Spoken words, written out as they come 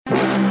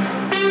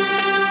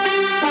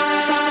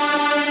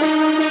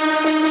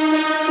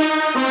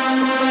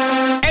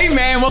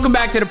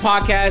Welcome back to the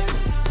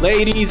podcast,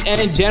 ladies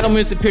and gentlemen.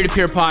 It's the Peer to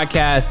Peer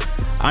Podcast.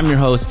 I'm your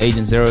host,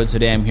 Agent Zero.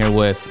 Today I'm here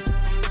with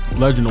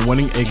Legend of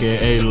Winning,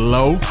 aka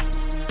Low.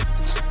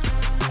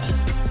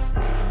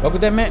 What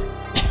with that, man?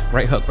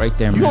 Right hook, right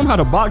there, man. You don't know how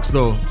to box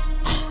though.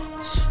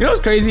 You know what's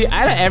crazy?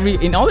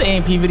 In all the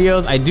AMP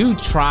videos, I do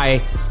try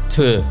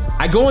to.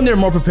 I go in there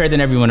more prepared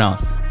than everyone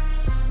else.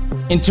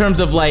 In terms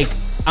of like,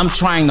 I'm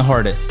trying the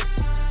hardest.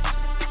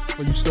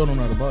 But you still don't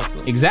know how to box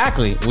though.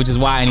 Exactly, which is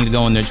why I need to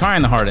go in there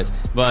trying the hardest.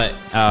 But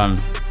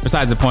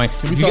besides the point,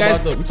 we talking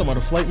about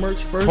the flight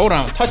merch first? Hold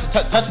on, touch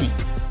me.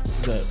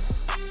 What's that?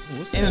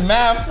 It's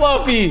mad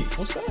fluffy.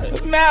 What's that?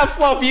 It's mad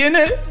fluffy, isn't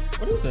it?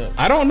 What is that?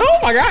 I don't know,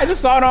 my guy. I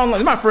just saw it on.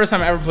 It's my first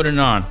time ever putting it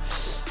on.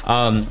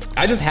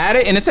 I just had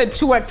it, and it said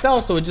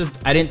 2XL, so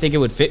I didn't think it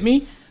would fit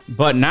me.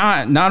 But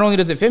not only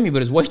does it fit me,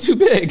 but it's way too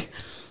big.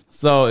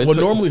 So it's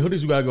normally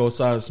hoodies you gotta go a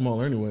size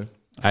smaller anyway.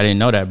 I didn't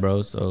know that,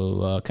 bro.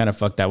 So kind of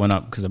fucked that one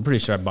up because I'm pretty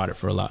sure I bought it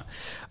for a lot.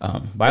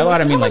 By a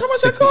lot, I mean like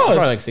 $60, probably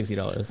like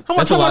 $60.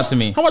 That's a lot to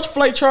me. How much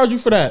flight charge you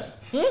for that?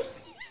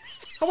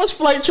 How much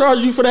flight charge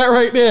you for that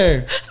right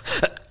there?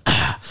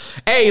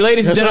 Hey,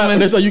 ladies and gentlemen,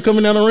 that's how you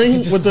coming down the ring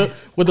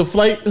with the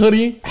flight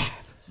hoodie.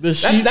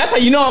 That's how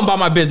you know I'm about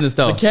my business,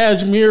 though. The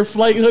cashmere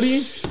flight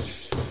hoodie.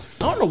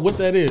 I don't know what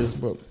that is,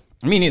 bro.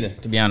 Me neither,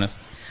 to be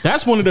honest.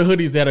 That's one of the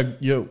hoodies that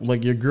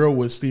your girl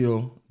would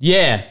steal.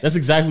 Yeah, that's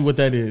exactly what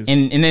that is.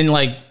 And then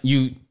like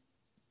you'd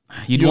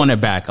want it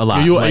back a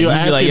lot. You'll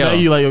ask it back.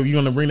 You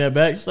gonna bring that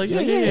back? She's like, yeah.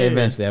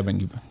 Eventually, I'll bring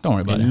you back. Don't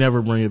worry about it.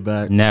 Never bring it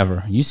back.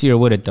 Never. You see her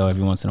with it though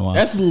every once in a while.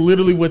 That's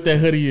literally what that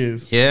hoodie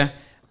is. Yeah.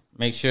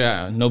 Make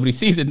sure nobody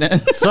sees it then.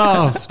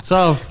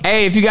 Tough.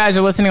 Hey, if you guys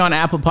are listening on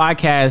Apple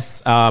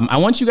Podcasts, I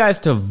want you guys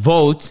to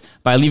vote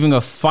by leaving a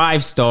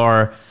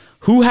 5-star.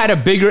 Who had a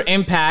bigger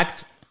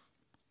impact?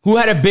 Who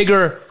had a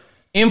bigger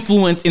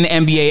influence in the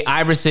NBA,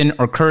 Iverson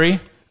or Curry?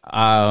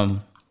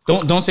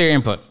 Don't say your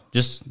input.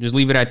 Just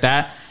leave it at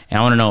that. And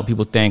I want to know what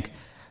people think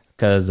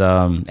because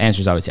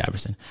answer is obviously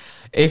Iverson.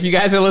 If you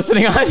guys are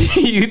listening on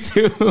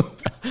YouTube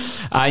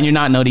and you're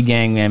not Noti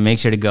Gang, man, make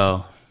sure to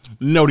go.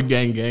 Noti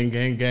Gang.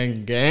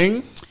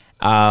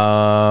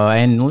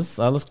 And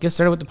let's get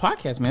started with the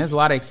podcast, man. There's a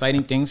lot of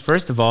exciting things.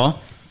 First of all,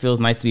 it feels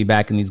nice to be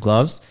back in these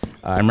gloves.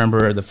 I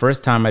remember the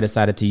first time I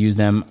decided to use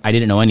them, I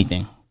didn't know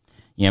anything.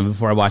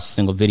 Before I watched a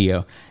single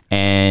video,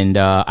 and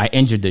I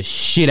injured the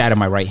shit out of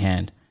my right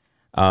hand.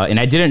 And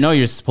I didn't know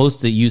you're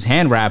supposed to use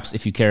hand wraps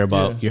if you care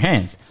about your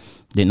hands.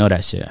 Didn't know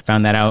that shit. I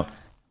found that out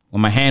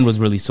when my hand was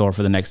really sore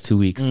for the next 2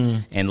 weeks.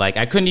 And like,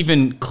 I couldn't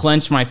even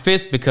clench my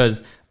fist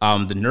because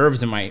the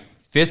nerves in my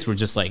fist were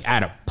just like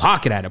out of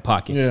pocket.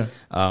 Yeah.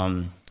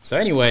 So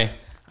anyway,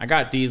 I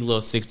got these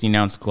little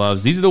 16-ounce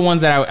gloves. These are the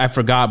ones that I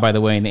forgot, by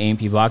the way, in the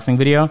AMP boxing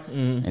video.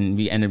 And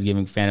we ended up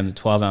giving Phantom the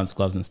 12-ounce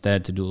gloves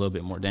instead to do a little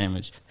bit more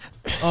damage.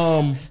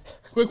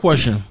 Quick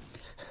question.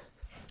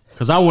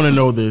 Because I want to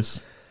know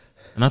this.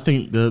 And I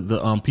think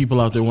the people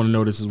out there want to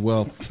know this as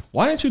well.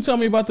 Why didn't you tell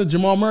me about the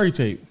Jamal Murray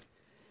tape?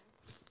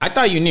 I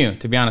thought you knew,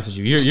 to be honest with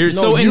you. You're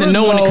so in the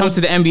know when it comes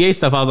to the NBA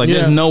stuff. I was like,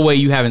 there's no way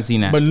you haven't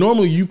seen that. But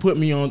normally you put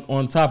me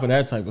on top of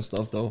that type of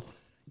stuff, though.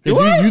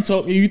 You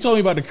told me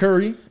about the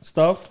Curry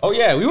stuff. Oh,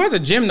 yeah. We were at the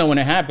gym, though, when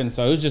it happened.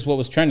 So it was just what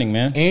was trending,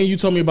 man. And you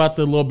told me about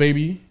the little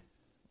baby.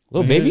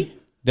 Little baby?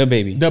 The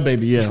baby,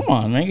 yeah. Come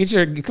on, man. Get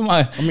your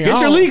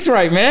leaks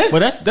right, man.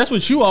 But that's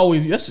what you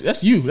always.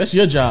 That's you. That's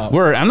your job.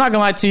 Word. I'm not gonna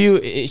lie to you.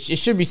 It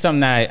should be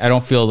something that I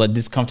don't feel like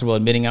discomfortable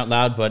admitting out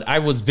loud. But I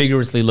was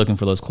vigorously looking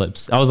for those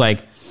clips. I was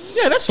like,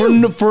 yeah, that's for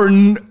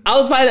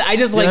outside. I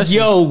just like,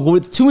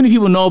 with too many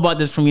people know about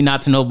this for me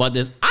not to know about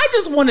this. I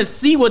just want to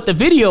see what the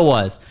video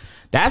was.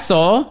 That's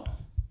all.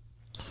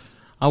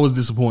 I was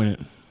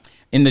disappointed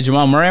in the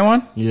Jamal Murray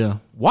one. Yeah.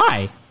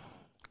 Why?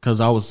 Because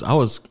I was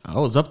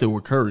up there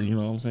with Curry, you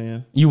know what I'm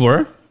saying? You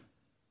were?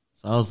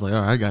 So I was like,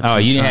 all right, I got you. Oh,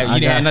 you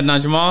didn't have nothing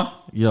on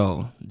Jamal?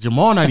 Yo,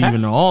 Jamal not even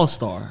an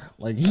all-star.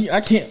 Like, I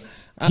can't.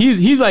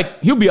 He's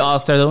like, he'll be an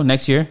all-star, though,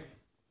 next year.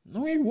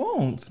 No, he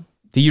won't.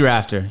 The year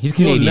after. He's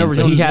Canadian,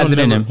 so he has it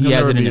in him. He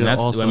has it in him.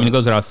 It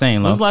goes without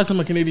saying, When's the last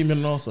time a Canadian been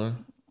an all-star?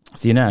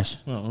 Steve Nash.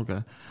 Oh,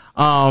 okay.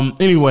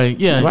 Anyway,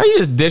 yeah. Why you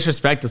just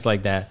disrespect us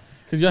like that?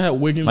 Because y'all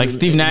had Wiggins, like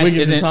Steve Nash,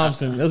 and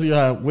Thompson. That's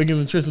y'all had Wiggins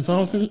and Tristan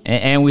Thompson.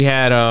 And we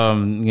had,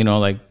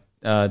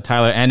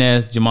 Tyler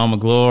Ennis, Jamal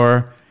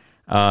McGlure,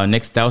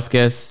 Nick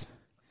Stauskas.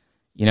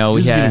 We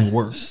had getting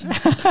worse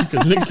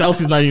because Nick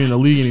Stauskas not even in the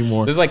league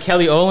anymore. There's like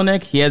Kelly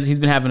Olynyk. He's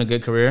been having a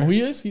good career. Oh,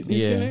 he is.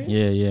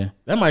 Yeah.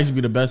 That might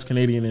be the best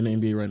Canadian in the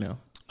NBA right now.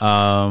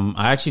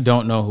 I actually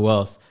don't know who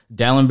else.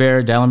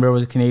 Dallenberg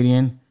was a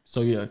Canadian.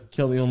 So yeah,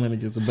 Kelly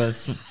Olynyk is the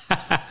best.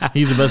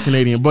 He's the best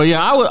Canadian. But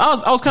yeah, I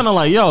was kind of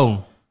like,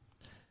 yo.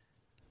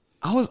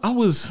 I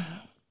was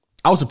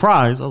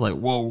surprised. I was like,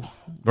 whoa.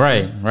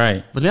 Right.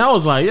 But then I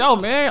was like, yo,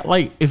 man,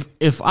 like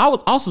if I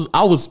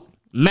was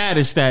mad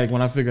ecstatic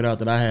when I figured out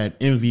that I had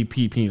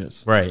MVP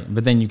penis. Right.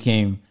 But then you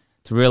came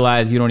to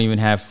realize you don't even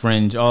have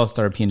fringe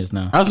all-star penis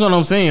now. That's what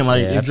I'm saying.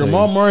 Like if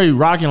Jamal Murray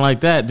rocking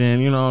like that,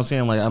 then you know what I'm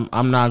saying? Like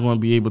I'm not going to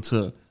be able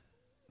to.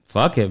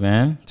 Fuck it,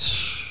 man.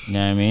 You know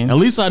what I mean? At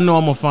least I know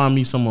I'm going to find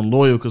me someone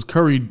loyal because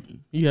Curry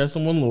He has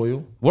someone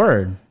loyal.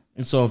 Word.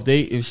 And so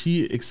if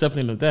she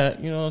accepting of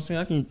that, you know what I'm saying?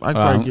 I can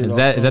probably get is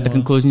that the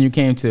conclusion you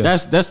came to?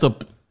 That's the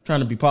trying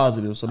to be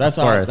positive. So that's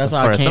how I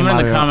came Someone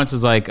in the out comments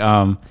was like,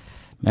 man,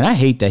 I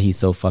hate that he's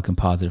so fucking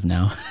positive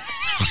now.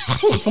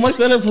 Somebody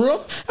said that for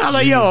real? I'm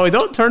like, yo,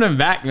 don't turn him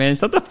back, man.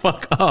 Shut the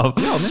fuck up.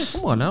 Yo, man,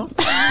 come on now.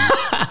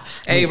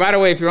 Hey, by the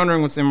way, if you're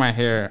wondering what's in my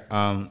hair,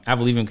 I have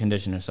a leave-in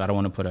conditioner, so I don't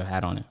want to put a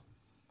hat on it.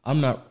 I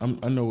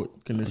know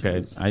what conditioner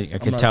is. I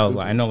could tell.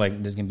 I know,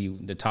 like, there's gonna be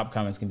the top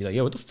comments gonna be like,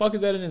 yo, what the fuck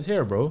is that in his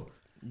hair, bro?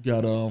 You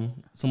got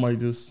somebody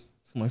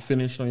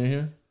finished on your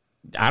hair?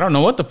 I don't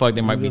know what the fuck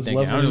they might be just thinking.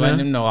 left I'm it just letting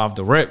there? them know off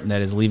the rip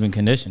that it's leave-in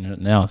conditioner,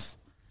 nothing else.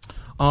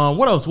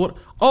 What else?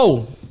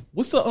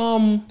 What's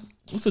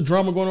the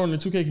drama going on in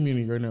the 2K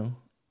community right now?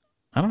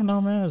 I don't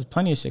know, man. There's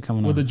plenty of shit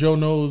coming With on. the Joe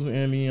Knows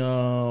and the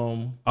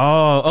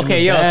Oh,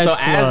 okay, yo. badge So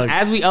plug.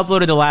 as we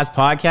uploaded the last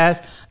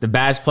podcast, the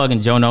badge plug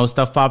and Joe Knows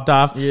stuff popped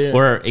off. Yeah.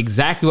 Where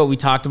exactly what we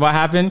talked about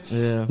happened.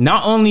 Yeah.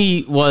 Not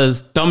only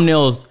was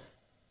thumbnails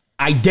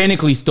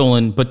identically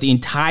stolen, but the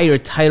entire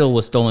title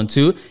was stolen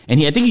too.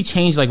 And I think he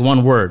changed like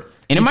one word,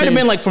 and it might have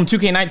been like from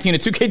 2K19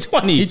 to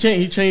 2K20.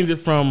 he changed it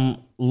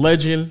from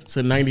legend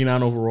to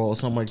 99 overall,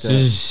 something like that.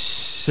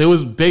 So it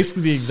was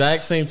basically the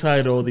exact same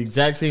title, the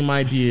exact same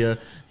idea.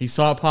 He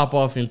saw it pop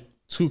off in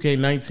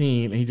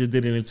 2K19, and he just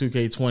did it in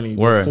 2K20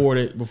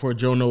 Word. before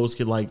Joe Knows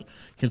could like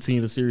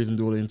continue the series and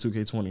do it in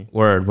 2K20.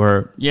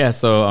 Word. Yeah.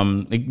 So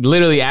like,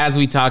 literally as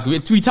we talked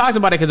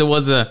about it because it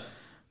was a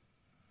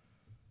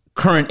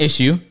current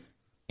issue,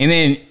 and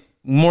then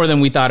more than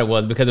we thought it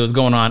was because it was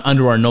going on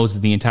under our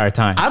noses the entire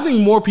time. I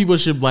think more people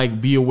should like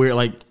be aware.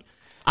 Like,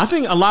 I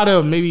think a lot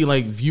of maybe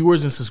like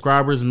viewers and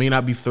subscribers may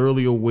not be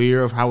thoroughly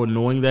aware of how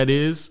annoying that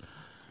is,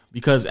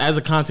 because as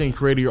a content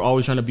creator, you're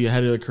always trying to be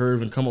ahead of the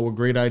curve and come up with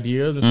great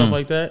ideas and stuff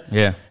like that.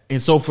 Yeah.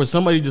 And so for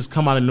somebody to just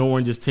come out of nowhere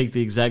and just take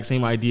the exact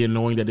same idea,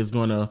 knowing that it's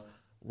going to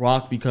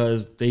rock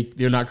because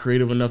they're not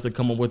creative enough to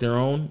come up with their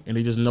own, and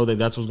they just know that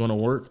that's what's going to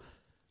work.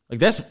 Like,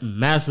 that's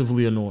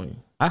massively annoying.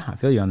 I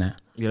feel you on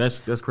that. Yeah,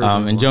 that's crazy.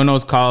 And Joe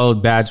Knows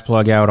called Badge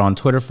Plug out on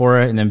Twitter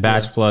for it, and then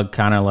Badge Plug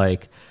kind of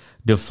like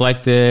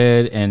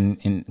deflected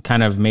and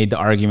kind of made the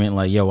argument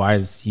like, yo, why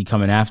is he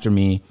coming after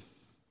me?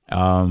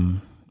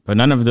 But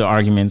none of the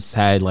arguments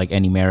had like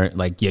any merit.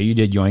 Like, yeah, you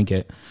did yoink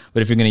it,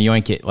 but if you're gonna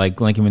yoink it, like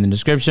link him in the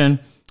description.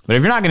 But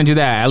if you're not gonna do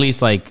that, at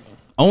least like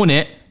own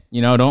it.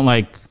 You know,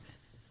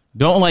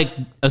 don't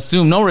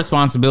assume no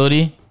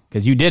responsibility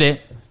because you did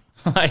it.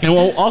 Like, And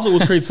well, also it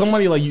was crazy.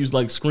 Somebody like used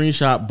like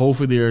screenshot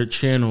both of their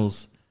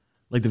channels,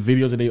 like the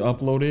videos that they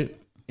uploaded,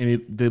 and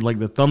it did like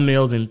the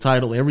thumbnails and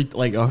title, every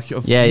like a few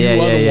other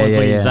ones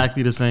like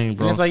exactly the same,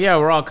 bro. And it's like, yeah,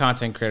 we're all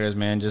content creators,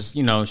 man. Just,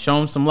 you know, show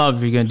them some love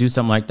if you're gonna do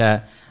something like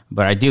that.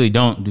 But ideally,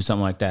 don't do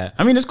something like that.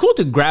 I mean, it's cool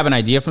to grab an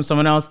idea from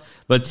someone else,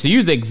 but to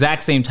use the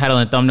exact same title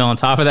and thumbnail on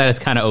top of that is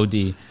kind of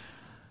OD.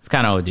 It's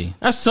kind of OD.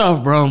 That's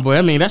tough, bro. But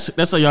I mean,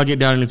 that's how y'all get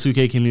down in the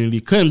 2K community.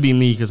 Couldn't be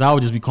me because I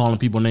would just be calling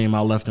people name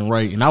out left and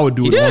right, and I would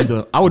do it on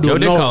the. I would do Joe it.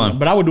 did call him.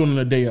 But I would do it on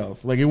the day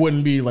of. Like, it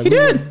wouldn't be like He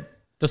did.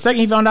 The second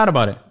he found out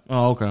about it.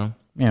 Oh, okay.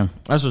 Yeah,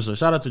 That's what's up.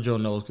 Shout out to Joe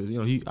Knows because,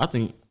 you know, I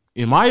think,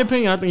 in my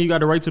opinion, I think you got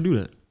the right to do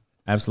that.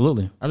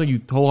 absolutely. I think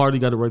you wholeheartedly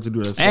got the right to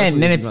do that.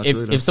 And then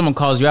especially if someone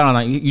calls you out on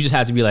that, you just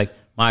have to be like,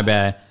 my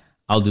bad,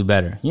 I'll do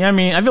better. You know what I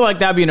mean? I feel like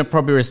that'd be an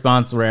appropriate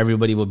response where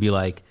everybody will be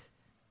like,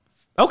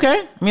 okay.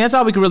 I mean, that's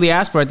all we could really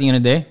ask for at the end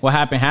of the day. What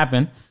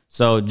happened.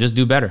 So just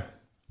do better.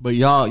 But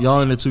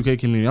y'all in the 2K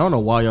community, I don't know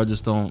why y'all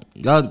just don't.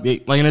 Like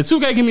in the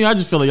 2K community, I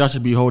just feel like y'all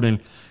should be holding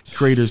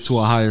creators to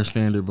a higher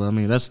standard. But I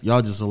mean, that's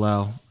y'all just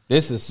allow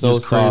This is so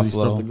just crazy soft,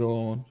 stuff Lo. to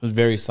go on. It was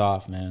very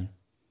soft, man.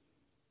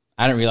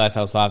 I didn't realize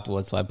how soft it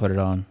was till I put it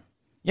on.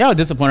 Yeah, how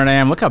disappointed I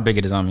am. Look how big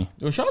it is on me.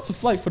 Yo, shout out to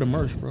Flight for the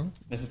merch, bro.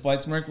 This is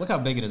Flight Smirk. Look how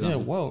big it is Yeah, on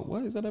me. whoa,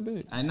 what is that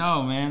big? I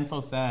know, man. So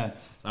sad.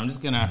 So I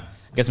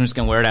guess I'm just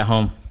gonna wear it at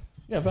home.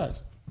 Yeah,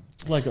 facts.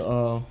 It's like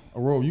a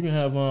robe. You can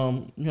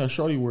have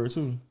Shorty wear it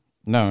too.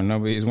 No,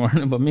 nobody's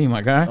wearing it but me,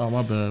 my guy. Oh,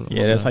 my bad.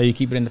 Yeah, that's how you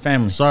keep it in the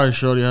family. Sorry,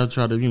 Shorty. I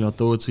tried to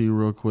throw it to you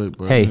real quick,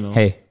 but Hey, you know.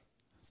 hey,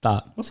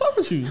 stop. What's up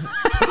with you?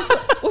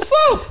 What's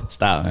up?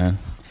 Stop, man.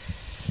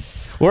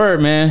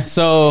 Word, man.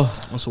 So,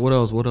 So what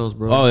else? What else,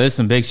 bro? oh, there's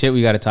some big shit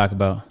we got to talk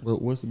about.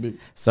 What's the big?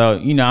 So,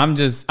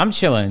 I'm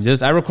chilling.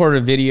 I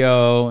recorded a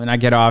video and I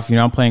get off.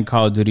 I'm playing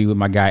Call of Duty with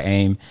my guy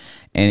Aim,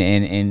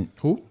 and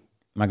Who?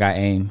 my guy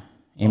Aim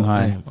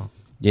High. Aim. Oh.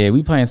 Yeah,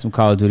 we playing some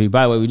Call of Duty.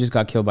 By the way, we just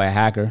got killed by a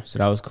hacker, so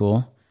that was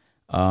cool.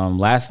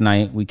 Last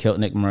night we killed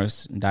Nick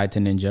Merckx and died to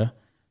Ninja.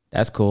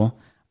 That's cool.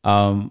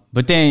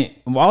 But then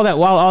while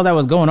all that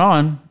was going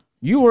on,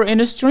 you were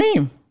in a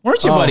stream,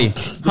 weren't you, buddy?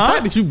 The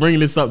fact that you bringing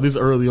this up this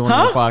early on in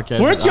the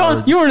podcast, Weren't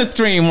you? You were in a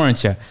stream,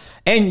 weren't you?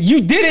 And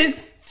you didn't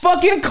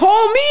fucking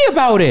call me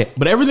about it.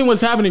 But everything was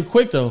happening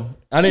quick though.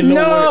 I didn't know.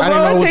 No, I didn't know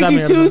bro, what it was takes you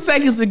happening. 2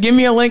 seconds to give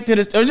me a link to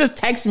this, or just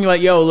text me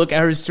like, "Yo, look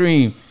at her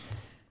stream."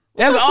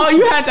 That's all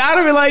you had to. I'd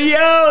have been like,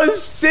 "Yo,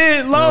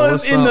 shit, Lois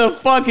what's in up? the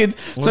fucking."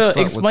 So up?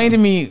 explain to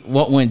me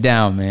what went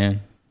down,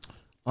 man.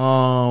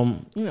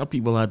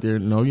 People out there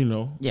know,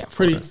 Yeah, of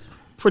pretty course.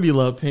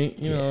 love Pink.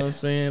 You know what I'm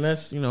saying?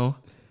 That's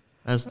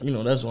That's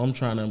that's what I'm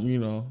trying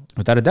to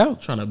Without a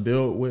doubt. trying to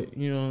build with.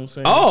 You know what I'm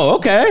saying? Oh,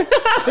 okay.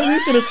 You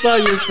should have saw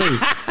your face.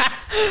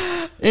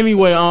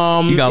 Anyway,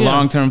 You got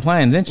long-term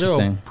plans.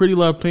 Interesting. Yo, Pretty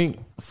Love Pink,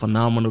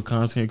 phenomenal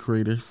content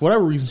creator. For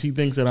whatever reason, she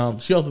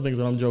also thinks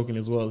that I'm joking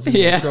as well. She's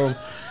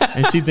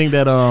and she think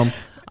that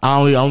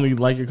I only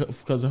like her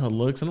because of her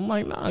looks, and I'm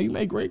like, nah, you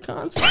make great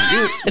content.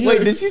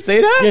 Wait, did she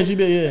say that? Yeah, she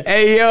did. Yeah.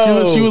 Hey,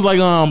 yo. She was like,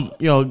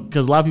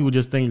 because a lot of people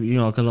just think,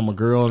 because I'm a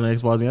girl and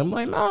XYZ. I'm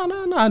like,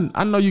 no.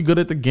 I know you good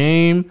at the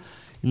game.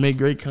 You make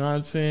great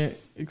content,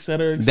 et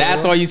cetera.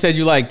 That's why you said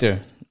you liked her.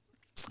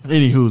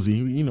 Any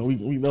hoozy,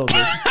 we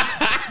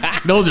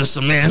those are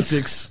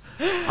semantics.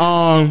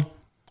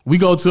 We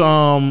go to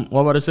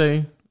what about to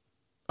say?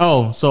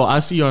 Oh, so I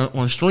see her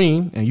on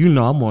stream, and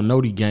I'm on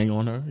Noti Gang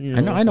on her.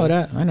 I know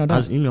that.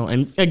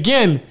 And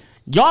again,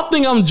 y'all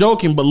think I'm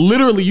joking, but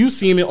literally you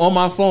seen it on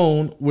my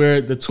phone where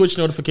the Twitch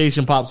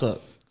notification pops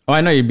up. Oh,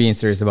 I know you're being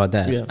serious about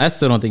that. Yeah. I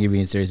still don't think you're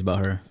being serious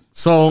about her.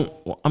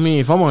 So, I mean,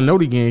 if I'm on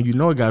Noti Gang, it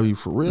gotta be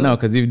for real. No,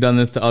 because you've done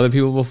this to other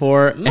people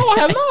before. No, I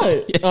have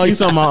not. Oh, you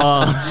talking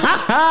about?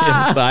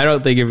 So I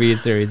don't think you're being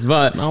serious,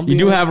 but you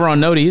do have her on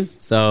Noties,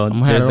 so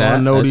I'm having her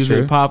on Noties.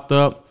 It popped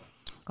up.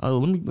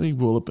 Let me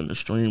roll up in the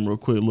stream real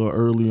quick, a little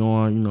early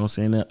on.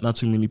 Saying that not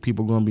too many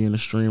people gonna be in the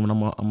stream, and I'm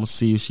gonna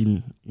see if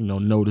she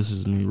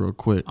notices me real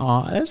quick.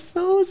 Oh, that's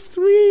so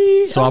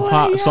sweet. So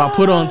I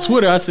put on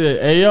Twitter. I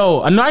said, "Hey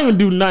yo," I'm not even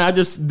do nothing. I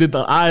just did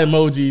the eye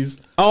emojis.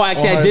 Oh,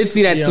 actually, I did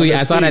see that tweet.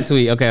 I saw that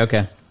tweet.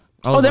 Okay.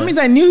 Oh, that means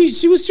I knew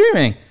she was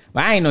streaming,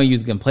 but I didn't know you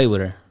was gonna play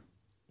with her.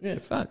 Yeah,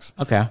 facts.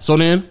 Okay. So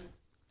then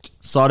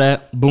saw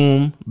that,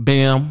 boom,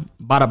 bam,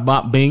 bada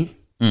bop, bing,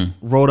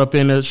 rolled up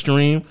in the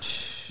stream.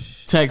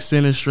 Text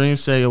in the stream,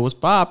 say, yo, what's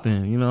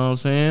popping? You know what I'm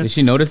saying? Did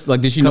she notice?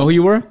 Did she know who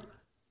you were?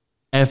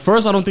 At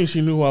first, I don't think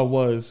she knew who I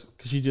was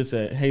because she just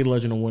said, hey,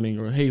 Legend of Winning,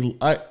 or hey,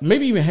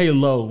 maybe even hey,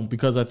 Low,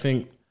 because I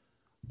think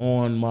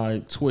on my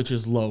Twitch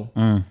is Low.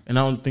 And I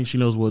don't think she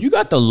knows what. You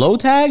got the Low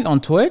tag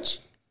on Twitch?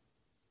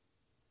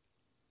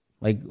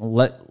 Like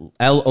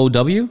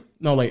LOW?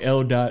 No, like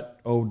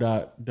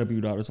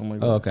L.O.W. or something like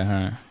that. Oh, okay, all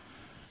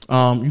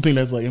right. You think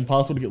that's like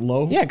impossible to get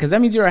Low? Yeah, because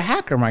that means you're a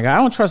hacker, my guy. I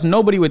don't trust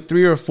nobody with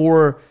 3 or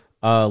 4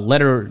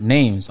 letter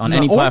names on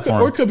any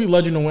platform. Or it could be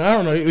Legend of Winning. I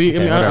don't know.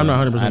 I'm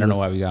not 100%. I don't know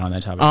why we got on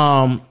that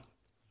topic.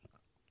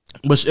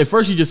 But at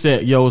first she just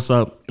said, yo, what's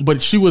up?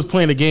 But she was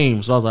playing the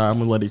game. So I was like, I'm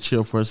going to let it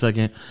chill for a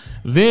second.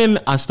 Then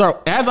as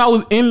I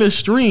was in the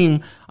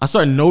stream, I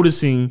started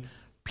noticing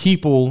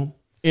people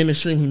in the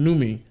stream who knew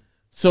me.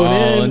 So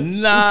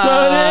then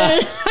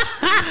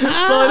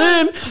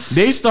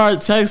they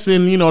start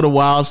texting, the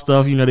wild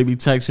stuff. They be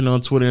texting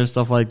on Twitter and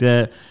stuff like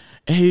that.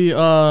 Hey,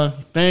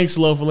 thanks,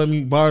 Lo, for letting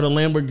me borrow the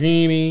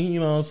Lamborghini.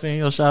 You know what I'm saying?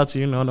 Yo, shout out to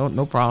you.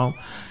 No problem.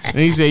 And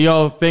he said,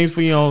 yo, thanks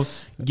for,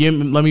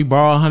 let me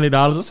borrow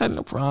 $100. I said,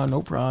 no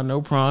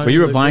problem. Were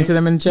you replying to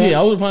them in the chat? Yeah,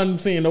 I was replying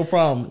to saying, no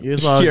problem.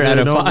 It's all You're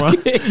good, out of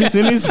pocket.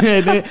 Then he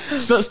said,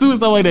 stupid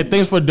stuff like that.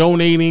 Thanks for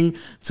donating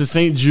to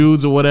St.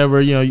 Jude's or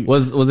whatever.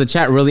 Was the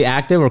chat really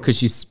active, or could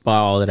she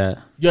spot all of that?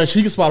 Yeah,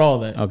 she could spot all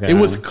that. Okay. It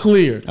was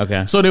clear.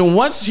 Okay. So then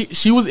once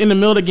she was in the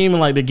middle of the game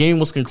and the game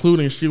was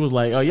concluding, she was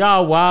like, oh,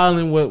 y'all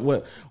wilding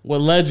what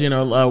Legend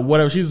or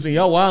whatever. She was saying,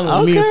 y'all wilding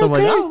with me and stuff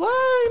like that.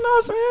 Oh, you know what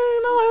I'm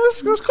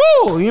saying? It's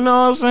cool. You know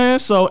what I'm saying?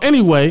 So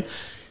anyway,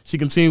 she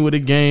continued with the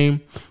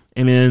game.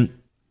 And then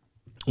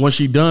once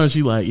she done,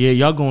 she like, yeah,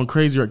 y'all going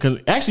crazy.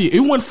 Because actually it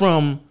went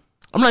from,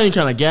 I'm not even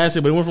trying to gas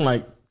it, but it went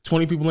from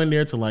 20 people in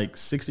there to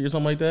 60 or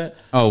something like that.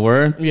 Oh,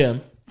 word? Yeah.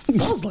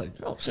 So I was like,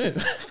 oh, shit.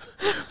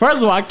 First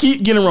of all, I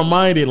keep getting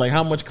reminded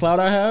how much clout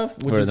I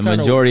have. Where the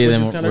majority of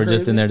them were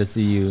just in there to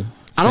see you.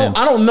 I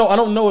don't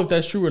know if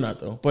that's true or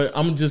not though. But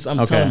I'm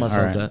telling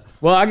myself that.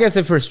 Well, I guess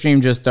if her stream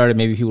just started,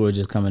 maybe people were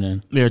just coming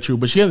in. Yeah, true.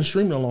 But she hasn't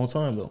streamed in a long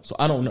time though, so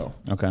I don't know.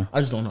 Okay,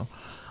 I just don't know.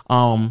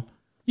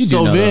 You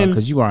do know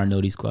because you are on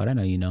Noti Squad. I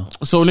know you know.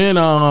 So then,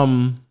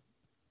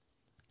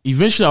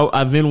 eventually,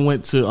 I then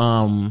went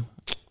to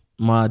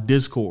my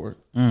Discord.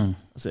 I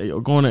said,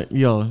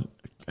 yo,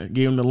 I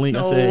gave him the link.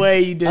 No I said,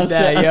 way you did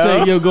that, I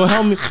said, yo, go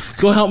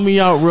help me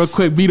out real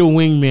quick. Be the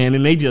wingman.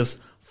 And they just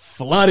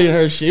flooded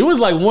her shit. It was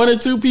 1 or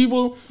 2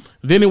 people.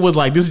 Then it was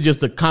this is just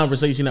the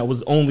conversation that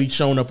was only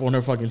showing up on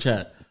her fucking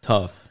chat.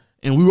 Tough.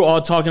 And we were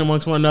all talking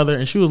amongst one another.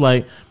 And she was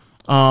like,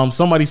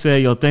 somebody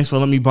said, yo, thanks for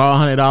letting me borrow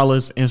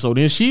 $100. And so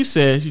then she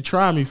said, she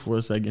tried me for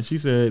a second. She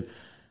said,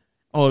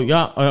 oh,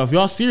 y'all, if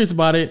y'all serious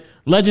about it,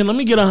 Legend, let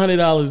me get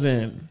 $100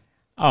 in.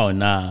 Oh,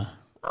 nah.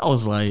 I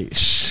was like,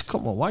 shh,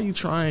 come on, why you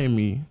trying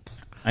me?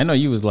 I know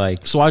you was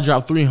like. So I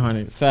dropped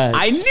 $300. Facts.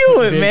 I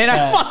knew it, man.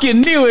 Facts. I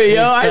fucking knew it,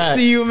 yo. Facts. I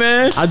see you,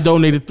 man. I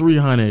donated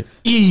 $300.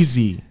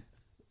 Easy.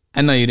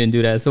 I know you didn't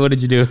do that. So what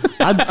did you do?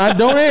 I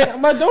donated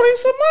some money,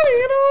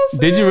 you know what I'm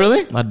saying? Did you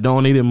really? I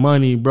donated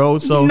money, bro.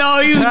 So no,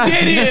 you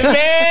didn't,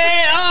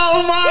 man.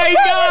 Oh my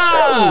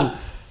God.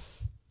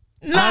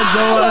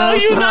 No,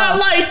 you not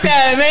like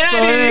that, man. So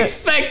I didn't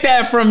expect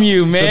that from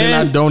you, man. So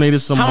then I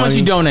donated some money. How much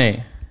you donate?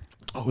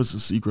 Oh, it's a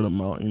secret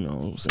amount, you know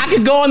what I'm saying? I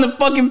could go on the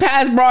fucking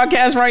past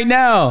broadcast right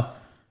now.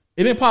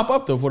 It didn't pop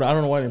up though. I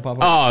don't know why it didn't pop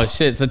up. Oh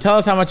shit! So tell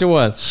us how much it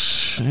was.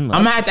 I'm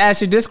gonna have to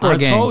ask your Discord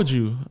game.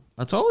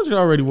 I told you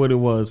already what it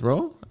was,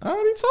 bro. I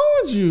already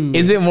told you.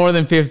 Is it more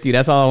than 50?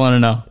 That's all I want to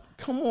know.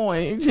 Come on,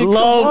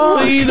 AJ.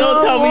 Please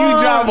don't tell me you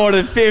drop more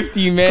than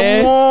 50,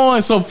 man. Come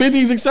on. So 50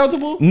 is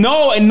acceptable?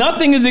 No, and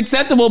nothing is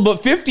acceptable,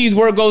 but 50 is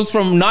where it goes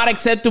from not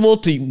acceptable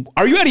to,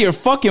 are you out of your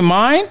fucking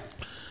mind?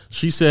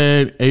 She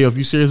said, hey, if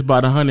you serious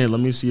about 100, let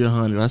me see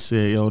 100. I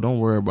said, yo, don't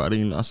worry about it.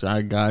 You know, I said,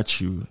 I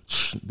got you.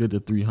 Did the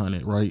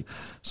 300, right?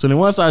 So then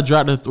once I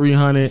dropped the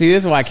 300. See,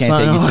 this is why I can't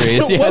take you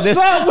serious. Yeah, What's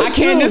up with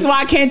this is why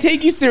I can't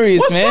take you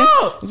serious, What's man.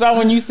 up? That's why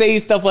when you say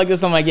stuff like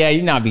this, I'm like, yeah,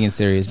 you're not being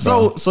serious,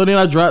 bro. So then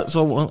I dropped.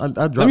 I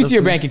dropped. Let me see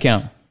your bank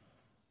account.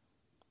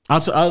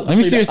 Let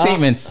me see your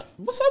statements.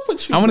 What's up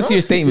with you? I want to see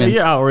your statements.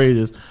 Yeah, you're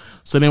outrageous.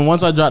 So then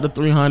once I dropped the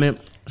 300,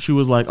 she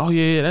was like, "Oh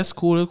yeah, that's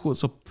cool. That's cool.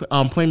 So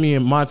play me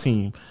in my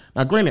team."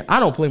 Now, granted, I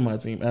don't play my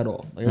team at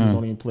all. Like, I just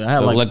don't even play. I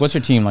had like, what's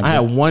your team? Like, I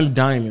had one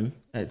diamond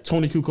at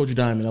Tony Kukoc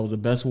diamond. That was the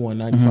best one,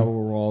 95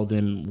 overall.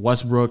 Then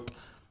Westbrook,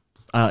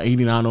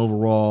 89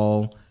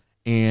 overall,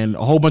 and a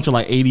whole bunch of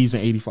like 80s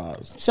and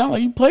 85s. Sound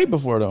like you played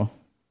before though.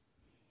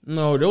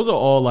 No, those are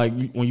all like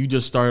when you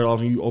just started off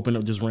and you open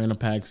up just random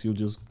packs, you'll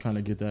just kind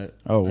of get that.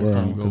 Oh, as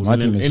time goes.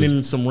 And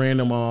then some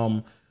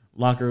random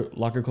locker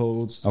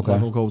codes,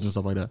 locker codes and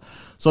stuff like that.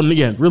 So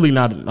yeah, really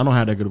not. I don't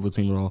have that good of a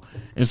team at all.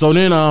 And so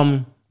then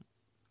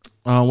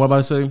what about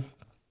I say?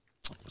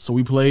 So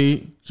we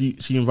played. She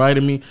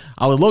invited me.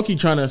 I was low key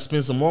trying to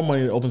spend some more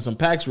money to open some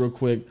packs real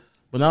quick,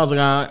 but then I was like,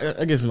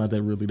 I guess it's not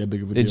that really that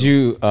big of a deal. Did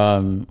you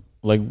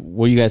like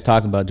what were you guys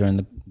talking about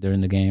during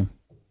the game?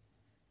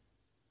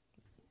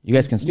 You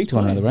guys can speak to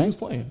one another, right? Who's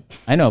playing?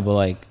 I know, but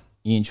like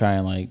you ain't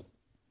trying like.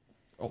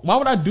 Why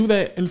would I do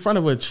that in front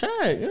of a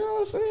chat? You know what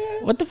I'm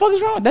saying? What the fuck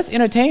is wrong? That's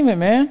entertainment,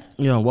 man.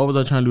 Yeah, what was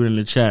I trying to do in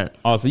the chat?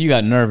 Oh, so you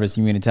got nervous?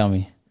 You mean to tell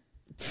me?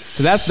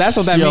 Because that's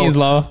what that means,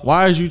 Lo.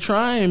 Why is you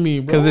trying me,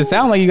 bro? Because it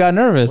sounded like you got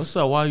nervous. What's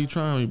up? Why are you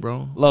trying me,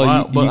 bro? Lo,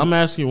 I'm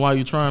asking you why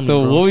you trying me,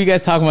 bro. So what were you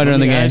guys talking about during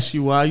the game? Ask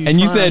you why you and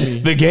you trying said me.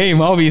 The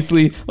game,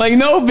 obviously. Like,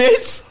 no,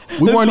 bitch.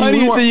 We weren't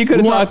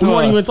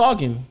even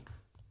talking.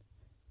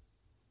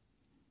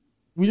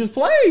 We just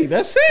played.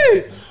 That's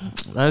it.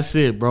 That's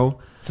it, bro.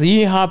 So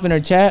you hop in her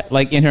chat,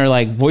 like in her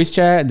like voice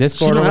chat,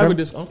 Discord, or whatever? I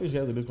don't think she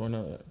has a Discord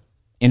now.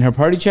 In her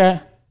party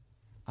chat?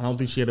 I don't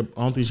think she had a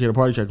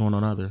party chat going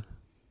on either.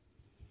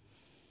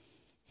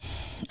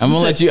 I'm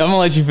gonna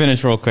let you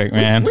finish real quick,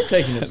 man. We're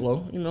taking it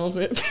slow. You know what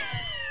I'm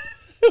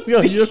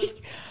saying?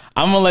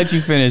 I'm gonna let you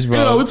finish, bro.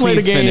 You know, we played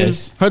the game.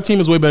 Finish. Her team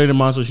is way better than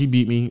mine, so she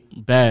beat me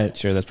bad.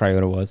 Sure, that's probably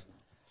what it was.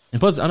 And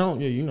plus, I don't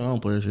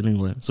play that shit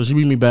anyway. So she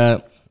beat me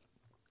bad.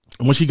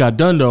 And when she got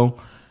done though,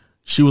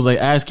 she was like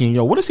asking,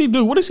 "Yo, what does he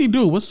do? What does he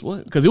do?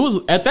 What?" Because it was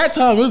at that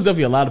time, it was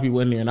definitely a lot of people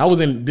in there, and I was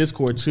in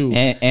Discord too,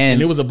 and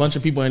there was a bunch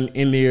of people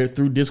in there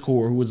through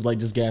Discord who was like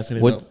just gassing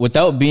it up.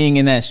 Without being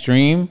in that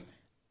stream,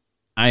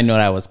 I know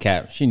that was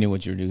cap. She knew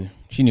what you do.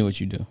 She knew what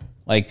you do.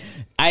 Like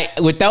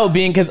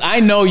because I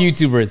know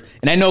YouTubers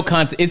and I know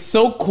content. It's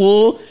so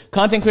cool.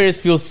 Content creators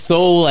feel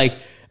so like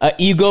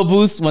ego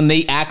boost when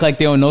they act like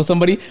they don't know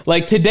somebody.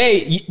 Like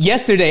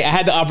yesterday, I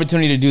had the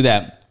opportunity to do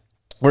that.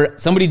 Where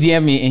somebody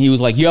DM'd me and he was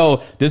like,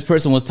 yo, this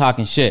person was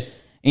talking shit.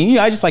 And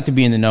I just like to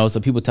be in the know, so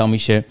people tell me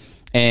shit.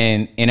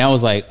 And I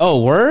was like,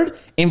 oh, word?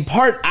 In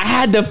part, I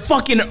had the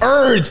fucking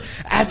urge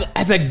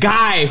as a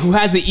guy who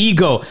has an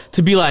ego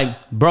to be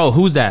like, bro,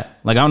 who's that?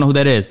 Like, I don't know who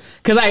that is.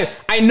 Because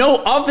I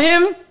know of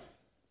him,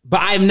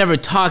 but I've never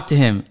talked to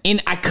him.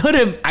 And I could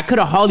have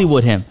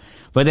Hollywood him.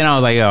 But then I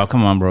was like, oh,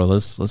 come on, bro,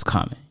 let's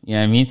comment. You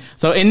know what I mean?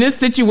 So in this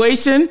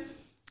situation,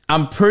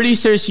 I'm pretty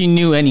sure she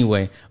knew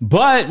anyway,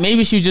 but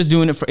maybe she was just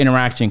doing it for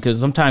interaction because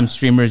sometimes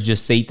streamers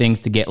just say things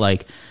to get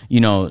like,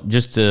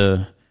 just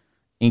to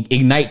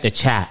ignite the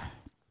chat.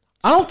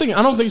 I don't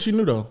think she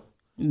knew though.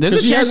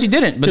 There's a chance she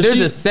didn't, but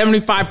there's a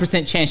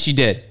 75% chance she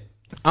did.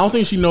 I don't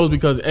think she knows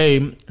because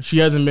A, she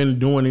hasn't been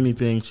doing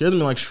anything. She hasn't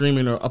been like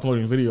streaming or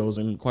uploading videos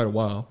in quite a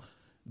while.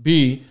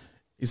 B,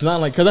 it's not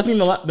like, because I think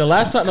the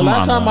last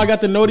time I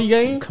got the Noti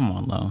game. Come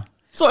on, Lo.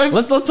 So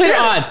let's play the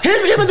odds.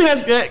 Here's the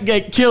thing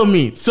that's killed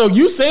me. So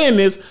you saying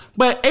this,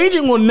 but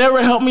Agent will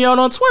never help me out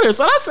on Twitter.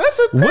 So that's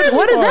a crazy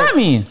what does that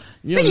mean?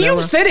 You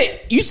said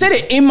it. You said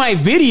it in my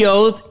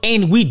videos,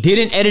 and we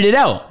didn't edit it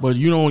out. But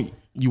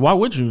why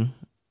would you?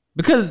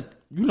 Because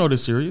you know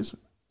this serious.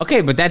 Okay,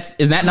 but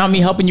is that not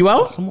me helping you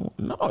out? Come on,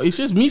 no, it's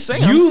just me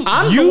saying.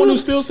 I'm the one who's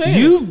still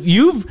saying.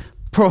 You've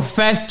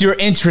professed your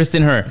interest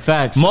in her.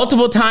 Facts.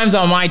 Multiple times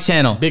on my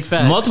channel. Big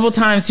facts. Multiple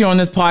times here on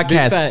this podcast.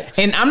 Big facts.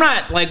 And I'm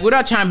not like,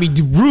 without trying to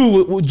be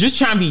rude, we're just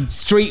trying to be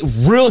straight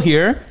real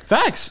here.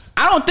 Facts.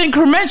 I don't think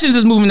her mentions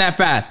is moving that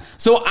fast.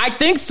 So I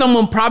think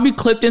someone probably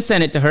clipped and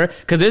sent it to her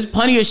because there's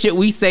plenty of shit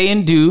we say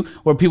and do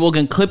where people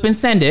can clip and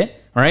send it,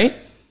 right?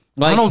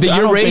 Like the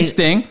Your Rage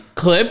thing,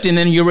 clipped and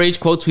then Your Rage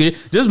quote tweeted.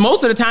 Just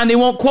most of the time they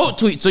won't quote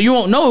tweet, so you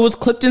won't know it was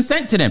clipped and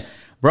sent to them.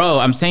 Bro,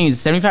 I'm saying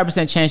it's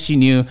 75% chance she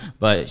knew,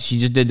 but she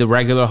just did the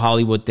regular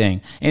Hollywood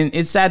thing. And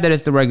it's sad that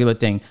it's the regular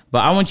thing. But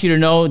I want you to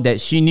know that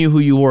she knew who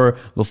you were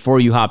before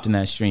you hopped in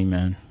that stream,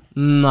 man.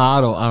 No,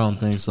 I don't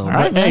think so. All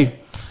right, but, hey,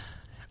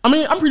 I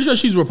mean, I'm pretty sure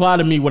she's replied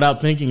to me without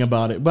thinking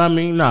about it. But I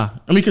mean, nah.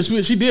 I mean, because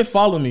she did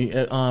follow me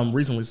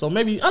recently. So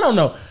maybe, I don't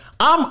know.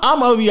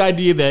 I'm of the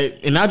idea that,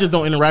 and I just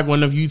don't interact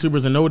with enough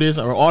YouTubers and know this,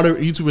 or all the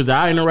YouTubers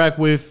that I interact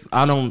with,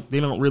 they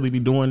don't really be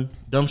doing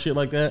dumb shit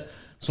like that.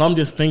 So I'm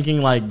just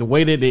thinking like the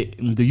way that the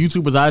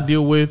YouTubers I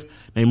deal with,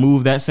 they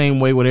move that same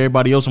way with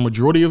everybody else. A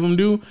majority of them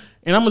do,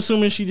 and I'm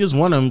assuming she just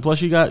one of them. Plus,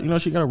 she got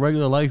a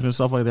regular life and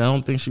stuff like that. I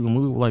don't think she would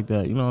move like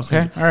that. You know what I'm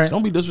saying? All right.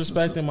 Don't be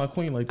disrespecting my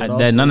queen like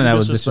that. None of that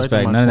was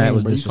disrespect. None of that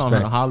was disrespect. You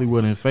call her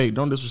Hollywood and fake.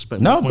 Don't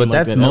disrespect. No, my queen but like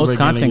that's that most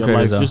content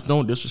creators. Just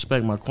don't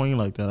disrespect my queen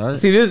like that. All right.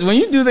 See this when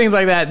you do things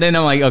like that, then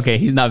I'm like, okay,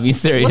 he's not being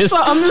serious. What's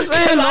up? I'm just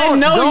saying. I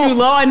know you,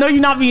 Lo. I know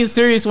you're not being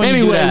serious when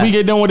you do that. Anyway, we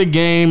get done with the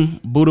game.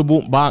 Buddha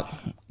Boom Bach.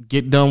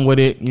 Get done with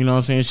it. You know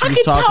what I'm saying? I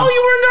can tell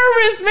you were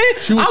nervous,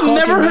 man.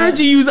 I've never heard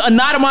you use an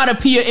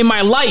onomatopoeia in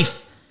my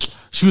life.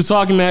 She was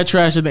talking mad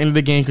trash at the end of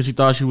the game because she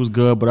thought she was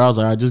good. But I was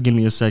like, all right, just give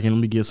me a second. Let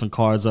me get some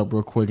cards up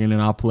real quick, and then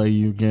I'll play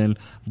you again.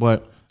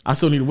 But I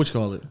still need to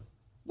call it.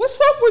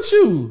 What's up with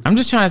you? I'm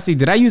just trying to see,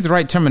 did I use the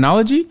right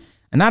terminology?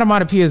 An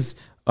onomatopoeia is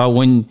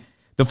when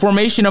the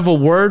formation of a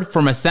word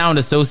from a sound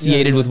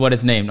associated with what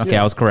it's named. Okay,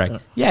 I was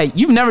correct. Yeah,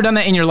 you've never done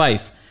that in your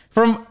life.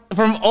 From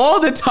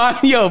all the time,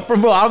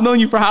 bro, I've known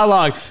you for how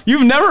long?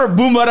 You've never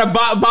boom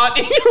bot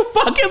in your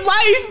fucking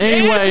life.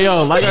 Anyway,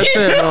 like I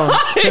said,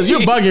 because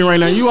you're bugging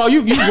right now. You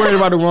worried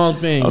about the wrong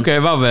thing. Okay,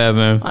 my bad,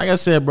 man. Like I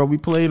said, bro, we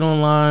played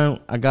online.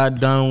 I got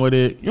done with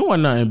it. You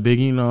wasn't nothing big,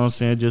 you know what I'm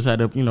saying? Just had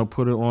to,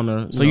 put it on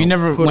a. So you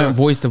never went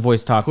voice to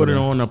voice talk. Put it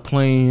on a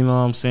plane, you know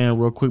what I'm saying?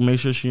 Real quick, make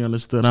sure she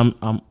understood.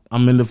 I'm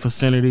in the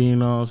vicinity, you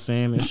know what I'm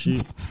saying? And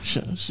she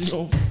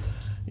don't.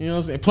 You know what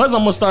I'm saying? Plus,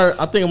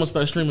 I think I'm gonna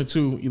start streaming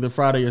too, either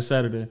Friday or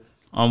Saturday.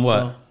 On what?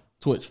 So,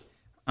 Twitch.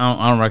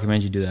 I don't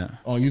recommend you do that.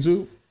 On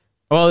YouTube?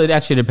 Well, it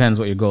actually depends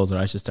what your goals are.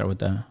 I should start with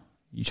that.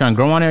 You trying to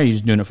grow on there, or you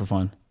just doing it for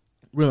fun?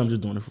 Really, I'm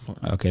just doing it for fun.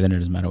 Okay, then it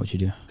doesn't matter what you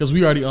do. Because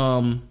we already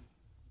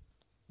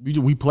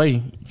we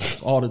play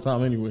all the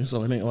time anyway,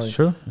 so it ain't like it's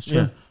true. It's true.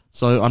 Yeah.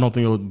 So I don't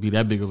think it would be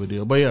that big of a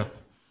deal. But yeah,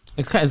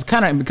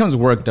 it becomes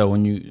work though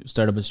when you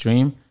start up a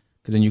stream,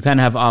 because then you kind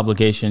of have an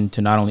obligation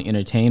to not only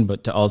entertain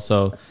but to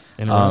also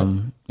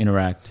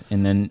interact,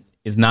 and then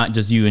it's not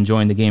just you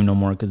enjoying the game no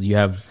more because you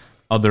have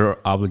other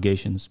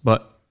obligations.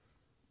 But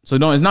so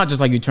it's not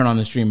just like you turn on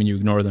the stream and you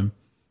ignore them.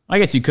 I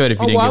guess you could if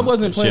you didn't. I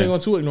wasn't planning on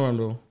to ignore them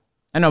though.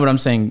 I know, but I'm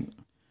saying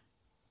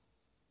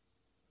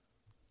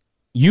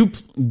the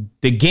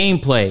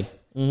gameplay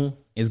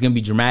is going to be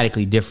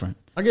dramatically different.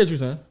 I get what you're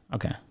saying.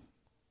 Okay.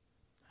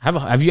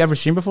 Have you ever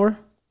streamed before?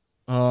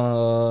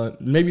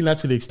 Maybe not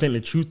to the extent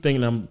that you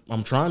think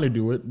I'm trying to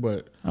do it,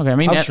 but okay. I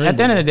mean, at the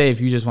end of the day, if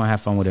you just want to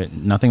have fun with it,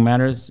 nothing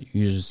matters.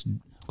 You just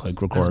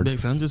click record. That's big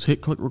fan. Just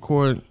hit click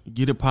record,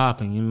 get it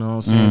popping. You know what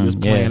I'm saying?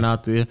 Just playing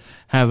out there,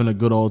 having a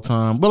good old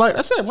time. But like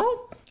I said,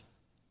 bro,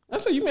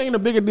 you making a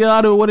bigger deal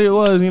out of what it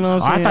was. You know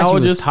what I'm saying?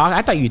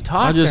 I thought you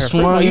talked. I just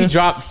swung. You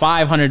dropped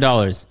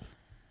 $500.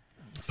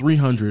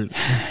 300.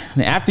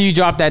 After you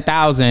dropped that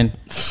 1,000,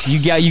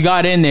 you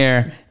got in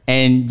there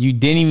and you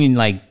didn't even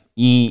like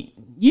you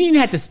didn't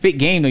even have to spit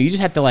game though. You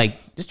just had to like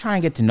just try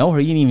and get to know her.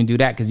 You didn't even do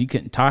that because you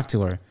couldn't talk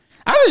to her.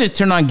 I would just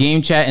turn on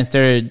game chat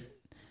instead,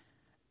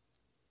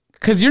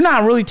 because you're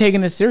not really taking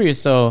this serious.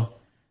 So,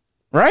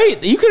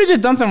 right? You could have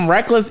just done some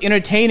reckless,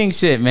 entertaining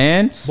shit,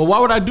 man. But why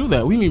would I do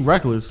that? We mean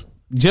reckless.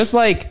 Just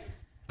like,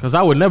 because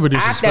I would never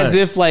disrespect. Act as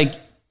if like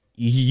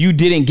you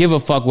didn't give a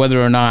fuck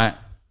whether or not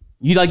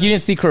you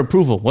didn't seek her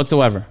approval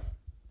whatsoever.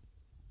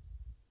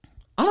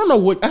 I don't know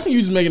what. I think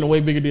you're just making a way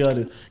bigger deal out of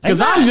it.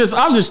 Because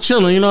I'm just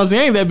chilling. You know what I'm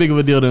saying? Ain't that big of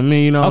a deal to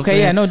me. You know what I'm saying?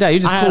 Okay, yeah, no doubt.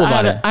 You're just cool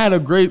about it. I had a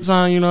great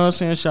time. You know what I'm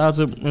saying? Shout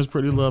out to Miss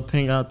Pretty Love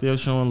Pink out there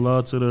showing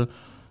love to the.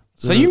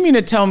 So you mean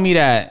to tell me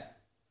that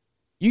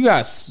you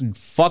got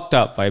fucked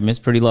up by Miss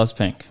Pretty Loves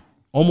Pink?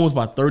 Almost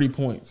by 30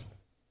 points.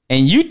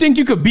 And you think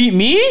you could beat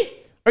me?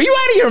 Are you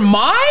out of your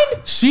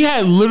mind? She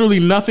had literally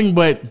nothing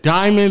but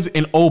diamonds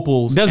and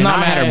opals. Does not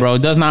matter, bro.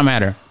 Does not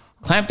matter.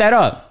 Clamp that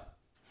up.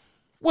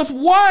 With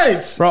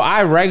what? Bro,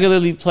 I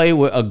regularly play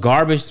with a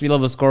garbage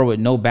 3-level score with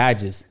no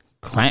badges.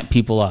 Clamp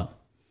people up.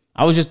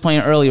 I was just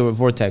playing earlier with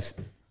Vortex.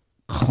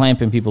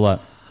 Clamping people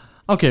up.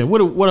 Okay,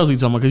 what else are you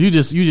talking about?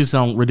 Because you just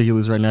sound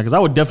ridiculous right now. Because I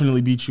would definitely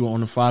beat you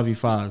on the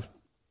 5v5.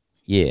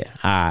 Yeah,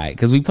 all right.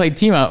 Because we played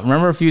team up.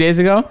 Remember a few days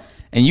ago?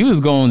 And you was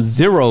going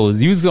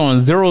zeros. You was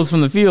going zeros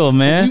from the field,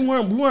 man. We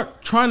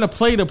weren't trying to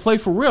play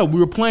for real. We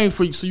were playing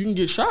so you can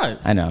get shots.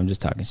 I know. I'm just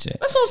talking shit.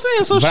 That's what I'm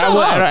saying. So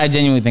but I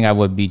genuinely think I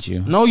would beat you.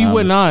 No, you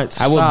would not.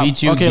 I would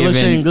beat you. Okay, let's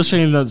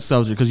change the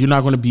subject because you're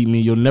not going to beat me.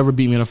 You'll never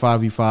beat me in a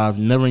 5v5.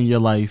 Never in your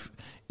life.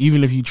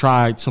 Even if you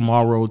tried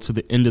tomorrow to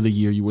the end of the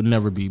year, you would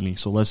never beat me.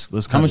 So let's.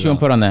 How much you gonna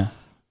put on that?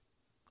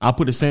 I'll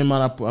put the same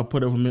amount I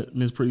put over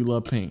Miss Pretty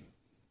Love Pink.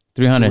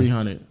 300.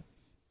 300.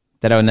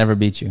 That I would never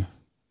beat you.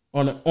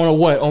 On a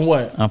what? On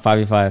what? On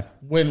 5v5.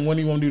 When do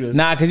you want to do this?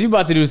 Nah, because you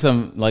about to do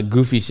some like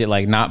goofy shit,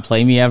 like not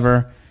play me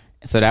ever,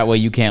 so that way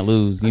you can't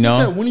lose. You know,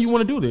 I said, when do you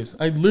want to do this?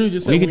 I literally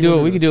just said we could do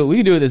it. We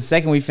could do it the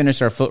second we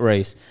finish our foot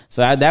race.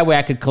 So that way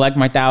I could collect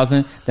my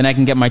 1,000, then I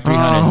can get my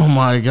 300. Oh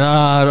my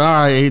God! All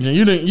right, agent,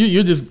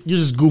 you're just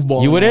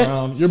goofballing. You with it?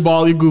 Around. You're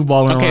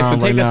goofballing. Okay, around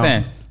so take right this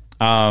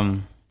now.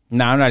 in.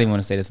 No, I'm not even going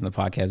to say this in the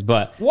podcast,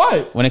 but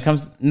What? When it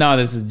comes, no,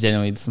 this is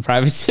genuinely some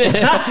private shit.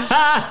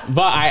 But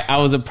I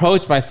was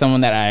approached by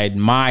someone that I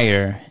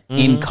admire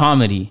in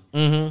comedy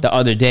the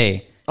other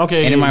day.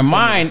 Okay, and in my tell me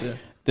mind, this,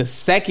 the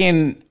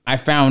second I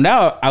found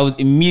out, I was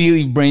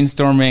immediately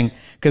brainstorming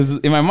because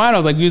in my mind I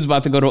was like, we was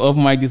about to go to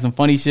open mic, do some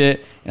funny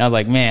shit, and I was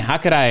like, man, how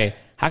could I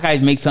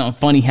make something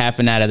funny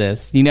happen out of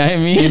this? You know what I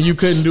mean? And you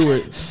couldn't do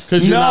it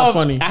because you're not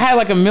funny. I had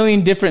like a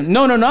million different.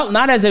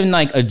 Not as in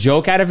like a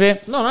joke out of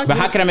it. No, but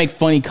how could I make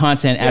funny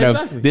content out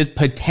of this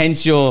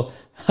potential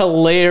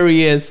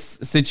hilarious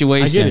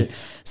situation? I get it.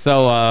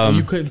 So and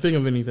you couldn't think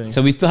of anything.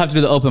 So we still have to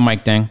do the open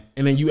mic thing.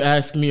 And then you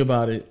asked me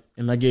about it,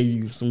 and I gave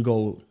you some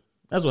gold.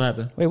 That's what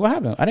happened. Wait, what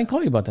happened? I didn't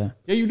call you about that.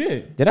 Yeah, you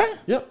did. Did I?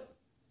 Yep.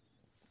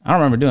 I don't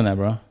remember doing that,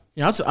 bro.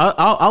 Yeah,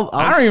 I'll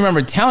I don't even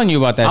remember telling you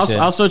about that shit.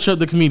 I'll search up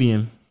the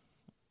comedian.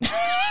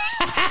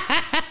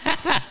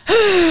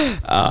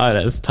 Oh,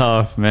 that's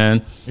tough,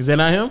 man. Is that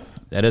not him?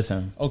 That is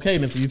him. Okay,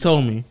 then so you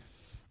told me.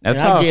 That's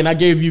and tough. I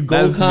gave you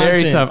gold That's content.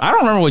 very tough. I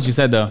don't remember what you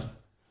said though.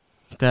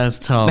 That's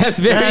tough. That's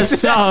very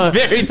tough. That's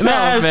very tough.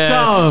 That's man.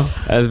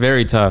 tough. That's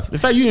very tough. In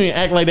fact, you didn't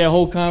act like that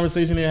whole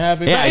conversation didn't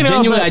happen. Yeah,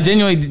 I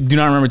genuinely do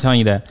not remember telling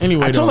you that.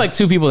 Anyway, I told like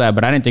 2 people that,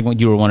 but I didn't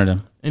think you were one of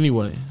them.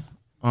 Anyway,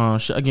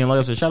 again, like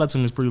I said, shout out to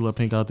Miss Pretty Little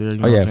Pink out there. You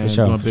know yeah, what I'm saying? for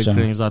sure, Doing for big sure.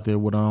 things out there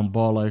with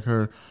Ball Like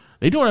Her.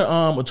 They doing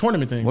a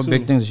tournament thing. What too.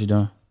 big things is she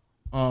doing?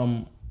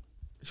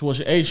 She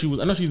was.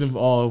 I know she's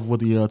involved with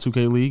the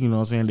 2K League. You know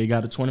what I'm saying? They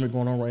got a tournament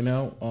going on right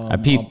now. I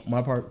peeped.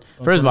 My part.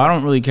 First of all, I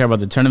don't really care about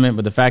the tournament,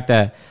 but the fact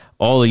that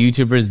all the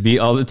YouTubers beat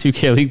all the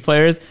 2K League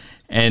players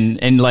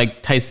and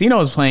like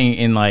Ticino is playing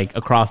in like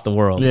across the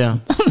world. Yeah.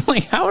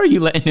 Like, how are you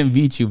letting him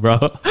beat you, bro?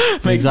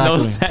 Makes no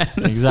sense.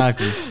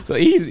 Exactly. So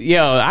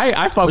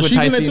I fuck with she's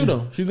Ticino. in there too,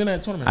 though. She's in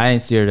that tournament. I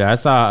didn't see her there. I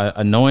saw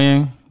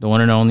Annoying, the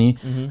one and only.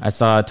 I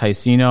saw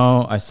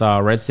Ticino. I saw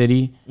Red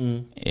City.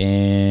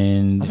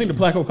 And I think the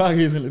Black Okage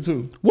is in it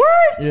too. Word?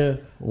 Yeah.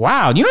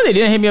 Wow. You know they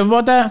didn't hit me up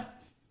about that?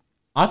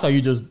 I thought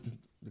you just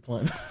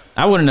declined.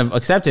 I wouldn't have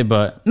accepted,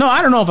 but no,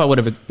 I don't know if I would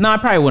have. No, I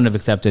probably wouldn't have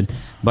accepted.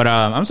 But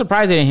I'm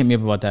surprised they didn't hit me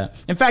up about that.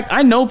 In fact,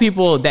 I know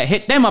people that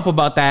hit them up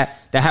about that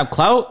have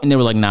clout, and they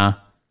were like, nah.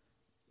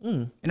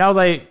 And I was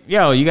like,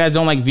 yo, you guys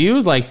don't like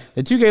views? Like,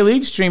 the 2K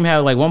League stream had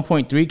like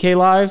 1.3K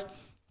live.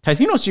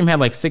 Ticino stream had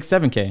like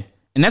 6-7K.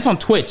 And that's on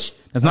Twitch.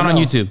 That's not on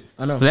YouTube.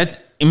 I know. So that's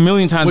a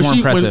million times more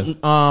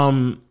impressive.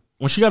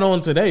 When she got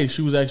on today,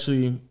 she was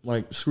actually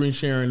like screen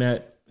sharing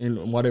that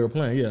while they were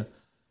playing. Yeah.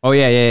 Oh,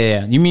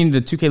 yeah. You mean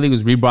the 2K League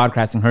was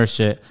rebroadcasting her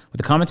shit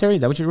with the commentary?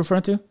 Is that what you're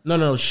referring to?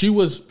 No. She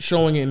was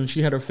showing it, and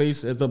she had her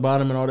face at the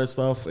bottom and all that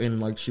stuff, and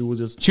like she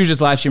was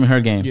just live streaming her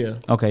game. Yeah.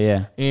 Okay,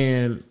 yeah.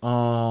 And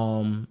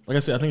like I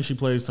said, I think she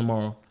plays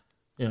tomorrow.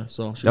 Yeah,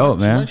 so she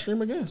might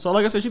stream again. So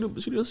like I said, she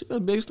does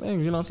big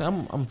things. You know what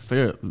I'm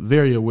saying? I'm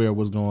very aware of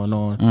what's going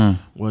on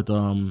with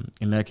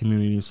in that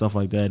community and stuff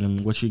like that,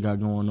 and what she got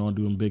going on,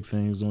 doing big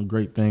things, doing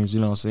great things. You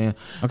know what I'm saying?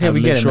 Okay,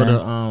 we get it,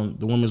 man.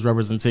 The women's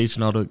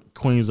representation, all the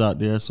queens out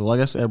there. So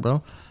like I said,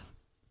 bro.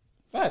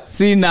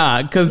 See,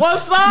 cause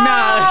what's up?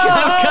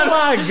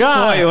 Oh my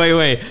God!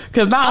 Wait,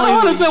 cause I don't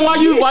understand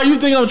why you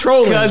think I'm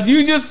trolling. Cause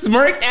you just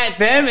smirked at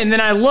them, and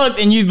then I looked,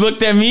 and you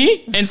looked at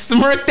me and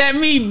smirked at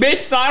me,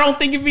 bitch. So I don't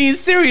think you're being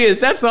serious.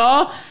 That's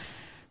all.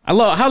 How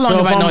long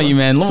have I known you,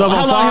 man? How long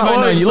have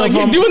I known you? Like,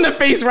 you're doing the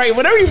face right.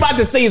 Whatever you about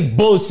to say is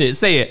bullshit.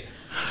 Say it.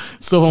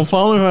 So if I'm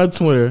following her on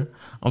Twitter,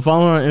 I'm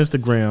following her on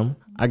Instagram.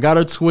 I got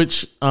her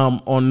Twitch on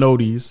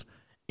Noties,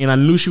 and I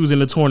knew she was in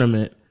the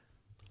tournament.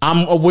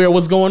 I'm aware of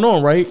what's going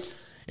on, right?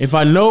 If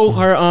I know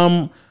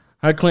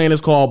her clan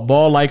is called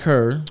Ball Like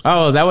Her.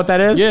 Oh, is that what that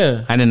is?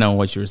 Yeah. I didn't know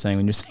what you were saying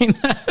when you're saying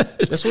that.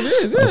 That's what it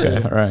is, yeah.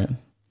 Okay, all right.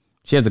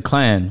 She has a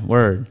clan.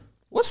 Word.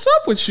 What's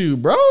up with you,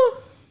 bro?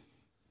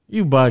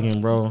 You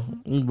bugging, bro.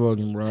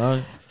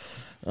 I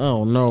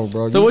don't know,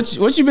 bro. So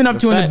what you been up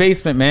to in the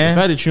basement, man?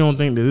 The fact that you don't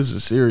think that this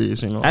is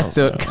serious, you know. That's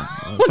the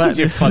look at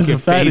your fucking face. The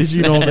fact that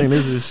you don't think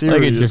this is serious.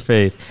 Look at your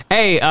face.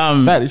 Hey,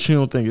 the fact that you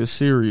don't think it's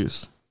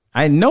serious.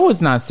 I know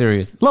it's not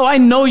serious. Lo, I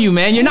know you,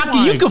 man. You're not.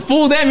 You can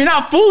fool them. You're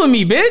not fooling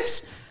me,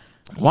 bitch.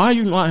 Why are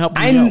you not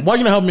helping me out? Why are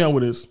you not helping me out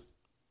with this?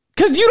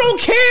 Cause you don't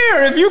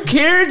care. If you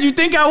cared, you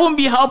think I wouldn't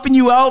be helping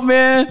you out,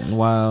 man.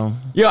 Wow.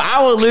 Yo,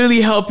 I would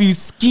literally help you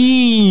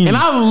scheme. And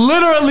I've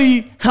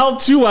literally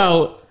helped you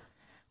out.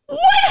 What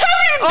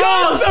have you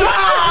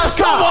done?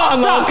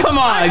 Stop. Come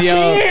on,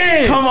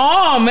 yo. Come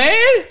on,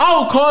 man.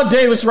 I'll call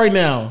Davis right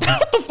now.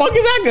 What the fuck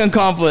is that gonna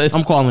accomplish?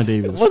 I'm calling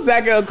Davis. What's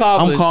that gonna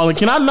accomplish? I'm calling.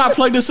 Can I not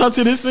plug this up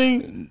to this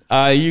thing?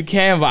 You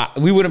can, but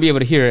we wouldn't be able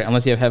to hear it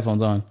unless you have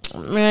headphones on.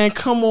 Man,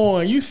 come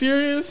on. You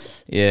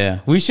serious? Yeah,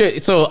 we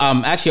should. So,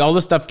 actually, all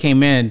this stuff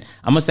came in.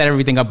 I'm gonna set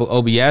everything up with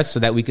OBS so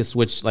that we could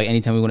switch like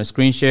anytime we want to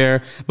screen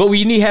share. But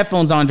we need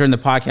headphones on during the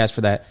podcast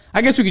for that.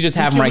 I guess we could just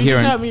have them right here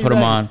and put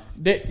them on.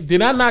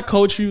 Did I not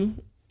coach you?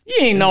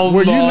 You ain't know.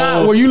 Were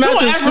you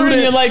not the student in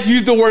your life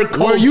use the word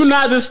coach? Were you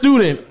not the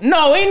student?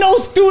 No, ain't no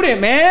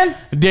student, man.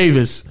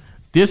 Davis,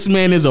 this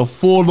man is a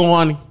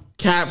full-on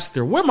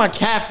capster. Where my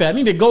cap at? I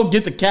need to go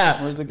get the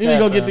cap. Where's the I need to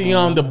go cap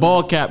get the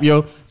ball cap,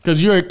 yo,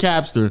 because you're a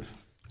capster.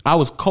 I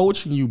was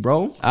coaching you,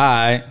 bro. All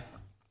right.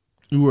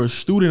 You were a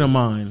student of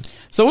mine.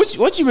 So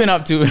what you been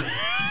up to?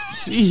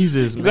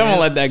 Jesus, man. I'm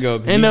gonna let that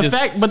go. And the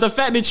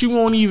fact that you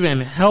won't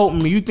even help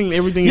me, you think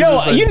everything is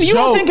just a you joke.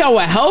 don't think I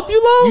would help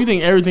you, Lo? You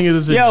think everything is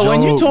just a joke,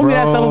 when you told me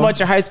that bro. stuff about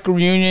your high school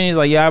reunion, he's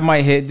like, yeah, I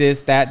might hit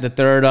this, that, the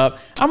third up.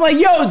 I'm like,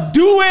 yo,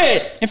 do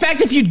it. In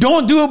fact, if you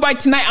don't do it by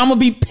tonight, I'm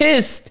gonna be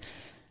pissed.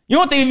 You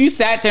don't think if you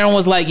sat there and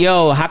was like,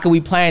 yo, how can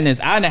we plan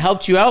this? I'd have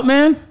helped you out,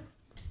 man.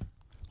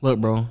 Look,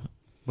 bro.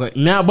 But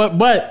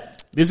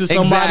this is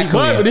somebody.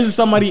 Exactly. But this is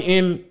somebody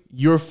in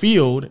your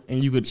field,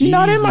 and you could. She's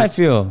not in my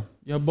field.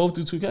 Y'all both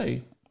do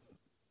 2K.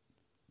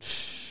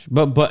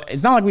 But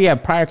it's not like we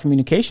have prior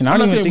communication. I I'm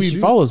don't not even saying think we she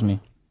do. follows me.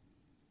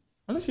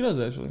 I think she does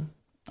actually.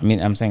 I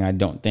mean, I'm saying I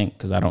don't think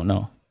because I don't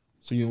know.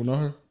 So you don't know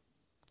her?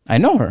 I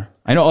know her.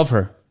 I know of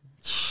her.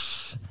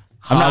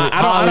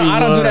 I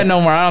don't do that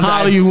no more.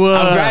 Hollywood.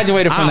 I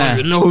graduated from that.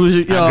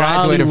 I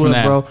graduated from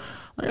that. bro.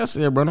 Like I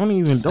said, bro, I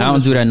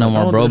don't do that no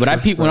more, bro. But I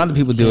peep when other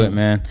people do it,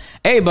 man.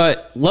 Hey,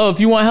 but Lo, if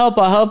you want help,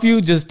 I'll help you.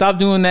 Just stop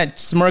doing that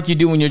smirk you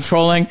do when you're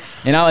trolling,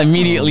 and I'll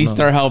immediately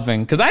start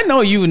helping. Because I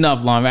know you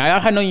enough, long man.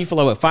 I know you for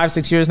like, what,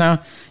 5-6 years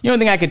now. You don't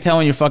think I could tell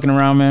when you're fucking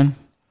around, man?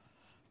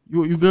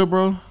 You good,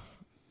 bro?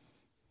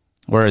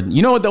 Word.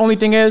 You know what the only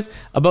thing is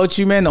about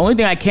you, man? The only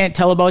thing I can't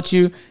tell about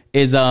you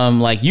is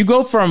like you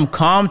go from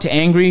calm to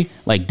angry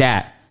like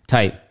that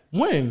type.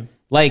 When?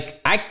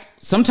 Like I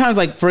sometimes,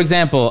 like for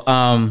example,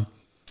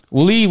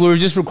 we were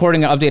just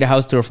recording an updated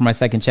house tour for my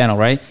second channel,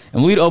 right?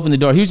 And we'd open the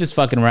door. He was just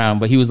fucking around,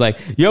 but he was like,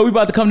 yo, we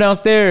about to come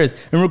downstairs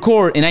and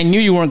record. And I knew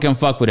you weren't gonna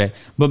fuck with it.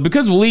 But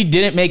because Waleed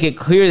didn't make it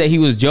clear that he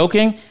was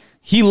joking,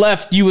 he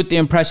left you with the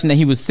impression that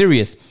he was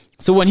serious.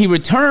 So when he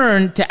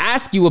returned to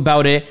ask you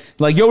about it,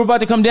 like, yo, we're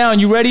about to come down.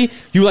 You ready?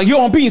 You were like,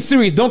 yo, I'm being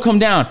serious. Don't come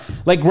down.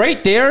 Like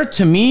right there,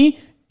 to me,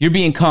 you're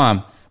being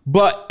calm.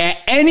 But at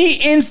any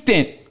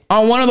instant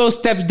on one of those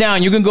steps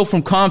down, you're gonna go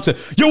from calm to,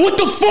 yo, what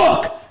the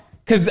fuck?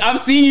 Because I've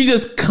seen you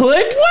just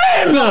click.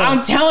 So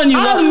I'm telling you.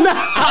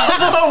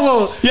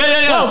 Yeah.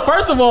 No,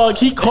 first of all,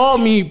 he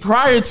called me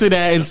prior to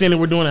that and saying that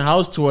we're doing a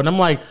house tour. And I'm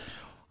like,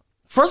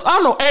 first, I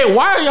don't know. Hey,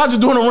 why are y'all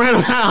just doing a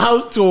random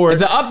house tour?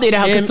 It's an update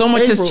how because so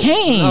much has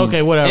changed.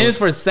 Okay, whatever. And it's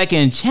for a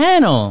second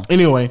channel.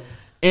 Anyway,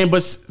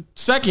 but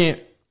second,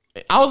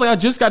 I was like, I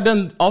just got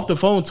done off the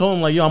phone, told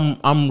him like, yo,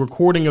 I'm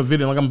recording a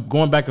video. Like I'm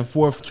going back and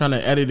forth trying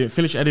to edit it,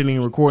 finish editing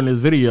and recording this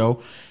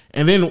video.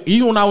 And then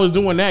even when I was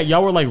doing that,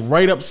 y'all were like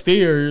right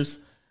upstairs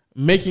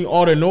making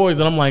all the noise.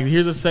 And I'm like,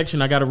 here's a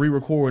section I got to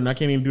re-record and I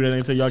can't even do that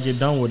until y'all get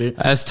done with it.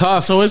 That's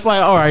tough. So it's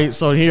like, all right,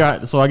 so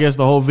I guess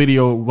the whole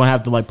video, we're going to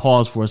have to like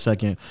pause for a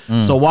second.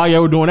 So while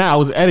y'all were doing that, I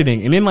was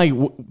editing. And then like,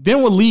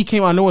 then when Lee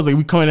came out, I was like,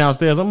 we coming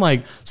downstairs. I'm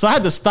like, so I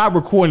had to stop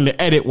recording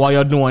to edit while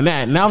y'all doing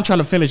that. Now I'm trying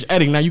to finish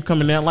editing. Now you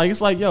coming down. Like, it's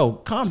like, yo,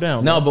 calm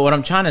down. No, bro. but what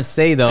I'm trying to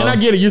say though. And I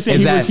get it. You're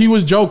saying he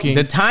was joking.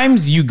 The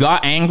times you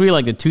got angry,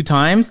 like the 2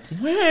 times.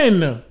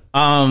 When?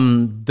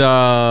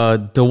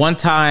 The one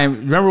time,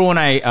 remember when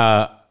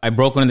I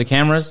broke one of the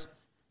cameras?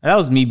 That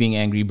was me being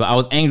angry, but I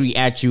was angry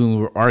at you and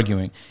we were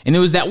arguing. And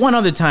there was that one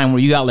other time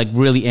where you got like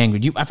really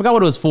angry. I forgot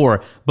what it was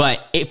for,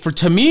 but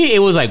to me, it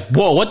was like,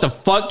 whoa, what the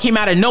fuck? Came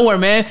out of nowhere,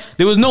 man.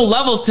 There was no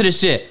levels to this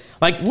shit.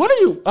 Like, what are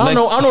you? I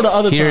know the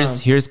other time.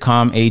 Here's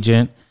calm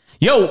agent.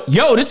 Yo,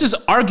 this is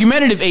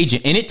argumentative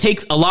agent. And it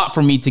takes a lot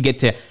for me to get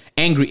to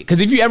angry.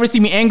 Because if you ever see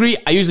me angry,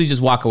 I usually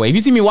just walk away. If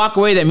you see me walk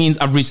away, that means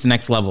I've reached the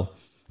next level.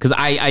 Because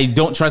I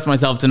don't trust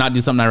myself to not do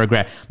something I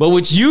regret. But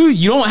with you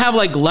don't have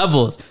like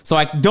levels. So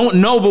I don't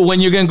know, but when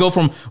you're going to go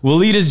from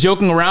Waleed is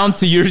joking around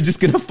to you're just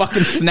going to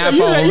fucking snap on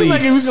Waleed.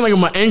 Like it was like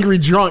I'm an angry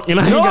drunk. And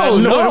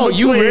No,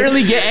 you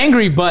rarely get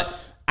angry, but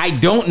I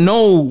don't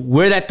know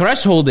where that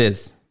threshold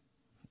is.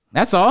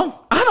 That's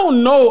all. I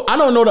don't know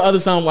the other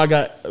time where I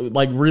got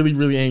like really,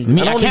 really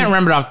angry. I can't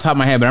remember it off the top of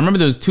my head, but I remember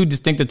there was 2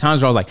 distinctive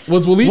times where I was like,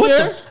 was Waleed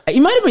there? He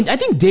might have been. I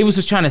think Davis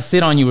was trying to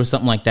sit on you or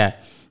something like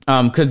that.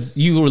 Because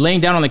you were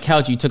laying down on the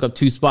couch, you took up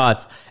 2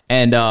 spots,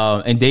 and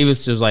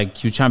Davis was like,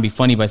 he was trying to be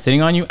funny by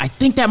sitting on you. I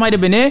think that might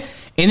have been it.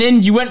 And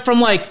then you went from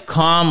like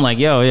calm, like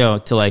yo,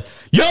 to like,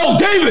 yo,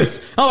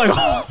 Davis. I was like,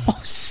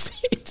 oh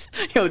shit,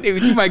 yo,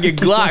 Davis, you might get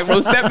glocked, bro.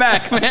 Step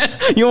back, man.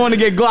 You don't want to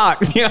get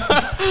glocked. You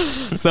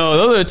know? So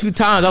those are the 2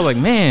 times I was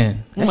like,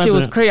 man, that shit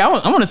was crazy. I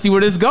want to see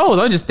where this goes.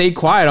 I just stayed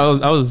quiet.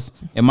 I was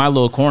in my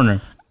little corner.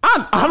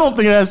 I don't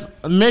think that's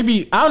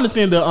maybe. I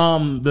understand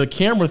the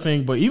camera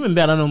thing, but even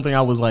that, I don't think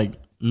I was like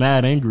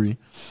mad angry.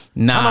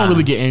 Nah, I don't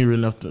really get angry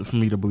enough for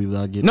me to believe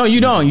that I get. No, you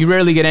don't. You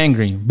rarely get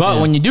angry. But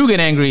when you do get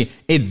angry,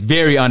 it's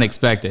very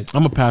unexpected.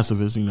 I'm a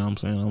pacifist, you know what I'm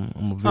saying?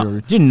 I'm a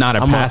very. You're not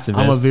a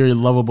pacifist. I'm a very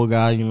lovable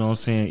guy, you know what I'm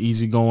saying?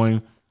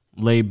 Easygoing,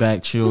 laid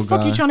back, chill guy. Who the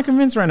fuck are you trying to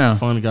convince right now?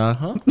 Fun guy,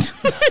 huh?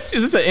 Is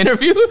this an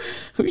interview?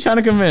 Who are you trying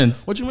to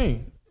convince? What you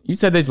mean? You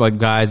said this like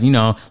guys, you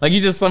know, like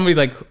you just somebody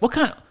like what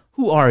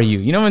who are you?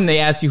 You know when they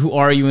ask you who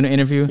are you in an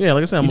interview? Yeah,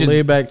 like I said, I'm You a just-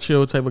 laid back,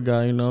 chill type of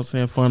guy. You know, what I'm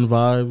saying fun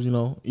vibes. You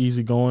know,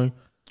 easy going.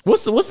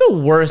 What's the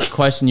worst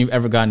question you've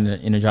ever gotten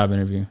in a job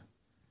interview?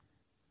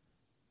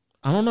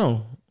 I don't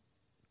know,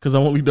 because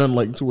I've only done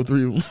like 2 or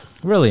 3 of them.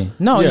 Really?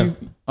 No.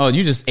 Yeah.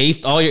 You just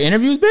aced all your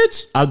interviews,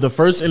 bitch? The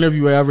first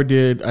interview I ever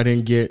did, I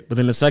didn't get, but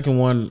then the second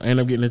one, I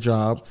ended up getting a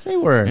job, Say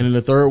word. and then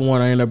the third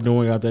one, I ended up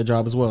doing got that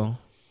job as well.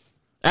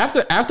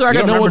 After I got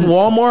don't done with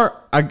remember- Walmart,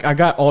 I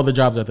got all the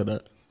jobs after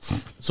that.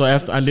 So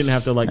after I didn't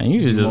have to like. Man, you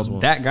do just multiple.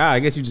 that guy. I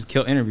guess you just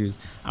kill interviews.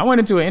 I went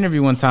into an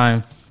interview one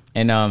time,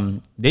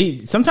 and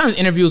they sometimes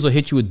interviews will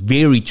hit you with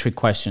very trick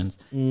questions.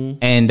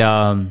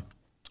 And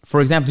for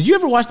example, did you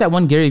ever watch that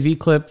one Gary Vee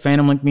clip?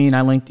 Phantom linked me, and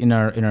I linked in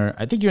our.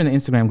 I think you're in the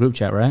Instagram group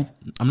chat, right?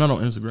 I'm not on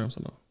Instagram,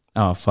 so no.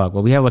 Oh fuck!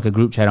 Well, we have like a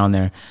group chat on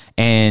there,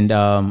 and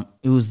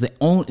it was the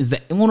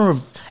owner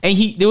of, and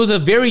there was a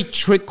very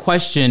trick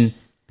question,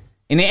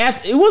 and they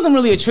asked. It wasn't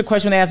really a trick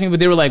question they asked me, but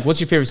they were like, "What's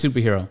your favorite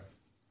superhero?"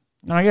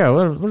 I'm like, yeah,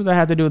 what does that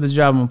have to do with this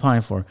job I'm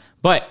applying for?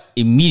 But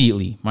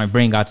immediately my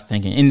brain got to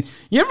thinking. And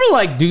you ever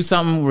like do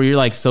something where you're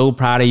like so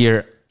proud of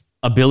your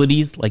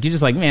abilities? Like you're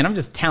just like, man, I'm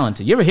just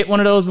talented. You ever hit one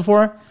of those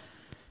before?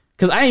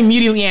 Because I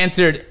immediately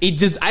answered, I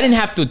didn't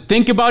have to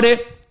think about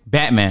it.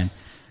 Batman.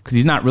 Because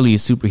he's not really a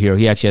superhero.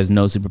 He actually has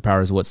no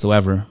superpowers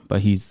whatsoever,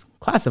 but he's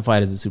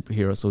classified as a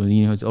superhero. So,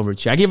 you know, it's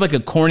overachieved. I gave like a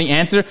corny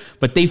answer,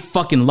 but they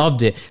fucking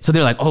loved it. So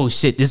they're like, oh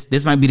shit,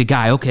 this might be the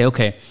guy.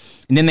 Okay.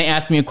 And then they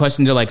asked me a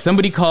question. They're like,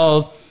 somebody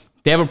calls,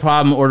 they have a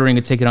problem ordering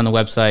a ticket on the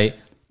website.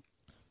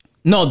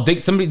 No,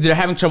 they're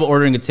having trouble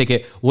ordering a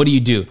ticket. What do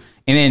you do?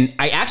 And then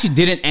I actually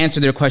didn't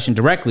answer their question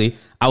directly.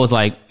 I was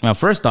like, well,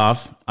 first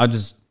off, I'll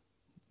just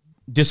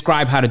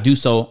describe how to do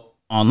so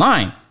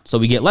online so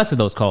we get less of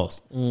those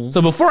calls.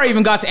 So before I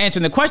even got to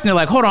answering the question, they're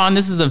like, hold on,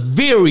 this is a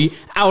very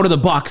out of the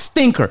box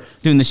stinker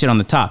doing the shit on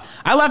the top.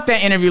 I left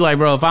that interview like,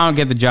 bro, if I don't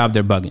get the job,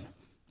 they're bugging.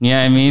 You know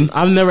what I mean?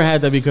 I've never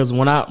had that because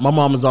my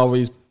mom has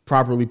always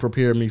properly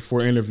prepared me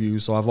for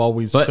interviews, so I've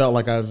always felt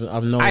like I've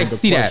known I the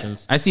see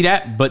questions. that. I see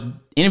that, but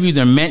interviews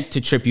are meant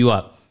to trip you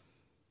up.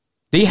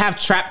 They have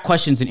trap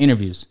questions in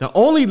interviews. The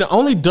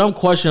only dumb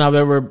question I've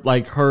ever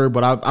like heard,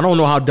 but I don't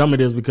know how dumb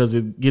it is because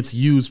it gets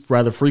used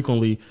rather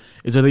frequently,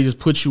 is that they just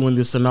put you in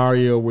this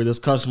scenario where this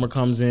customer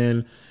comes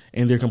in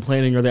and they're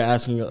complaining or they're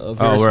asking a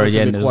very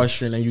specific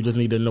question and you just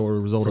need to know the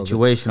result of it.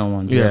 Situational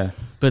ones, yeah.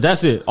 But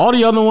that's it. All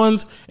the other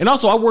ones, and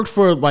also I worked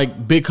for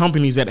like big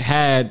companies that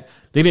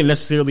they didn't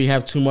necessarily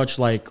have too much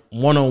like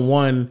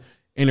one-on-one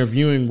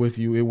interviewing with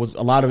you. It was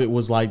a lot of it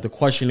was like the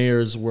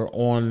questionnaires were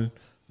on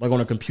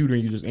a computer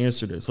and you just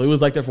answered it. So it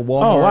was like that for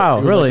Walmart. Oh wow,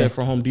 it was really? like that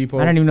for Home Depot.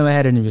 I didn't even know they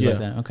had interviews like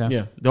that. Okay.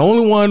 Yeah. The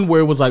only one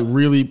where it was like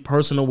really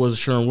personal was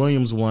Sherwin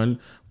Williams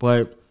one,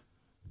 but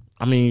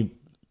I mean,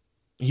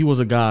 he was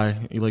a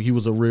guy. Like he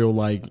was a real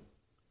like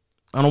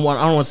I don't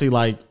want to say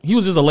like he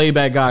was just a laid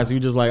back guy. So he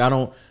was just like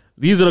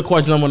these are the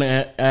questions I'm going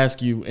to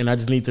ask you, and I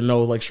just need to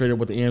know like straight up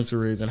what the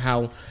answer is and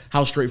how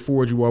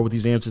straightforward you are with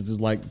these answers is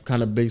like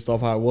kind of based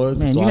off how it was.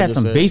 Man, so you had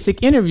some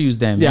basic interviews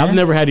then. Yeah, man. I've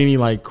never had any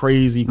like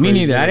crazy. Me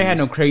neither. I interviews. didn't have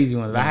no crazy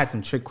ones. But I had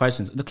some trick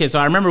questions. Okay, so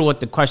I remember what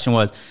the question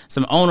was.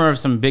 Some owner of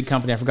some big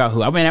company. I forgot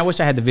who. I mean, I wish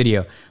I had the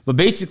video. But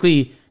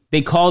basically,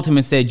 they called him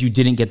and said, you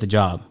didn't get the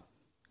job.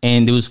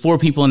 And there was 4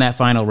 people in that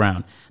final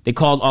round. They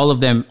called all of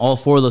them, all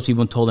 4 of those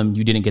people, and told them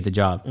you didn't get the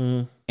job.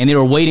 And they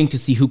were waiting to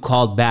see who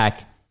called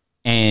back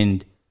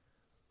and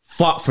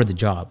fought for the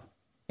job.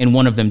 And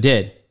one of them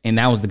did. And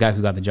that was the guy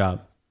who got the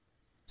job.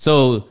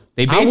 So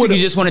they basically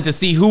just wanted to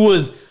see who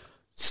was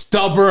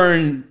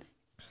stubborn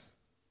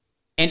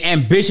and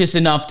ambitious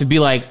enough to be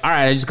like, all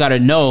right, I just got to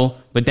know,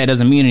 but that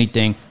doesn't mean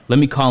anything. Let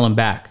me call him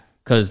back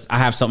because I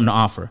have something to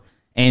offer.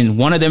 And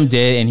one of them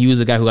did, and he was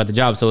the guy who got the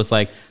job. So it's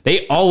like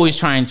they always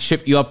try and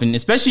trip you up, and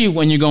especially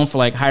when you're going for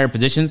like higher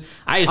positions.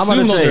 I assume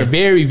those are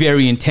very,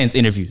 very intense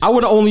interviews. I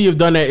would only have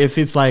done that if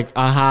it's like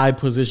a high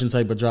position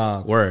type of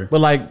job. Word.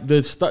 But like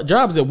the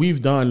jobs that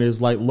we've done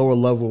is like lower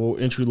level,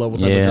 entry level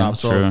type of jobs.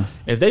 So true.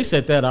 If they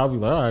set that, I'll be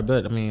like, all right,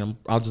 but I mean,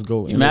 I'll just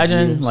go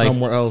imagine like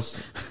somewhere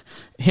else.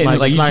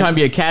 like you trying to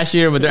be a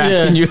cashier, but they're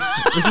asking you.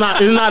 it's not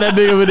that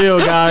big of a deal,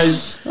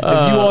 guys. If you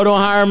all don't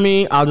hire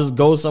me, I'll just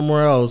go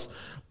somewhere else.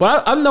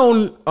 But I've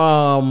known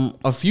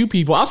a few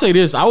people. I'll say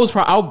this: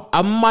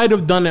 I might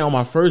have done that on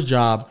my first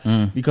job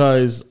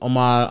because on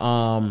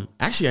my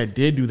actually I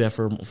did do that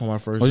for my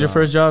first. What was your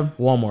first job?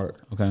 Walmart.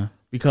 Okay.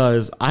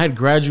 Because I had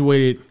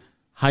graduated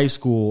high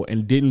school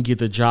and didn't get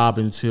the job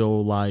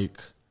until like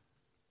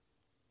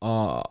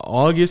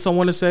August. I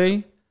want to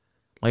say,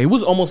 like it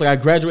was almost like I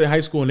graduated high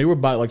school and they were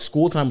about like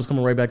school time was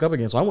coming right back up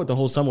again. So I went the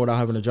whole summer without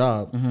having a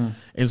job,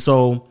 and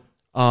so.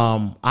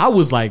 I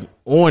was like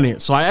on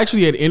it. So I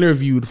actually had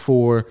interviewed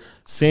for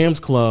Sam's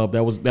Club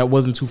that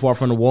wasn't too far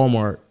from the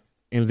Walmart.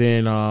 And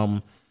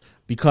then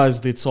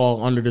because it's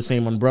all under the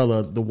same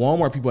umbrella, the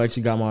Walmart people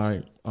actually got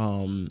my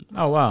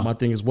my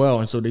thing as well.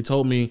 And so they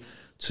told me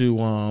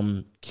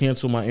to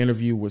cancel my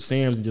interview with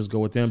Sam's and just go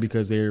with them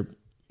because they're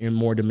in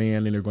more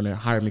demand and they're going to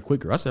hire me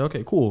quicker. I said,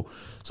 okay, cool.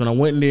 So I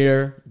went in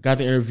there, got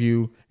the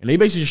interview, and they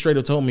basically just straight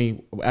up told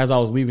me as I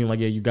was leaving, like,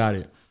 yeah, you got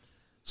it.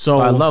 So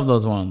I love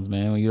those ones,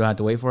 man. When you don't have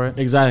to wait for it.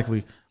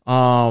 Exactly.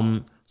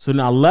 So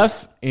now I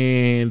left,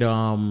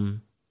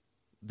 and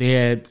they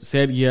had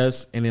said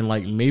yes, and then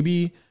like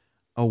maybe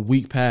a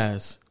week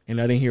passed, and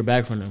I didn't hear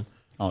back from them.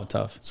 Oh,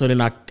 tough. So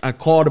then I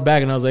called her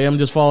back, and I was like, hey, I'm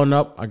just following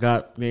up. I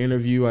got the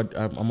interview.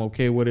 I'm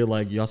okay with it.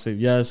 Like, y'all said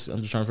yes. I'm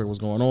just trying to figure what's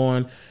going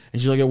on. And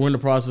she's like, yeah, we're in the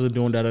process of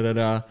doing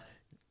da-da-da-da.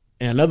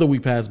 And another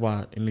week passed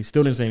by, and they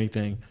still didn't say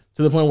anything.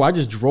 To the point where I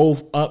just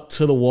drove up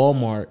to the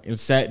Walmart and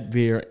sat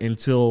there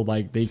until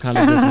like they kind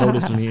of just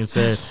noticed me and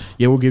said,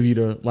 yeah, we'll give you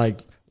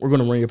we're going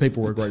to run your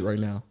paperwork right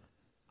now.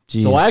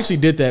 Jeez. So I actually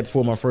did that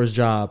for my first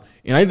job.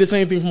 And I did the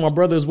same thing for my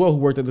brother as well, who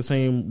worked at the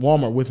same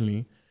Walmart with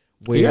me.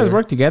 Where, you guys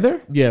work together?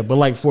 Yeah, but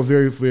like for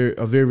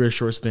a very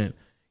short stint.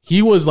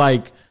 He was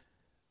like,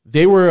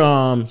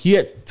 he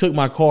had took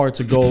my car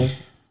to go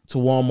to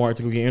Walmart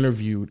to go get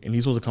interviewed, and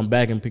he's supposed to come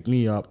back and pick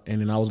me up,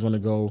 and then I was going to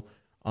go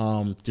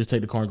just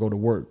take the car and go to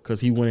work because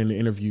he went in the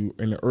interview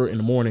in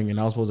the morning, and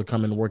I was supposed to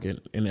come in to work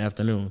in the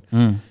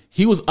afternoon.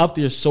 He was up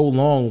there so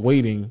long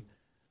waiting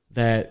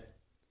that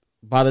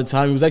by the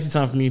time it was actually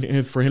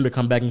time for him to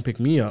come back and pick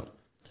me up.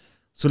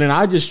 So then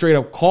I just straight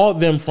up called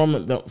them from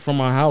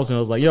my house, and I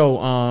was like, yo,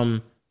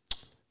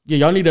 yeah,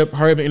 y'all need to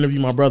hurry up and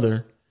interview my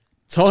brother.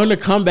 Told him to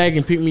come back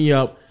and pick me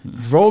up,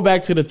 drove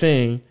back to the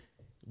thing,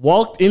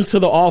 walked into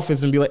the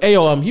office and be like, hey,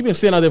 yo, he been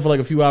sitting out there for like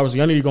a few hours, so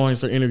y'all need to go ahead and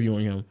start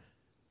interviewing him.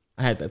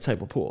 I had that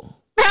type of pull.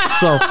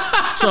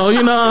 So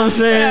you know what I'm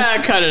saying?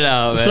 Yeah, cut it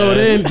out, man. So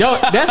then, yo,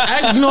 that's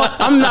actually, you know what?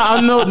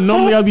 I know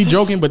normally I'll be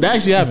joking, but that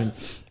actually happened.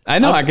 I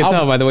know, I can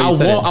tell by the way you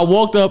said it. I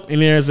walked up in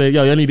there and said,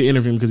 yo, y'all need to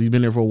interview him because he's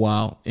been there for a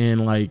while.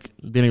 And like,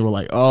 then they were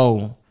like,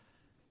 oh,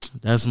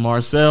 that's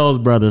Marcel's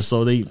brother.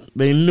 So they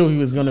knew he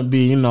was going to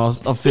be,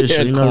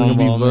 official. You know, going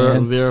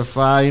to be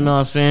verified. You know what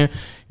I'm saying?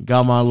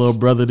 Got my little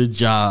brother the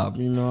job.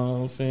 You know what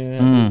I'm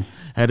saying?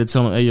 Had to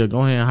tell him, hey, yo,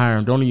 go ahead and hire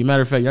him. Don't even,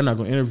 matter of fact, you're not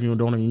going to interview him.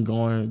 Don't even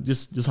go in.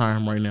 Just hire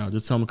him right now.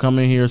 Just tell him to come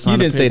in here. You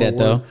didn't say that,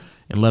 though.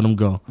 And let him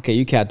go. Okay,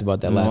 you capped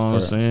about that last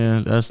part. You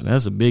know what I'm saying?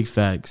 That's a big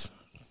facts.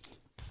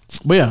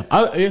 But yeah,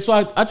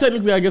 I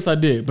technically, I guess I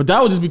did. But that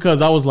was just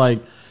because I was like,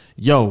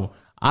 yo,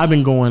 I've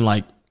been going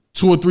like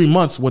 2 or 3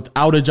 months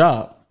without a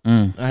job.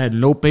 I had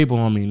no paper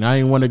on me. And I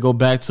didn't want to go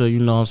back to, you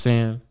know what I'm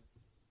saying?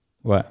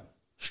 What?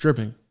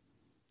 Stripping.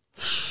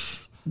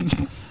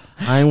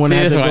 I ain't want to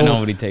have to go.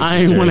 I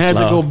ain't want to have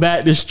to go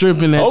back to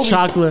stripping that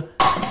chocolate.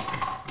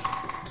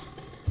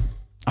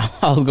 I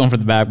was going for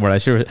the backboard. I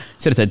should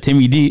have said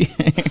Timmy D.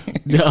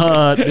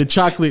 the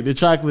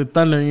chocolate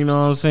thunder, you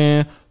know what I'm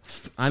saying?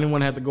 I didn't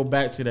want to have to go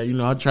back to that. You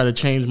know, I try to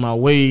change my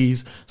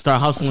ways, start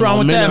hustling. What's wrong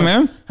with that,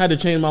 man? Had to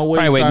change my ways.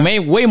 Probably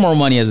made way more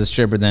money as a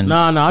stripper than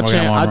I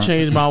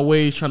changed my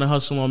ways, trying to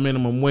hustle on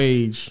minimum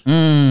wage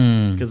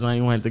because I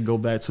ain't want to go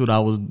back to what I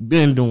was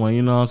been doing.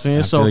 You know what I'm saying?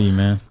 I feel you,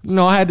 man.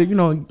 I had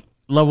to,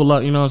 level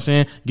up. You know what I'm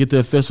saying? Get the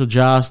official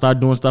job, start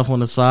doing stuff on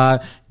the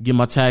side, get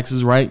my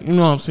taxes right. You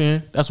know what I'm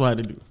saying? That's what I had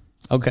to do.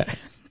 Okay,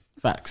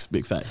 facts,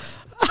 big facts.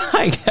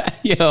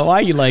 Yo, why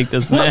you like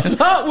this, man? What's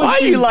up with why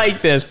you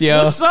like this,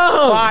 yo? What's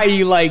up? Why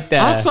you like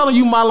that? I'm telling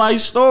you my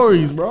life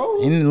stories,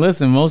 bro. And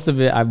listen, most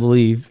of it I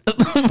believe.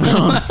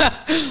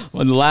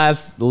 When the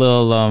last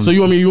little So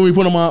you want me to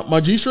put on my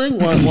G string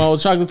while I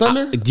was Chocolate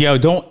Thunder?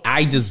 Yo,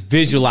 I just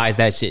visualize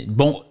that shit.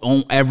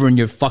 Don't ever in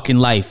your fucking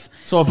life.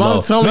 So if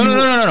I'm telling you,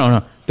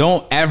 no,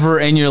 don't ever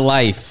in your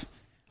life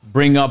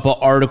bring up an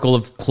article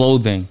of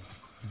clothing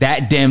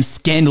that damn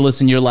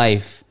scandalous in your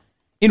life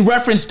in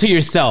reference to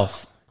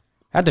yourself.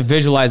 I have to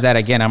visualize that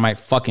again. I might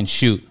fucking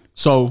shoot.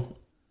 So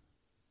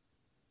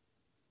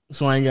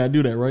I ain't gotta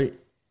do that, right?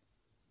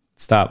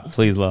 Stop,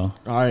 please, Lo.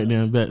 All right,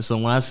 then, bet. So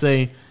when I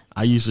say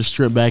I used to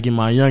strip back in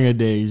my younger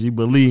days, you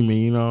believe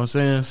me, you know what I'm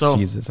saying? So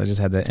Jesus, I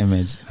just had that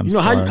image.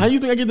 How you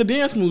think I get the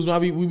dance moves when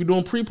we be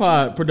doing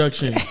pre-pod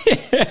production?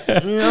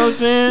 You know what I'm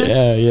saying?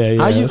 Yeah.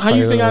 Why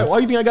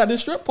you think I got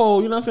this strip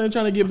pole? You know what I'm saying?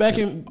 Trying to get back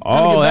in.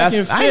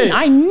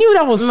 I knew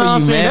that was for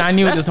you, man. I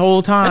knew it this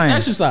whole time. That's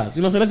exercise.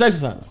 You know what I'm saying?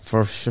 That's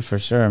exercise. For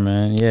sure,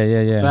 man.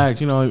 Yeah.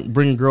 Facts.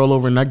 Bring a girl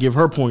over and not give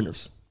her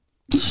pointers.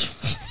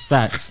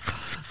 Facts.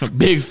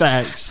 Big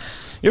facts.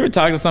 You ever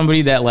talk to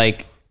somebody that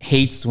like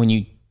hates when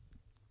you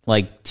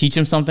like teach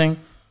them something,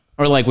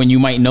 or like when you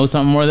might know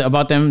something more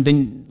about them,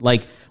 then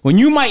like when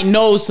you might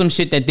know some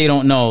shit that they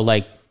don't know,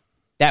 like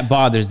that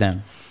bothers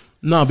them?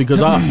 No,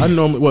 because I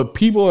know what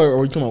people are.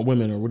 Or you talking about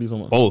women, or what are you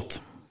talking about? Both.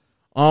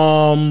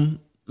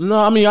 No,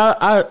 I mean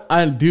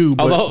I do.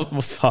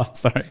 But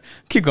sorry,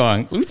 keep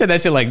going. We said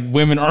that shit like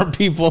women aren't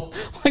people.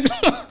 Like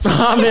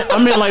I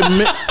meant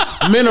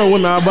like men or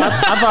women. But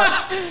I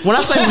thought when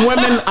I say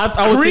women,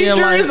 I was saying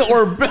like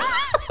or.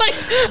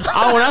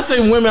 When I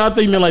say women, I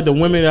think you mean like the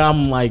women that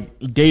I'm like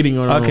dating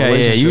or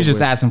okay, yeah. You were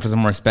just asking for some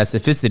more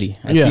specificity.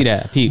 I see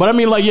that. But I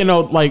mean, like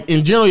like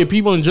in general,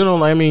 people in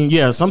general. I mean,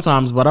 yeah,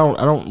 sometimes, but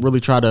I don't really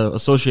try to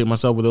associate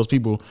myself with those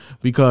people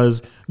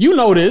because you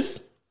know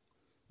this.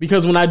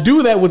 Because when I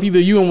do that with either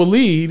you and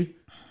Waleed,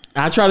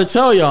 I try to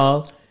tell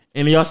y'all,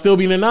 and y'all still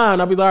be in the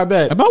nine. I'll be like, I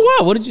bet. About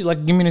what? What did you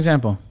like? Give me an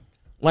example.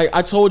 Like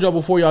I told y'all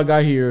before y'all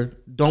got here,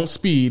 don't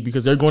speed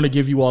because they're going to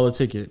give you all a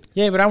ticket.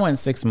 Yeah, but I went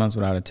 6 months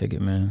without a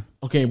ticket, man.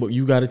 Okay, but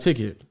you got a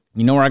ticket.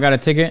 You know where I got a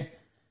ticket?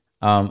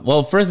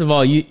 Well, first of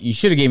all, you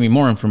should have gave me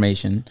more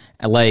information.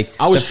 Like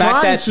I was the fact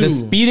trying that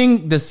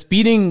to. the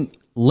speeding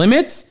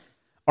limits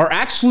are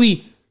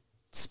actually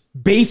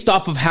based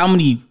off of how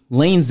many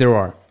lanes there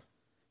are.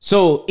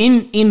 So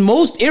in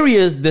most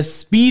areas, the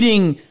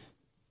speed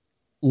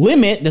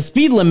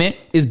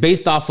limit is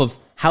based off of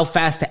how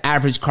fast the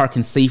average car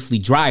can safely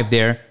drive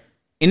there.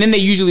 And then they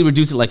usually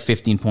reduce it like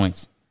 15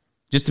 points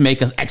just to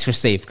make us extra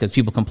safe because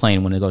people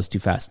complain when it goes too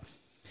fast.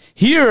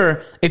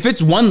 Here, if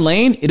it's one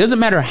lane, it doesn't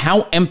matter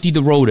how empty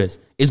the road is.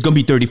 It's going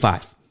to be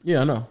 35.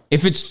 Yeah, I know.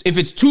 If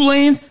it's 2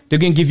 lanes, they're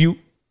going to give you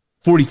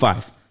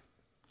 45.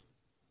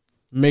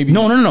 Maybe.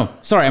 No.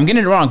 Sorry, I'm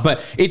getting it wrong.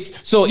 But it's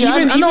so Yeah,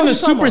 even I know what the you're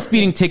talking super about.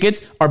 speeding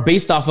tickets are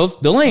based off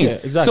of the lanes. Yeah,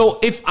 exactly. So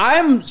if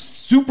I'm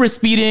super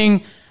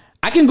speeding,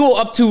 I can go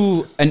up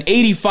to an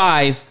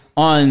 85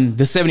 on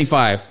the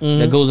 75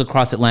 that goes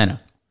across Atlanta,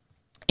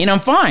 and I'm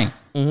fine.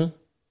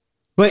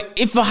 But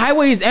if the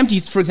highway is empty,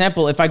 for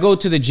example, if I go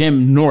to the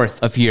gym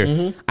north of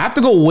here, I have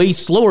to go way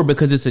slower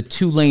because it's a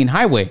 2-lane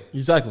highway.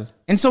 Exactly.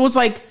 And so it's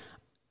like,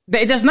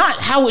 that's not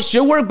how it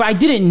should work, but I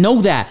didn't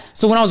know that.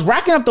 So when I was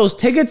racking up those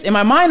tickets, in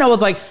my mind, I was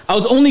like, I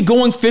was only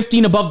going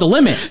 15 above the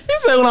limit. He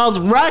said when I was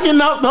racking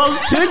up those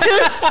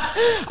tickets.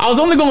 I was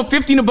only going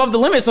 15 above the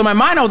limit. So in my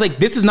mind, I was like,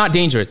 this is not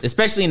dangerous,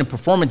 especially in a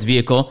performance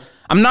vehicle.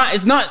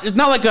 It's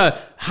not like a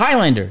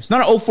Highlander. It's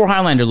not an 04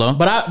 Highlander, low.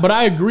 But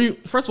I agree.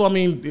 First of all, I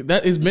mean,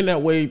 that has been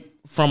that way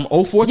from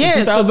 04 to Yeah,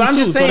 2002. so, but I'm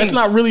just saying, so that's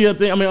not really a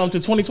thing. I mean, to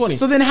 2020.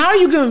 So then how are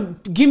you going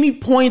to give me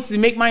points and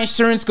make my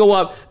insurance go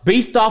up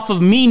based off of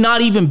me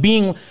not even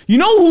being... You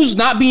know who's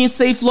not being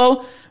safe,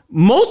 Lo?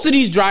 Most of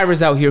these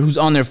drivers out here who's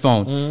on their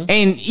phone.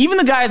 And even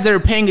the guys that are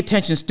paying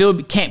attention still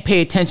can't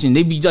pay attention.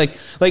 They be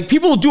like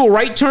people will do a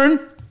right turn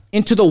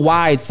into the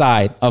wide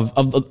side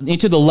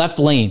into the left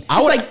lane.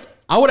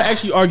 I would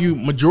actually argue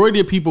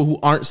majority of people who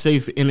aren't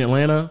safe in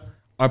Atlanta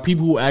are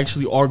people who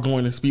actually are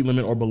going the speed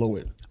limit or below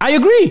it. I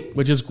agree.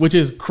 Which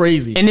is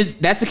crazy. And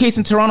that's the case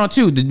in Toronto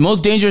too. The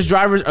most dangerous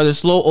drivers are the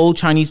slow old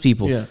Chinese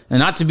people. Yeah. And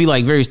not to be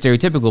like very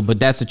stereotypical, but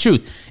that's the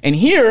truth. And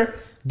here,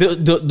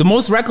 the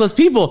most reckless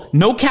people,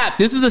 no cap,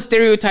 this is a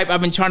stereotype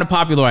I've been trying to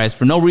popularize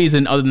for no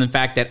reason other than the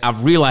fact that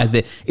I've realized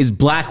it, is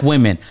black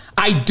women.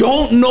 I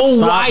don't know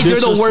why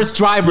they're the worst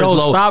drivers,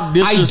 Lo. Stop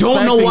I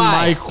don't know disrespecting why.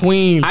 my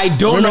queens. I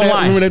don't know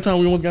why. Remember that time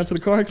we almost got into the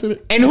car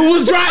accident? And who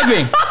was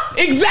driving?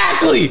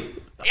 Exactly.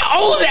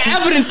 All of the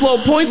evidence, Lo,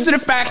 points to the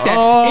fact that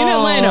in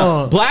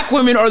Atlanta, black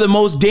women are the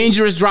most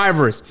dangerous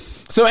drivers.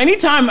 So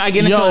anytime I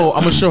get into... I'm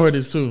going to show her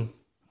this too.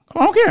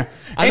 I don't care.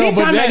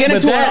 Anytime I get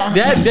into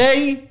that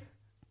day,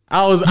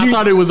 I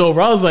thought it was over.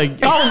 I was like,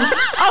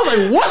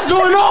 what's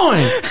going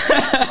on?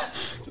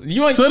 To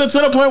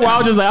the point where I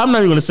was just like, I'm not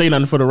even going to say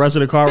nothing for the rest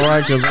of the car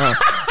ride because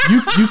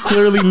you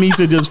clearly need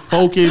to just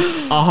focus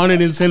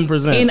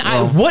 110%.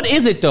 And what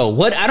is it though?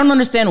 I don't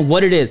understand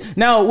what it is.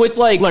 Now with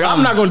like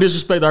I'm not going to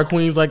disrespect our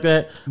queens like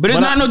that. But it's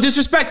not no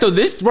disrespect though.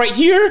 This right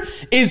here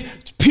is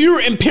pure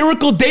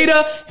empirical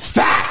data,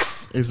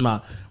 facts. It's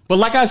not. But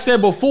like I said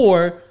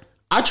before,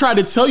 I tried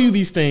to tell you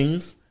these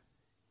things.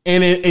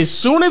 And as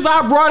soon as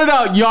I brought it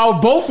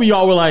up, both of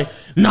y'all were like,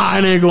 nah,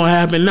 it ain't gonna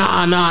happen.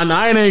 Nah,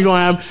 it ain't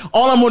gonna happen.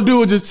 All I'm gonna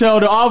do is just tell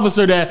the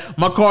officer that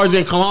my car's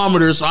in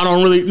kilometers, so I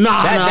don't really,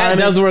 That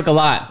does work a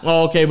lot.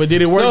 Oh, okay, but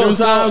did it work them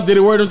times? Did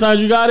it work them times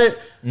you got it?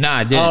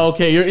 Nah, it didn't. Oh,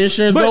 okay, your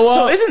insurance go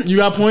up? So you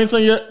got points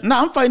on your...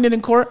 Nah, I'm fighting it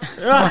in court.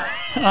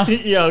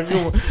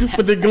 Yo,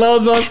 put the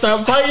gloves on,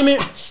 stop fighting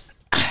it.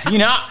 You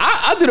know,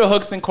 I do the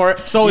hooks in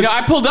court. So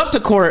I pulled up to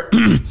court...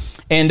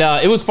 And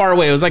it was far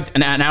away. It was like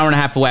an hour and a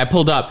half away. I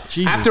pulled up.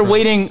 After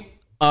waiting,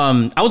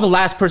 I was the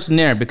last person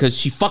there because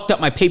she fucked up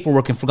my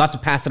paperwork and forgot to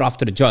pass it off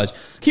to the judge.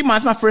 Keep in mind,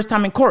 it's my first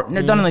time in court.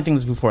 Never done anything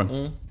like this before.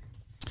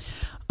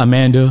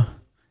 Amanda.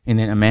 And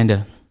then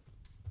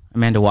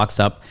Amanda walks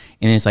up.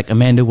 And then it's like,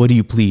 Amanda, what do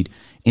you plead?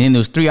 And then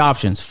there was 3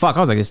 options. Fuck, I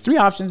was like, there's 3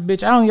 options,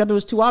 bitch. I only thought there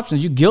was 2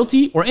 options. You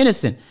guilty or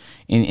innocent?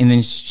 And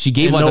then she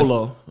gave like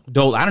Dolo.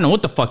 I don't know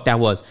what the fuck that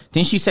was.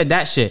 Then she said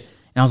that shit.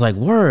 And I was like,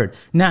 word.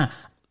 Nah,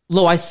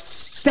 Lo, I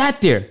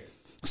sat there,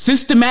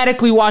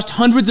 systematically watched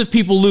hundreds of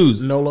people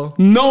lose. No,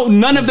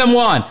 none of them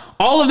won.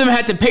 All of them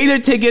had to pay their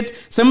tickets.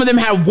 Some of them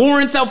had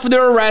warrants out for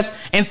their arrest,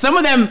 and some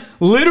of them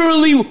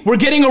literally were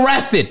getting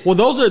arrested. Well,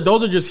 those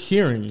are just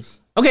hearings.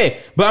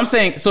 Okay, but I'm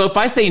saying, so if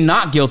I say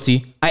not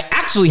guilty, I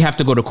actually have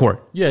to go to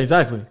court. Yeah,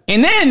 exactly.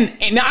 And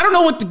I don't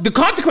know what the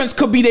consequence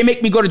could be. They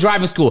make me go to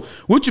driving school,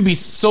 which would be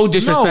so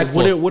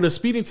disrespectful. No, what a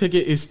speeding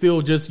ticket is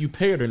still just you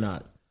pay it or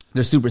not.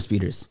 They're super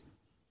speeders.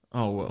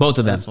 Oh, well, both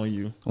of them. That's on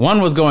you.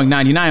 One was going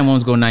 99, one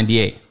was going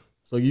 98.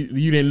 So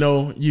you didn't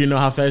know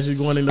how fast you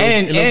were going in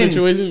those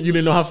situations? You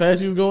didn't know how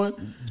fast you was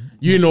going?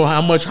 You didn't know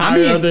how much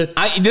higher this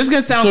is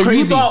gonna sound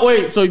crazy.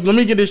 So let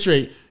me get this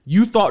straight.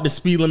 You thought the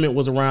speed limit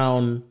was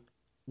around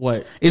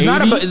what? It's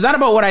not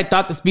about what I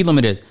thought the speed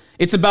limit is.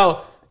 It's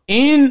about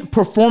in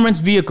performance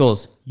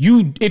vehicles,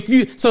 if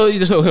you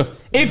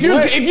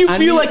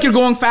feel like you're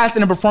going fast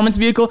in a performance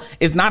vehicle,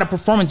 it's not a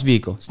performance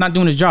vehicle. It's not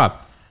doing its job.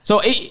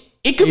 So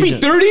it could be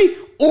 30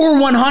 or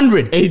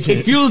 100.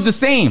 It feels the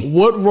same.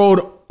 What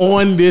road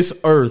on this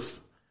earth,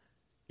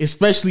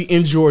 especially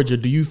in Georgia,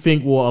 do you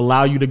think will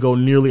allow you to go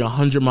nearly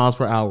 100 miles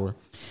per hour?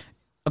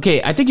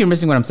 Okay, I think you're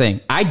missing what I'm saying.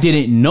 I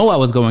didn't know I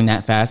was going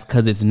that fast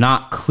because it's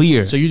not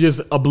clear. So you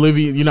just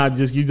oblivious. You're not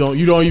just you don't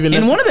even.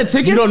 In one of the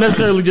tickets, you don't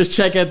necessarily just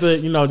check at the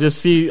just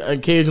see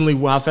occasionally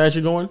how fast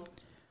you're going.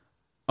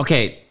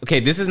 Okay.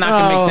 This is not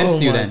gonna make sense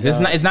to you. Then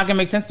it's not gonna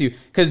make sense to you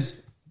because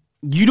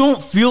you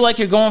don't feel like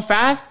you're going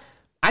fast.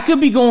 I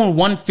could be going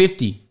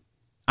 150.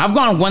 I've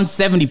gone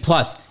 170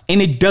 plus,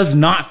 and it does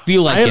not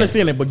feel like it. I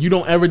understand it, but you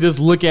don't ever just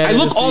look at it. I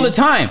look all the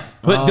time,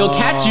 but they'll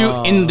catch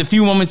you in the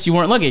few moments you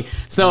weren't looking.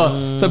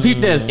 So peep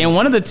this. In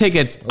one of the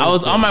tickets, I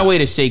was on my way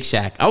to Shake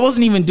Shack. I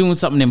wasn't even doing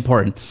something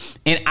important.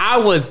 And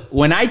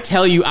when I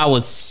tell you I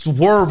was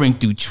swerving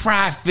through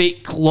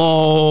traffic,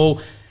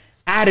 slow,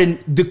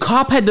 the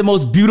cop had the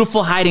most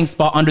beautiful hiding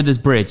spot under this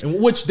bridge.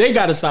 Which they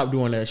got to stop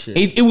doing that shit.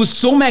 It was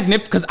so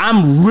magnificent because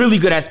I'm really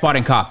good at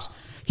spotting cops.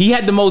 He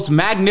had the most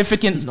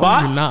magnificent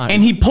spot,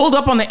 and he pulled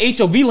up on the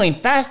HOV lane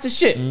fast as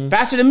shit,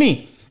 faster than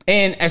me.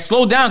 And I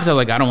slowed down because I was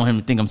like, I don't want him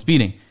to think I'm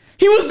speeding.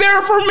 He was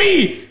there for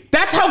me.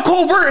 That's how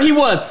covert he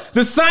was.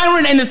 The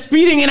siren and the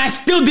speeding, and I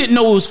still didn't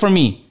know it was for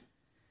me.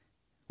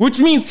 Which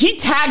means he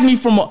tagged me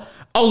from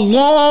a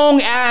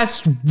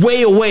long-ass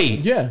way away.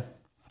 Yeah.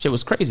 Shit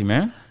was crazy,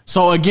 man.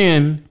 So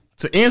again,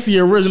 to answer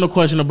your original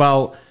question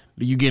about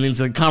do you get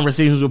into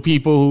conversations with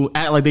people who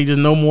act like they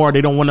just know more,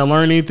 they don't want to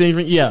learn anything?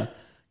 Yeah.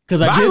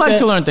 Because I like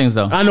to learn things,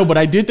 though. I know, but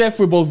I did that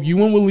for both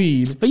you and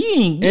Waleed. But you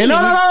ain't. No. Did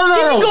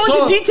you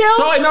go into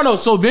detail?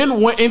 So then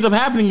what ends up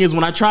happening is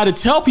when I try to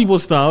tell people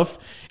stuff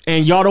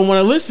and y'all don't want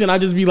to listen, I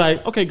just be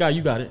like, okay, God,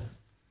 you got it.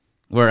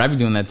 Word, I be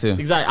doing that too.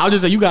 Exactly. I'll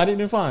just say, you got it,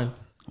 and then fine.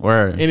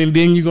 Word. And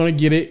then you're going to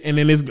get it, and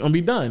then it's going to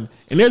be done.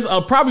 And there's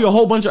probably a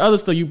whole bunch of other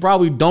stuff you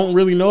probably don't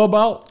really know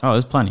about. Oh,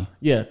 there's plenty.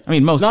 Yeah. I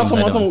mean, most things. I'm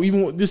talking about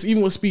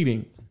even with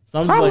speeding.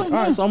 So I'm probably, just like,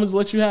 all right, so I'm just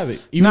let you have it.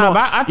 Even though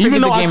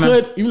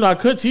I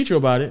could teach you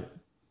about it.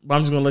 But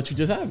I'm just gonna let you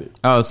just have it.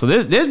 Oh, so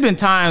there's been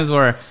times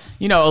where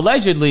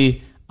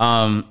allegedly,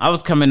 I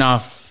was coming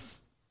off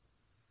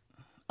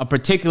a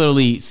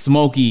particularly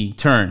smoky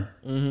turn.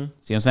 Mm-hmm.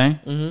 See what I'm saying?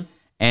 Mm-hmm.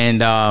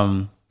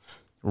 And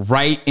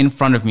right in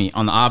front of me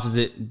on the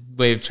opposite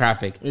way of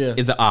traffic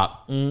is an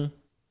op. Mm-hmm.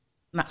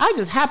 Now I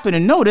just happened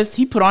to notice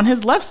he put on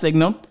his left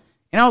signal,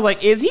 and I was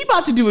like, "Is he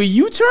about to do a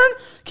U-turn?"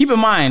 Keep in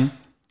mind,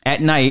 at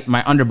night,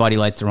 my underbody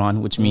lights are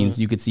on, which means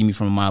you could see me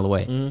from a mile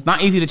away. It's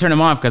not easy to turn them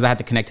off because I had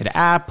to connect to the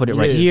app, put it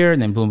right here, and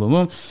then boom, boom,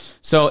 boom.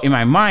 So in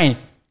my mind,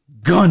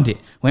 gunned it.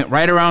 Went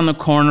right around the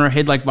corner,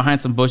 hid like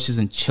behind some bushes,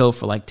 and chilled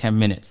for like 10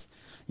 minutes.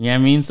 You know what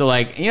I mean? So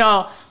like,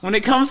 when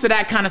it comes to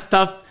that kind of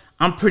stuff,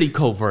 I'm pretty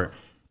covert.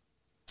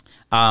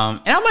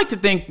 And I like to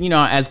think,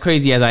 as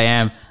crazy as I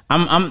am,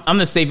 I'm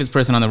the safest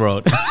person on the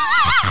road.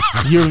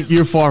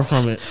 You're far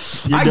from it.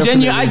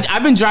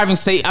 I've been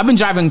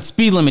driving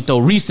speed limit though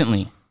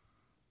recently.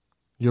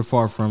 You're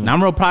far from it. Now,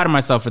 I'm real proud of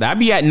myself for that. I'd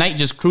be at night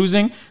just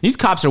cruising. These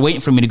cops are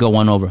waiting for me to go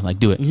one over. Like,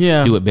 do it.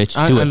 Yeah. Do it, bitch.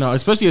 Do it. I know.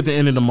 Especially at the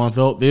end of the month.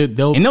 They'll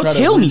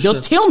tell me.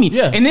 They'll tell me.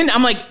 Yeah. And then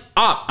I'm like,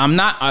 I'm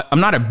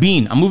not a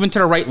bean. I'm moving to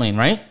the right lane,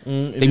 right?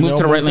 They move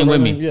to the right lane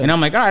with me. Yeah. And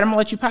I'm like, all right, I'm going to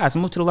let you pass.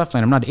 I'm move to the left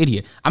lane. I'm not an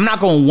idiot. I'm not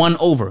going one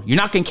over. You're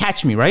not going to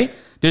catch me, right?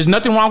 There's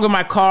nothing wrong with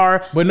my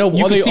car. But no,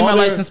 you can see my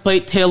license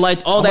plate, tail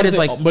lights, all that is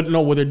like. But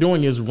no, what they're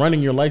doing is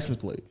running your license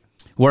plate.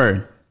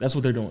 Word. That's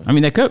what they're doing. I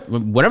mean, they could,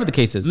 whatever the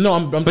case is. No,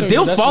 but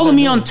they'll follow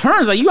me on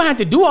turns. Like, you don't have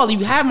to do all.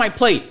 You have my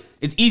plate.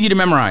 It's easy to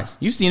memorize.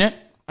 You've seen it.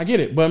 I get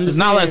it, but I'm just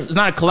it's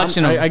not a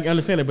collection of. I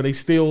understand it, but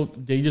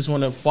they just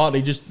want to follow.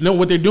 They just know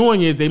what they're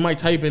doing is they might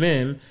type it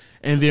in,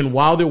 and then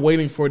while they're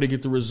waiting for it to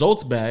get the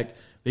results back,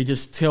 they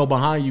just tail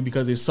behind you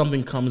because if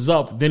something comes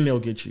up, then they'll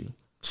get you.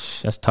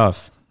 That's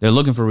tough. They're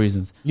looking for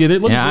reasons. Yeah,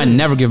 I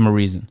never give them a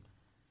reason.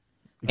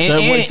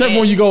 Except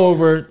when you go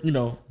over,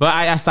 But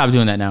I stopped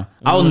doing that now.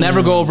 I will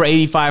never go over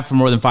 85 for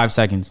more than 5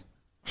 seconds.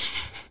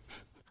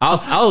 I'll.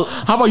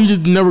 How about you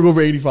just never go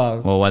over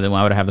 85? Well, why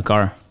would I have the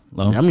car?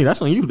 Low? I mean,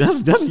 that's on you.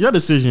 That's your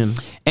decision.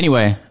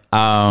 Anyway,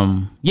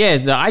 I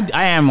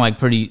am like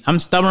I'm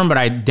stubborn, but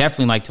I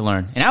definitely like to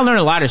learn. And I learned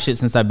a lot of shit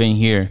since I've been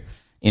here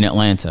in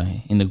Atlanta,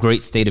 in the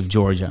great state of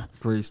Georgia.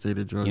 Great state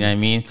of Georgia. You know what I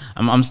mean?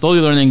 I'm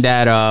slowly learning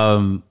that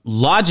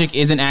logic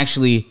isn't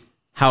actually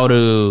how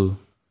to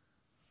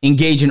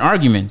engage in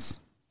arguments.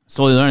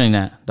 Slowly learning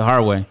that the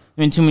hard way.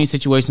 I'm in too many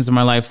situations in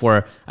my life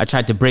where I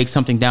tried to break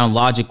something down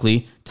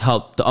logically to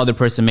help the other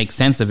person make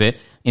sense of it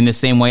in the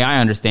same way I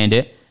understand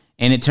it.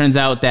 And it turns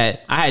out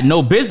that I had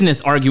no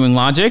business arguing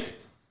logic.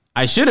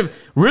 I should have.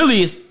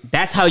 Really,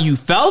 that's how you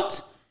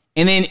felt?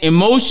 And then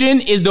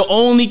emotion is the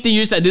only thing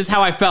you said. This is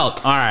how I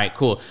felt. All right,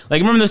 cool. Like,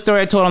 remember the story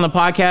I told on the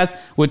podcast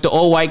with the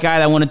old white guy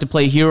that wanted to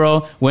play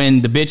hero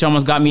when the bitch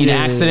almost got me in an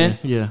accident?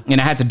 Yeah. And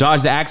I had to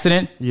dodge the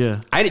accident?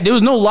 Yeah. There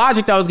was no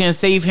logic that was going to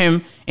save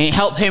him and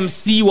help him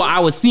see what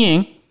I was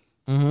seeing.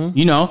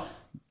 Mm-hmm.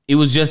 It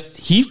was just,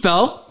 he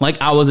felt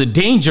like I was a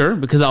danger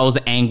because I was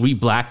an angry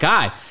black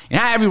guy. And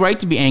I have every right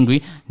to be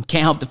angry.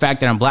 Can't help the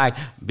fact that I'm black.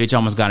 Bitch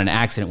almost got in an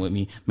accident with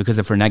me because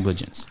of her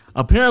negligence.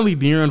 Apparently,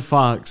 De'Aaron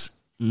Fox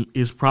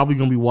is probably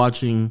going to be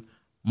watching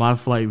my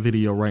flight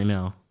video right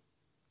now.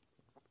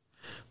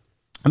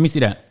 Let me see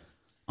that.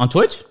 On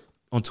Twitch?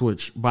 On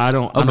Twitch. But I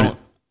don't.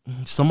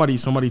 Somebody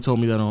told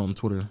me that on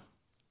Twitter.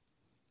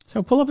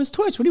 So pull up his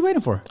Twitch. What are you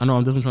waiting for? I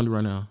know. That's what I'm trying to do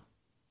right now.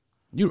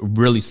 You're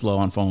really slow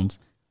on phones.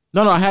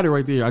 No, I had it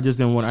right there. I just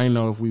didn't want. I didn't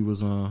know if we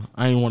was.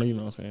 I didn't want to. You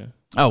know what I'm saying?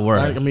 Oh, word.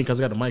 I mean, because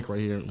I got the mic right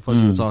here. Plus,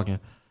 we were talking.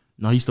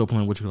 No, he's still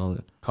playing. What you call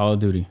it? Call of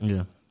Duty.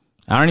 Yeah.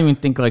 I don't even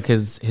think like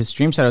his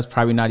stream setup is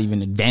probably not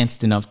even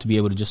advanced enough to be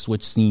able to just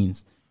switch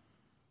scenes.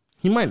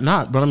 He might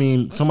not, but I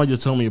mean, somebody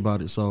just told me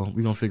about it, so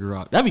we're gonna figure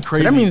out. That'd be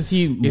crazy. So that means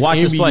he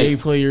watches NBA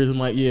players and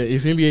like, yeah,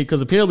 if NBA,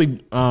 because apparently,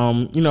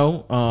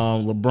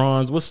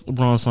 LeBron's, what's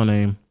LeBron's son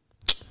name?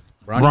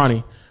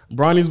 Bronny.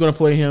 Bronny's gonna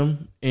play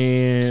him,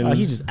 and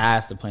he just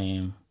asked to play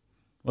him,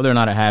 whether or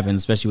not it happens,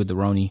 especially with the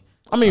Roni.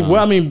 I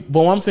mean,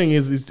 but what I'm saying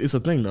is, it's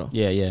a thing though.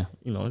 Yeah.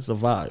 You know, it's a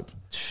vibe.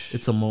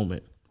 It's a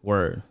moment.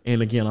 Word.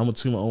 And again, I'm gonna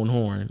toot my own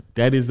horn.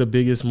 That is the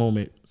biggest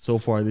moment so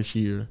far this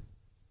year.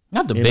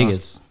 Not the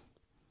biggest.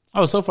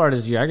 So far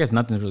this year, I guess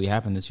nothing's really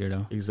happened this year,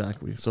 though.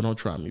 Exactly. So don't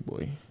try me,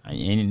 boy. I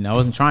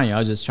wasn't trying you. I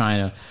was just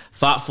trying to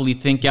thoughtfully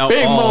think out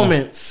big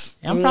moments.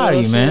 Yeah, I'm proud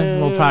of you, man.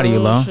 A little proud of you,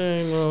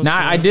 Lo.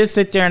 Now, I did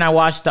sit there and I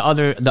watched the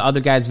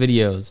other guys'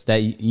 videos that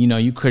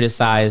you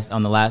criticized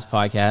on the last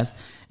podcast,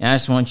 and I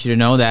just want you to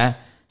know that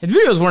his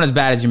videos weren't as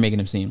bad as you're making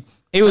them seem.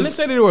 I didn't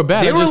say they were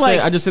bad.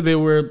 I just said they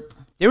were.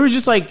 They were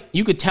just like,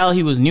 you could tell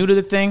he was new to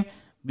the thing,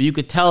 but you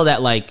could tell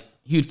that like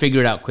he would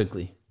figure it out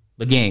quickly.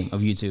 The game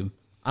of YouTube.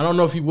 I don't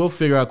know if he will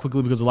figure out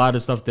quickly because a lot of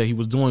the stuff that he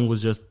was doing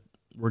was just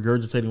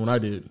regurgitating what I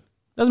did.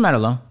 Doesn't matter,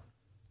 though.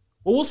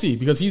 Well, we'll see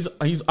because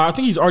I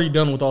think he's already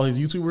done with all his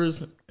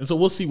YouTubers, and so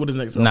we'll see what his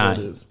next upload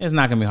is. It's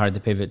not gonna be hard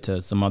to pivot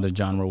to some other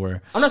genre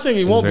where I'm not saying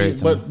he won't be,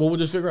 but we'll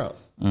just figure out.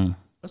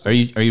 Are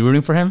you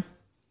rooting for him?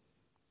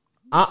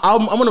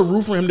 I'm gonna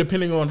root for him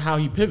depending on how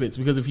he pivots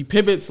because if he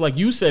pivots like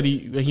you said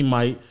he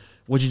might,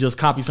 would you just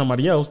copy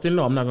somebody else? Then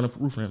no, I'm not gonna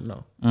root for him.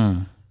 No.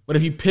 But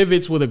if he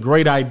pivots with a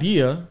great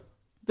idea,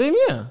 then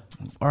yeah.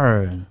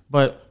 Word.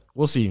 But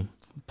we'll see.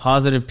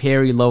 Positive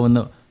Perry Low in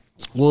the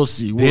We'll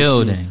see.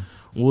 building.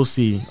 We'll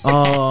see.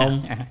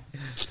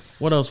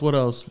 What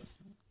else?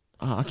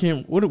 I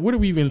can't. What did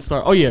we even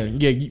start? Oh yeah.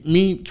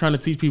 Me trying to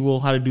teach people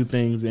how to do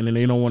things and then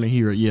they don't want to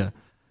hear it. Yeah,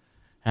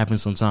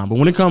 happens sometimes. But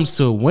when it comes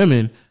to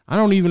women, I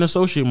don't even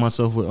associate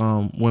myself with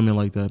women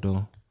like that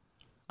though.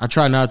 I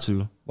try not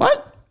to. What?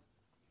 What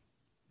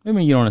do you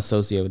mean you don't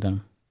associate with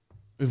them?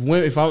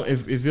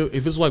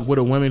 If it's like with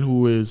a woman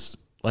who is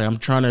like I'm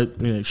trying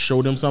to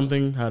show them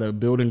something, how to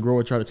build and grow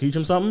or try to teach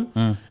them something,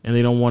 and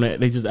they don't want to.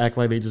 They just act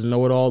like they just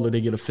know it all, or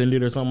they get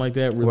offended or something like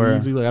that. Really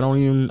easy. Like I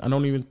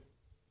don't even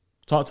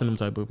talk to them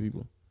type of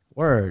people.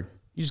 Word.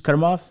 You just cut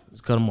them off.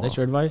 Just cut them off. That's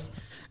your advice.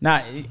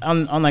 Now,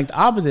 on like the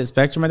opposite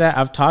spectrum of that,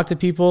 I've talked to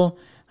people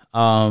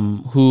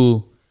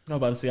who. I'm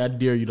about to say I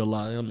dare you to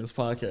lie on this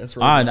podcast.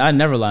 Right I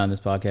never lie on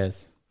this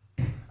podcast.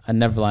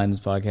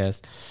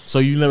 So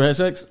you never had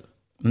sex?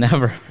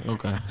 Never.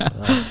 Okay.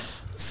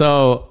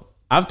 So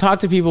I've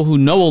talked to people who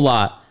know a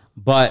lot,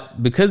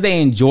 but because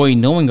they enjoy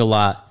knowing a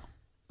lot,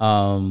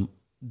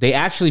 they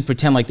actually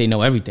pretend like they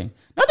know everything.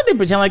 Not that they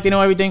pretend like they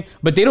know everything,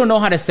 but they don't know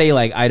how to say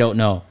like, I don't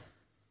know.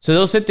 So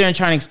they'll sit there and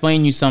try and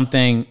explain you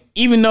something,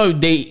 even though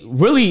they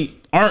really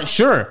aren't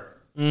sure.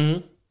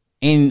 Mm-hmm.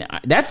 And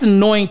that's an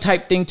annoying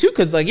type thing too.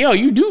 Cause like, yo,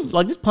 you do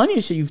like, there's plenty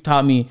of shit you've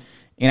taught me.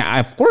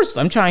 And of course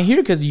I'm trying to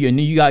hear because you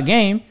knew you got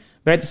game,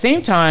 but at the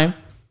same time,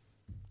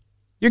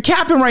 you're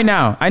capping right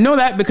now. I know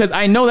that because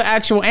I know the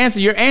actual answer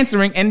you're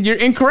answering and you're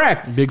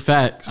incorrect. Big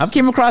facts. I've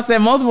came across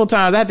that multiple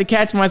times. I had to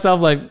catch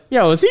myself like,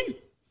 yo, is he?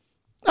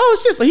 Oh,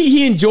 it's just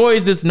he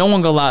enjoys this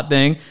knowing a lot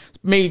thing. It's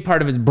maybe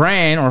part of his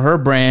brand or her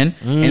brand.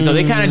 And so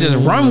they kind of just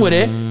run with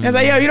it. And it's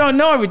like, yo, you don't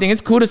know everything.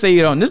 It's cool to say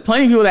you don't. There's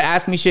plenty of people that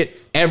ask me shit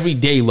every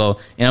day, Lo.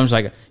 And I'm just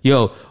like,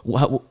 yo,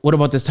 what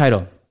about this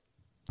title?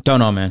 Don't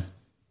know, man.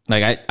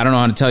 Like, I don't know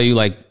how to tell you.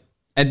 Like,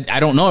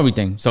 I don't know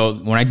everything. So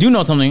when I do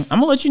know something, I'm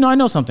going to let you know I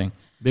know something.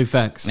 Big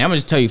facts. And I'm going to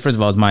just tell you, first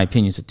of all, it's my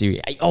opinion. It's a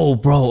theory.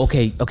 Bro.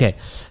 Okay.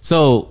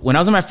 So when I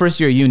was in my first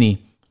year of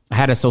uni, I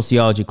had a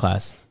sociology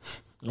class.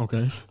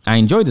 Okay. I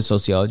enjoyed the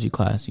sociology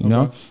class, you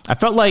know? I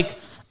felt like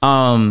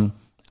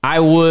I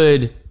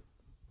would,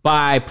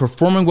 by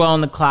performing well in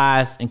the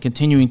class and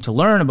continuing to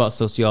learn about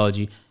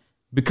sociology,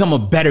 become a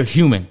better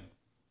human.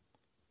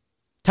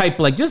 I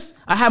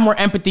have more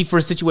empathy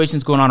for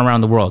situations going on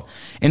around the world.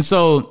 And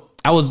so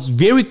I was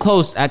very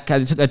close. I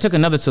took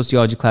another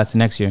sociology class the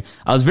next year.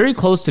 I was very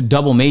close to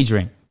double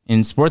majoring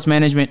in sports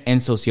management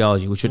and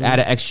sociology, which would add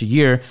an extra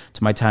year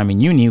to my time in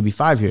uni. It would be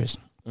 5 years.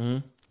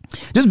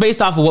 Just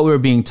based off of what we were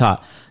being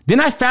taught. Then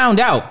I found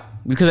out,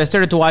 because I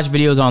started to watch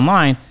videos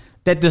online,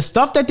 that the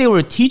stuff that they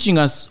were teaching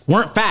us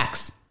weren't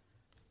facts.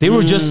 They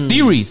were just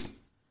theories.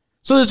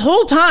 So this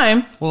whole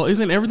time... Well,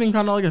 isn't everything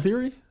kind of like a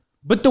theory?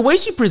 But the way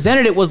she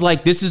presented it was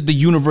like, this is the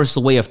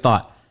universal way of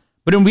thought.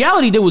 But in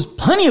reality, there was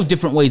plenty of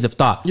different ways of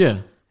thought. Yeah.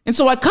 And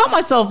so I caught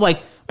myself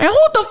like, man,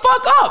 hold the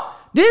fuck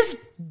up. This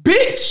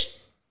bitch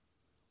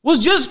was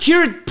just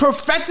here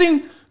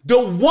professing the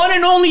one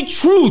and only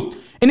truth.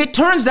 And it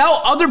turns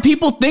out other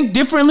people think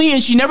differently,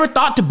 and she never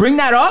thought to bring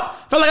that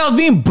up. Felt like I was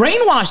being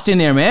brainwashed in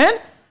there, man.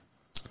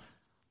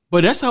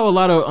 But that's how a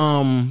lot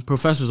of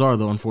professors are,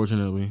 though,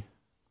 unfortunately.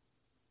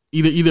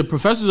 Either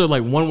professors are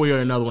like one way or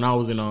another. When I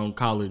was in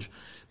college,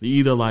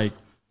 they're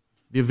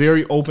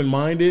very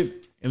open-minded,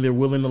 and they're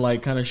willing to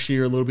like kind of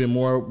share a little bit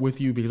more with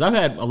you. Because I've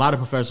had a lot of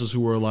professors who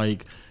were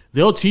like,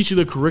 they'll teach you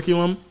the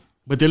curriculum,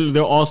 but then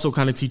they'll also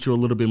kind of teach you a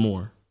little bit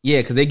more.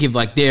 Yeah, because they give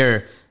like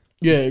their...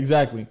 Yeah,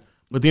 exactly.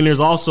 But then there's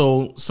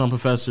also some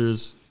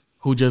professors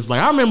who just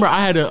like, I remember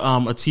I had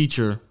a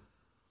teacher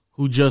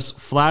who just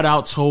flat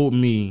out told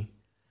me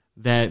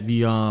that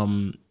the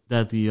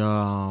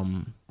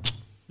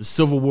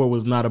Civil War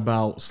was not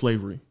about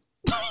slavery.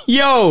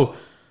 Yo,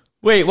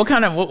 wait, what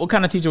kind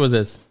of teacher was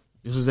this?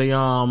 This was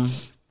a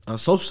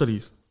social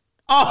studies.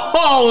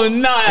 Oh,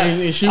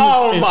 nice. And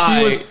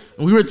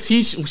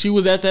she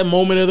was at that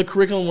moment of the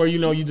curriculum where,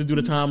 you just do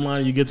the timeline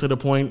and you get to the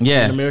point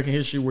in American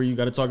history where you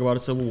got to talk about the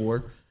Civil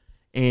War.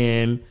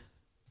 And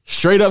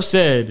straight up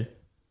said,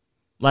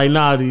 like,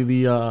 nah,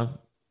 the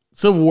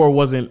Civil War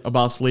wasn't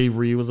about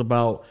slavery. It was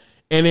about,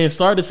 and then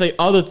started to say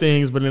other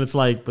things, but then it's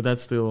like, but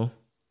that's still,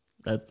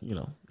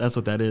 that's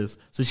what that is.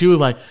 So she was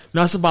like,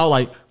 no, it's about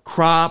like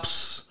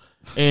crops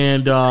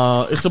and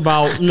it's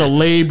about,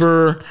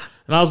 labor.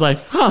 And I was like,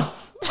 huh.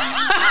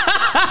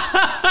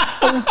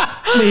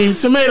 I mean,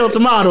 tomato,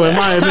 in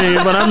my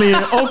opinion. But I mean,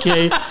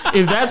 okay,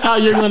 if that's how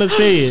you're gonna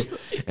say it.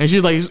 And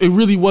she's like, it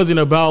really wasn't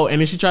about. And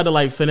then she tried to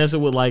like finesse it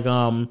with like,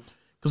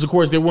 because of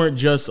course they weren't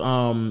just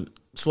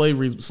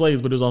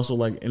slaves, but there's also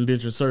like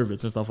indentured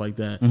servants and stuff like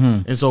that.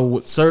 Mm-hmm. And so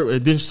with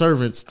indentured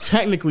servants,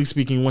 technically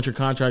speaking, once your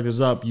contract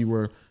is up, you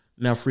were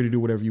now free to do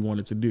whatever you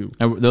wanted to do.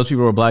 And those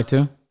people were black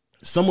too?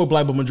 Some were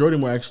black, but majority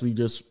of them were actually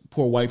just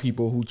poor white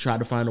people who tried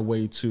to find a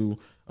way to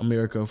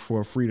America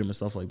for freedom and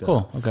stuff like that.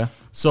 Cool. Okay.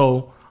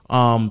 So,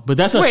 but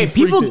that's how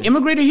people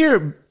immigrated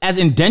here as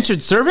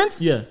indentured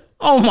servants? Yeah.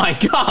 Oh my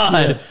God.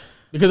 Yeah.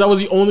 Because that was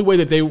the only way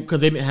that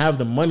because they didn't have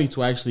the money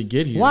to actually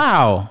get here.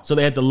 Wow. So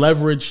they had to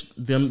leverage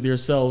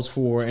themselves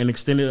for an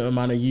extended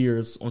amount of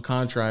years on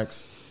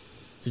contracts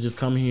to just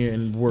come here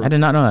and work. I did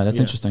not know that. That's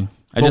interesting.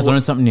 I just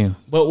learned something new.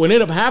 But what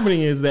ended up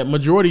happening is that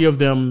majority of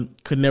them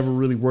could never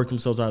really work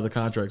themselves out of the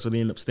contract. So they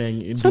ended up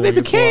staying in. So they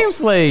became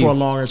slaves for a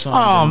longer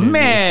time. Oh,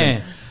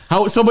 man.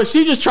 But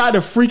she just tried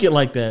to freak it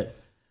like that.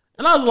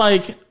 And I was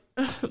like,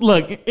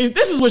 look, if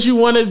this is what you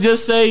want to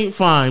just say,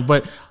 fine.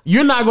 But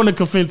you're not going to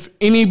convince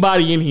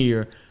anybody in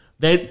here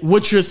that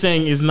what you're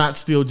saying is not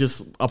still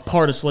just a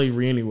part of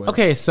slavery anyway.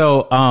 Okay,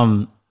 so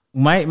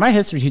my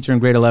history teacher in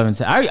grade 11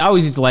 said, I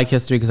always used to like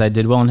history because I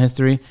did well in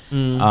history.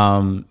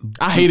 I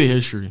hated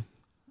history.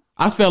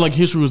 I felt like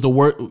history was the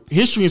worst.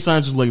 History and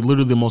science was like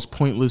literally the most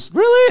pointless.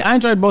 Really? I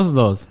enjoyed both of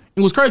those.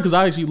 It was crazy because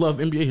I actually love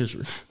NBA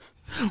history.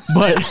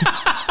 But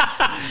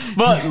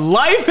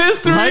life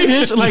history,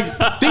 like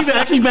things that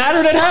actually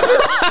matter that happen.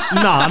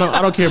 No,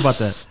 I don't care about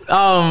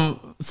that.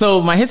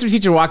 So my history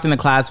teacher walked in the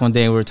class one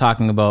day. We were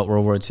talking about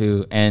World War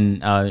II,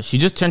 and she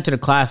just turned to the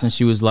class and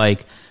she was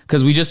like,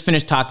 because we just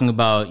finished talking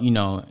about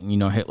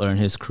Hitler and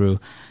his crew,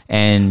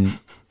 and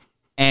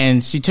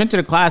she turned to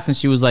the class and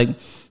she was like,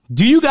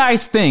 "Do you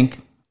guys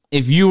think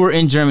if you were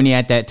in Germany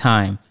at that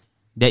time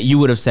that you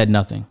would have said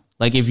nothing?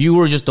 Like if you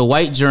were just a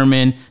white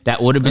German,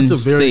 that would have been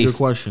safe?" That's a very good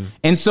question.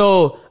 And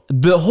so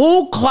the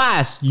whole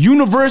class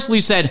universally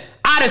said,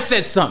 "I'd have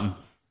said something."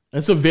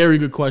 That's a very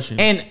good question.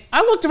 And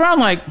I looked around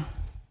like,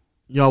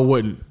 Y'all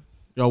wouldn't.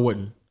 I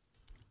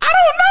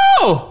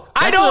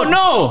don't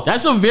know.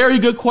 That's a very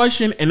good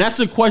question. And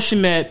that's a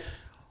question that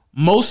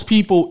most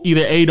people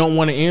either A, don't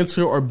want to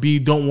answer, or B,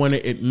 don't want to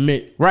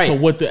admit to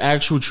what the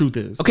actual truth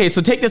is. Okay,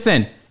 so take this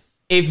in.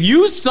 If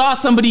you saw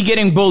somebody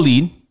getting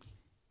bullied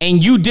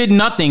and you did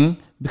nothing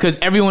because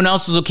everyone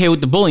else was okay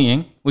with the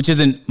bullying, which is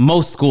in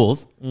most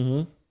schools,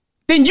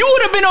 then you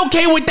would have been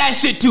okay with that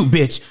shit too,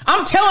 bitch.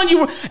 I'm telling you,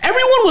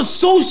 everyone was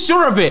so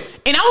sure of it.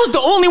 And I was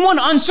the only one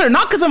unsure.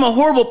 Not because I'm a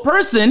horrible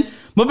person,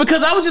 but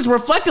because I was just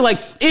reflecting,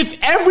 like, if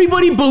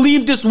everybody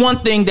believed this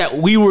one thing, that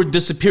we were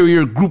the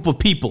superior group of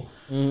people.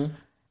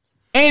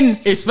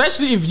 And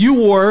especially if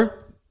you were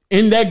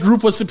in that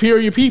group of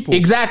superior people.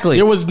 Exactly.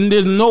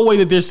 There's no way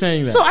that they're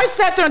saying that. So I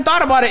sat there and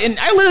thought about it, and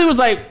I literally was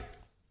like,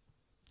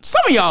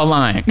 some of y'all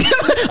lying.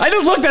 I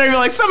just looked at it and be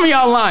like, some of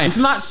y'all lying. It's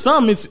not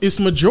some, it's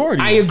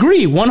majority. I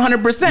agree,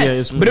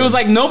 100%. But it was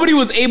like nobody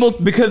was able,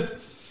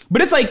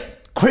 but it's like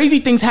crazy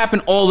things happen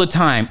all the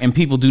time and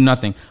people do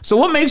nothing. So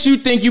what makes you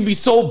think you'd be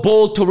so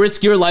bold to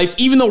risk your life,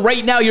 even though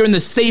right now you're in the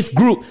safe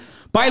group?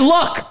 By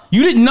luck,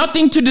 you did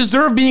nothing to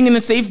deserve being in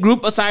the safe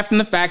group aside from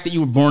the fact that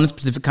you were born a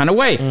specific kind of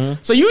way.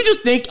 So you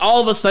just think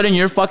all of a sudden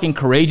you're fucking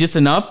courageous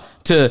enough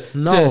to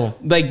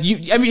like,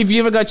 if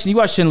you ever you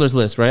watched Schindler's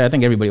List, right? I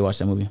think everybody watched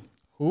that movie.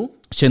 Who?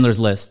 Schindler's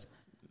List.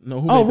 No,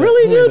 who Oh, made that?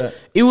 really, Who made dude? that?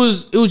 It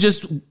was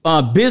just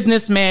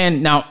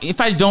businessman. Now, if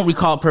I don't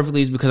recall it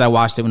perfectly, it's because I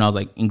watched it when I was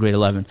like in grade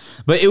 11.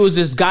 But it was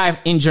this guy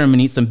in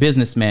Germany, some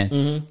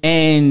businessman,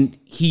 and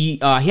he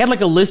had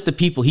like a list of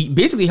people. He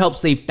basically helped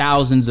save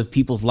thousands of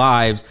people's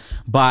lives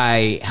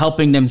by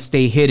helping them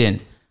stay hidden.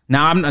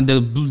 Now,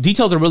 the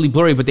details are really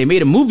blurry, but they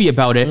made a movie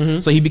about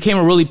it, so he became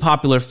a really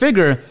popular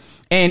figure.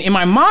 And in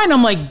my mind,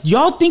 I'm like,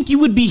 y'all think you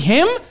would be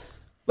him?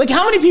 Like,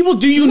 how many people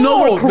do you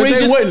know are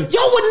courageous? They wouldn't.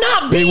 Y'all would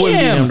not be They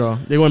wouldn't him. be him, though.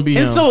 They wouldn't be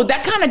him. And so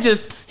that kind of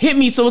just hit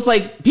me. So it's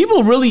like,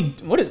 people really,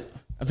 I think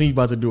he's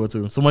about to do it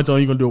too. So much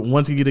on you gonna do it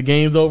once he get the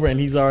game's over and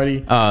he's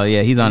already. Oh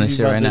yeah, he's on his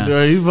shit right now.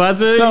 He's about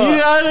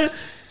to.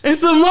 It's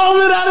the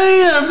moment out of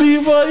here,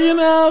 people. You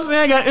know what I'm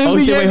saying? I got NBA Oh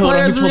shit, wait, hold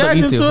on. He players pulled up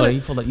reacting YouTube. to Hold on, it, he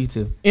pulled up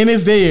YouTube. and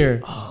it's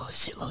there. Oh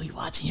shit, Lo, he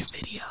watching your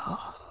video.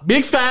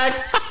 Big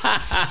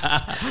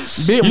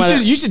facts. Big,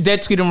 You should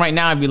dead tweet him right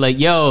now and be like,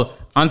 yo,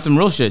 on some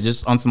real shit,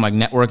 just on some like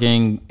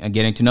networking and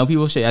getting to know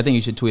people shit. I think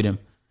you should tweet him.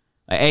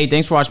 Like, hey,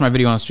 thanks for watching my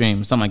video on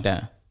stream, something like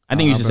that. I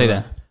think you should say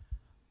that.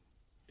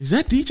 Is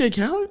that DJ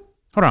Khaled?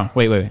 Hold on,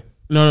 wait.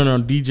 No,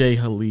 DJ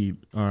Khalid.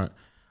 All right,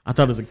 I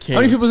thought it was a K.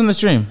 How many people's in the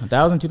stream?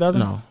 1,000, 2,000?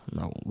 No,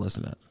 less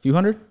than that. A few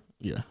hundred?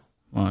 Yeah.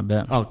 Oh, I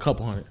bet. Oh, a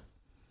couple hundred.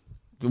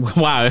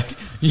 Wow,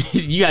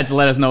 you had to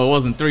let us know it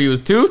wasn't 3, it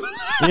was 2.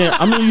 Yeah,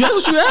 I mean that's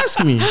what you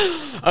asked me.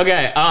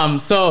 Okay,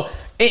 so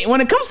when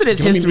it comes to this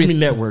Let history, me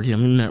network. Yeah,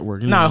 let me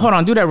network. no, hold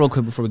on, do that real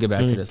quick before we get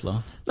back to this,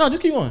 Lo. No,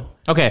 just keep on.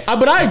 Okay,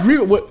 But I agree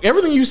with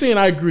everything you're saying.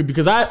 I agree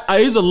because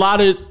there's a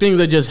lot of things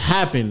that just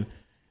happen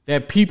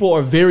that people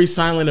are very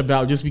silent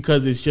about just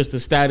because it's just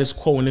the status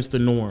quo and it's the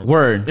norm.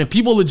 Word. And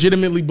people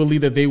legitimately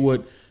believe that they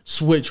would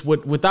switch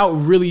without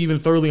really even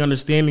thoroughly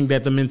understanding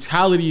that the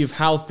mentality of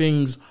how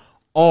things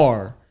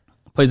are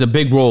plays a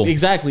big role.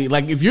 exactly.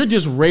 Like if you're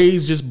just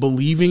raised just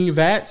believing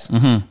that,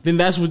 then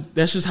that's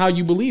just how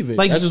you believe it.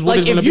 Like, that's just what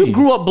it's if gonna you be.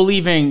 grew up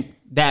believing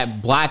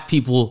that black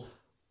people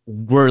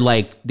were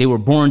like they were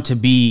born to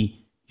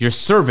be your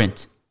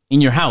servant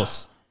in your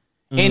house,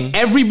 and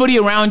everybody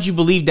around you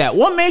believed that,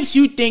 what makes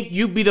you think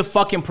you'd be the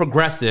fucking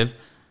progressive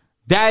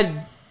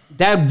that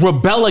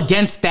rebel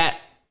against that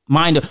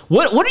mind?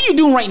 What are you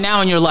doing right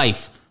now in your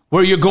life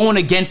where you're going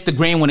against the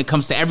grain when it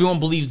comes to everyone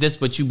believes this,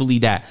 but you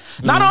believe that?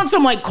 Not on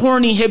some like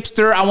corny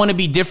hipster, I want to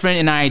be different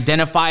and I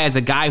identify as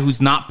a guy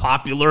who's not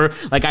popular.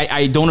 Like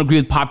I don't agree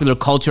with popular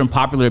culture and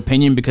popular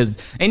opinion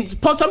and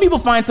some people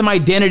find some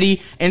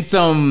identity and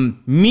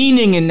some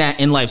meaning in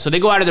that in life. So they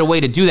go out of their way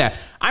to do that.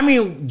 I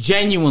mean,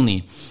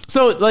 genuinely.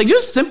 So like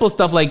just simple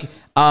stuff like,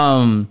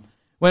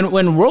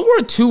 when World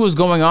War II was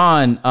going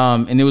on,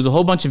 and there was a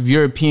whole bunch of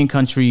European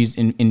countries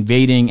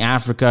invading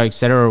Africa, et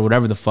cetera, or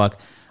whatever the fuck,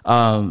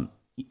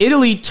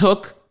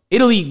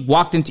 Italy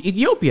walked into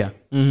Ethiopia,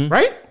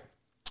 right?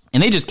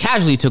 And they just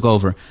casually took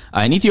over.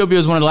 And Ethiopia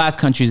was one of the last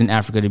countries in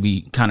Africa to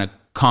be kind of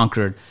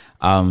conquered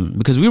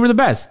because we were the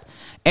best.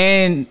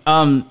 And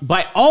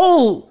by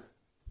all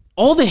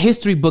the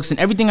history books and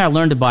everything I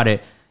learned about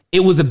it,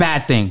 it was a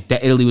bad thing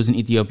that Italy was in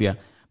Ethiopia.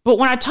 But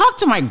when I talked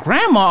to my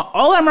grandma,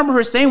 all I remember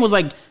her saying was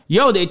like,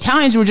 yo, the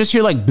Italians were just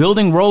here like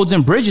building roads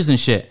and bridges and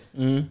shit.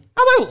 I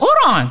was like, hold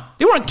on.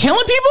 They weren't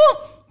killing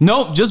people?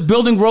 Nope, just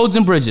building roads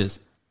and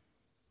bridges.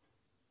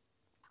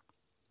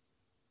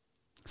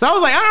 So I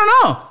was like, I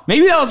don't know.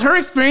 Maybe that was her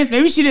experience.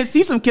 Maybe she didn't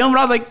see some killing, but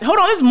I was like, hold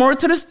on, there's more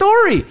to the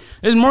story.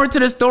 There's more to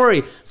the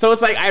story. So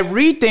it's like I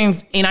read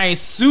things and I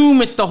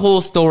assume it's the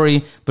whole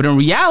story, but in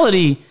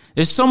reality,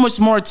 there's so much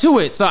more to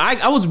it. So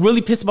I was really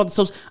pissed about the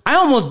social. I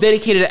almost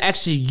dedicated an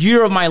extra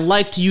year of my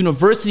life to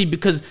university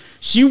because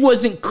she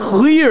wasn't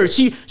clear.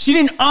 She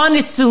didn't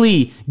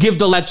honestly give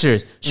the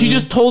lectures. She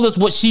just told us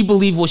what she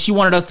believed, what she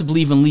wanted us to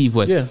believe and leave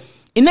with. Yeah.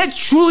 And that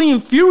truly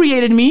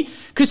infuriated me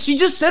because she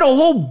just said a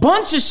whole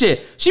bunch of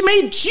shit. She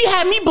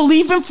had me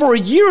believing for a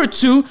year or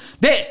two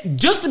that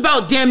just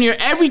about damn near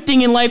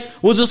everything in life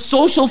was a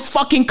social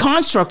fucking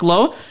construct,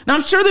 Lo. Now,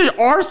 I'm sure there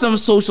are some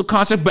social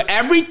constructs, but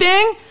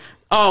everything?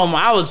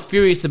 I was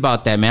furious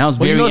about that, man. I was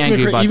very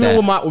angry about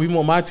that. Even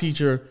with my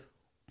teacher,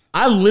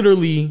 I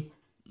literally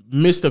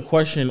missed a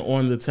question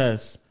on the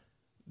test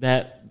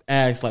that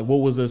asked, like,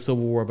 what was the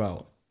Civil War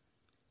about?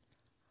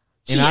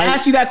 She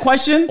asked you that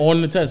question?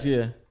 On the test,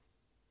 yeah.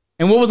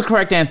 And what was the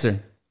correct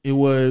answer? It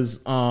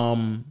was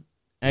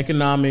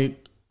economics,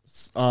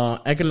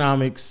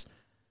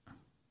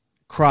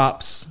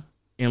 crops,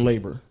 and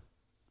labor.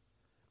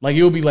 Like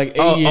it would be like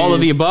all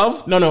of the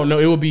above? No.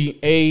 It would be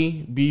A,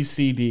 B,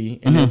 C, D,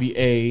 and it would be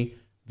A,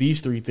 these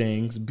 3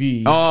 things, B,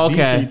 these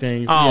 3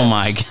 things. Oh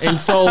my God. And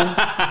so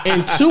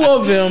in 2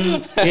 of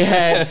them it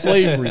had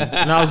slavery.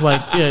 And I was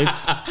like, yeah,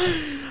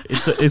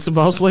 it's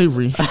about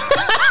slavery.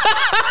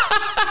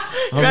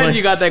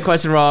 You got that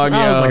question wrong.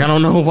 I was like, I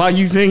don't know why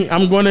you think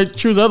I'm going to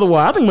choose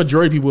otherwise. I think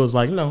majority of people was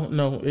like,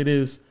 no, it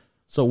is.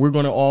 So we're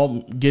going to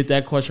all get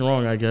that question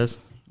wrong, I guess.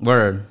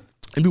 Word.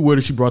 It'd be weird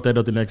if she brought that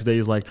up the next day.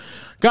 It's like,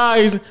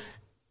 guys,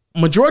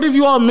 majority of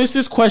you all missed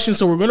this question,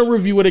 so we're going to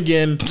review it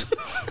again.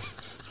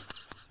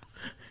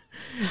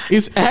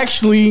 It's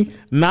actually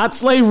not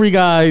slavery,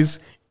 guys.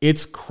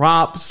 It's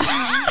crops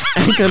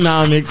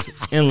economics,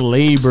 and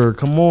labor.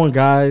 Come on,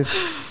 guys.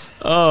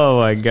 Oh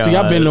my god. So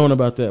y'all been knowing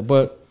about that,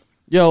 but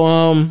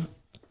yo,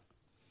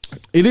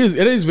 it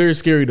is very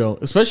scary though,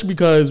 especially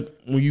because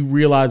when you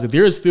realize that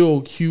there is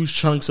still huge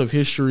chunks of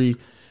history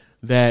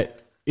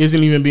that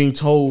isn't even being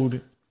told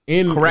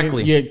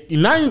correctly.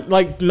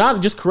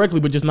 Not just correctly,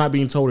 but just not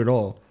being told at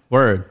all.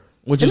 Word.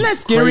 Which Isn't is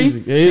that scary? crazy.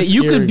 It is that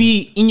you scary. could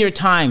be in your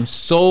time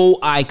so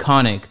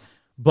iconic,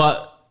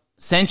 but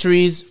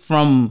centuries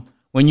from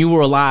when you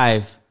were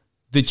alive,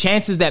 the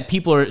chances that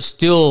people are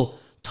still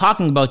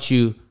talking about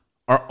you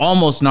are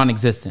almost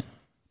non-existent.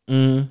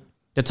 The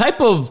type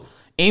of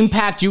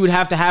impact you would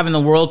have to have in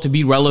the world to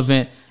be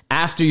relevant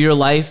after your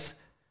life,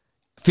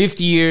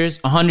 50 years,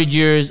 100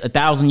 years,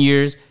 1,000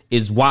 years,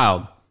 is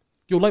wild.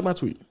 Yo, like my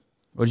tweet.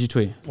 What did you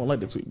tweet? I like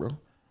the tweet, bro.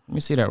 Let me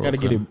see that real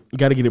quick.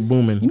 Gotta get it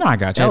booming. You know I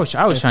got you. I was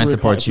trying to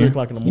support you.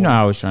 You know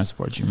I was trying to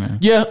support you, man.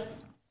 Yeah,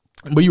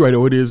 but you're right.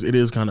 Though it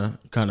is kind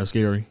of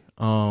scary.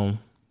 I'm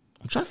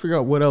trying to figure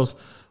out what else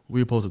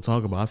we were supposed to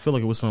talk about. I feel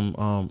like it was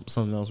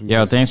something else.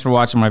 Yo, thanks for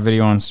watching my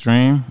video on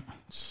stream.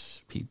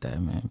 Peep that,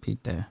 man.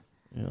 Peep that.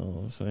 You know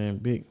what I'm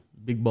saying?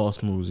 Big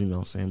boss moves. You know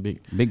what I'm saying?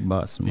 Big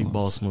boss moves. Big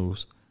boss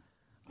moves.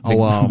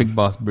 Big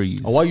boss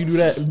breeze. Why you do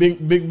that?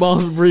 Big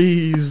boss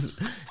breeze.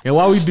 And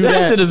why we do that?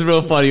 That shit is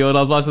real funny. When I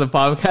was watching the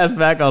podcast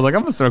back, I was like,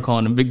 I'm gonna start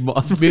calling him Big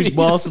Boss Breeze. Big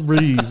boss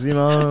breeze. You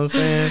know what I'm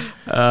saying?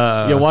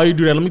 Yeah. Why you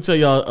do that? Let me tell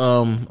y'all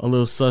a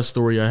little sus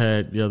story I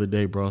had the other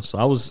day, bro. So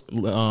I was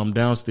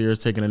downstairs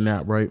taking a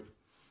nap, right?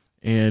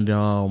 And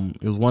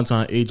it was one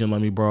time agent let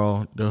me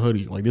borrow the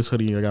hoodie, like this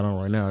hoodie I got on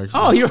right now.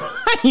 Actually.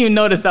 Oh, you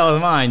noticed that was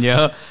mine,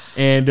 yo.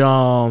 And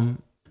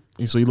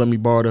so he let me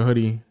borrow the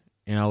hoodie,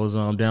 and I was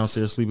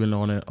downstairs sleeping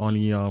on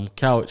the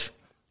couch,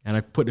 and I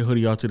put the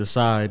hoodie out to the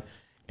side.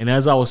 And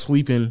as I was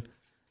sleeping,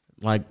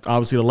 like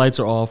obviously the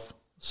lights are off,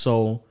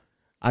 so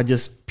I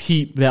just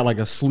peeped that like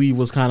a sleeve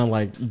was kind of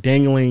like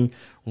dangling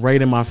right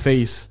in my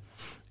face,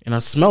 and I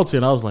smelt it.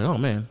 And I was like, oh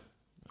man,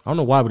 I don't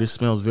know why, but it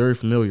smells very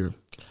familiar.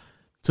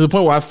 To the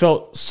point where I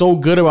felt so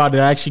good about it,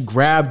 I actually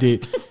grabbed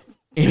it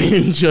and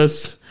then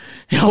just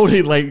held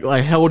it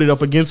held it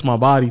up against my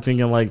body,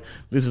 thinking like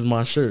this is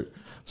my shirt.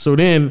 So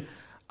then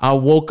I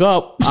woke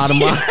up out of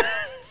my.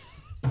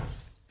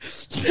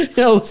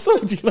 Yo, so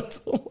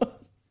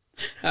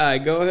all right,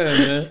 go ahead,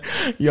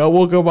 man. Yo, I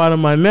woke up out of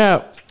my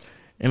nap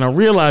and I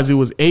realized it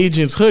was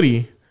Agent's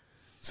hoodie.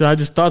 So I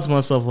just thought to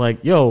myself,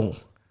 like, yo,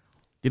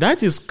 did I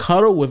just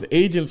cuddle with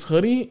Agent's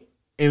hoodie?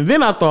 And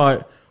then I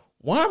thought,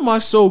 why am I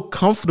so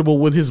comfortable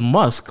with his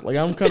musk? Like,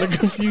 I'm kind of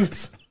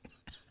confused.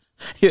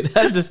 Yeah,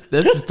 that's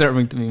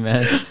disturbing to me,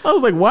 man. I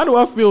was like, why do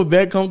I feel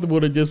that comfortable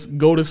to just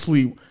go to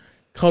sleep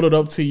cuddled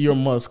up to your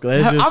musk?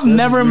 I've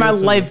never in my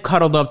life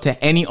cuddled up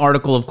to any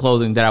article of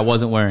clothing that I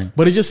wasn't wearing.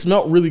 But it just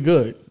smelled really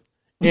good.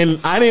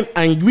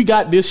 And we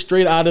got this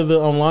straight out of the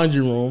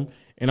laundry room,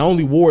 and I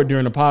only wore it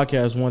during the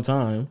podcast one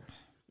time,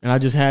 and I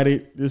just had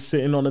it just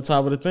sitting on the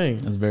top of the thing.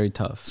 That's very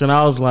tough. So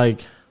now I was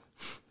like,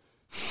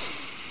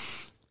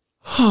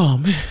 oh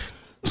man.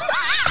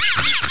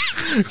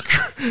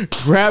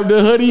 Grabbed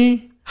the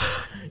hoodie.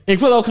 And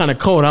because I was kind of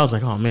cold, I was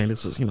like, oh man,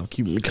 this is,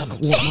 keeping me kind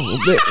of warm a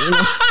little bit.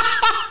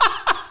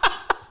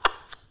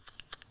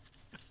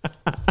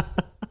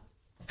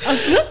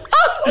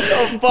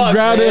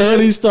 Grab the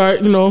hoodie,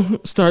 start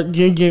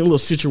getting a little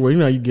situated. You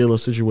know how you get a little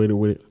situated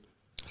with it.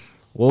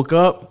 Woke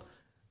up,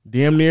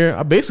 damn near.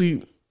 I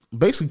basically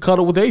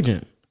cuddled with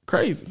Agent.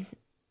 Crazy.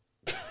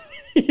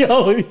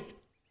 Yo.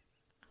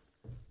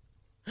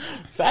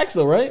 Facts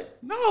though, right?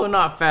 No,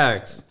 not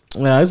facts.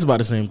 Yeah, it's about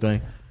the same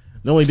thing.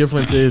 The only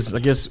difference is, I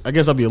guess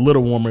I'd be a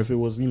little warmer if it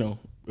was,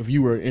 if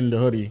you were in the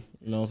hoodie.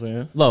 You know what I'm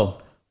saying?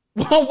 Low.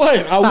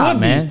 What? Stop,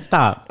 man.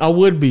 Stop. I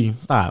would be.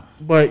 Stop.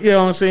 But you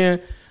know what I'm saying?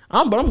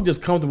 I'm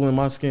just comfortable in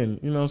my skin.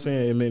 You know what I'm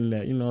saying? Admitting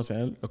that. You know what I'm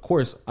saying? Of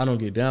course, I don't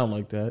get down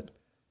like that.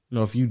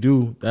 If you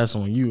do, that's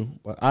on you.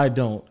 But I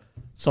don't.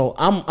 So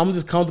I'm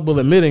just comfortable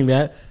admitting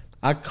that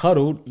I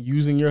cuddled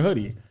using your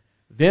hoodie.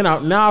 Then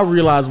now I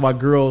realize why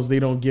girls, they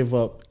don't give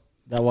up.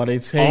 That's why they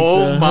take the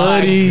hoodie. Oh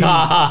my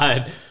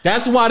God.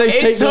 That's why they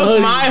take the hoodie. It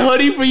took my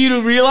hoodie for you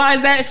to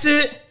realize that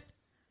shit?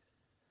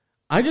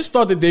 I just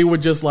thought that they were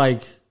just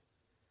like,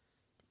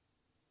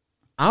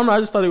 I don't know. I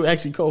just thought they were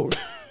actually cold.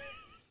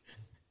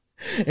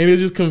 And it was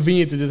just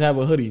convenient to just have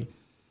a hoodie.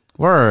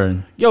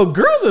 Word. Yo,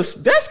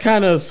 that's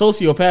kind of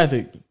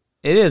sociopathic.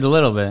 It is a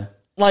little bit.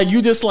 Like,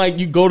 you just like,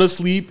 you go to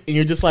sleep and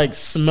you're just like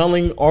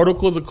smelling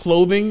articles of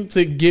clothing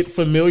to get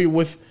familiar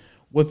with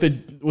the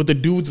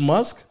dude's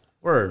musk.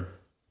 Word.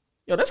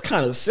 Yo, that's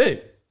kind of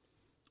sick.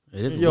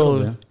 It is a little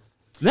bit.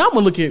 Now I'm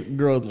gonna look at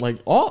girls like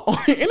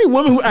any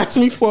woman who asks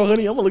me for a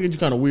hoodie, I'm gonna look at you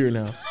kind of weird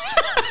now.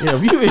 Yeah,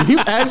 if you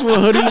ask for a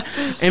hoodie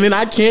and then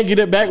I can't get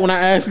it back when I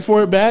ask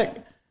for it back,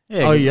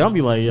 I'll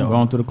be like, yo, I'm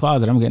going through the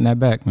closet, I'm getting that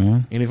back,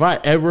 man. And if I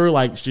ever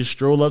like just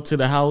stroll up to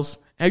the house,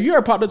 have you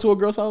ever popped up to a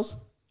girl's house?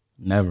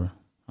 Never.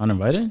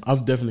 Uninvited?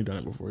 I've definitely done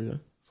it before, yeah.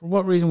 For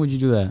what reason would you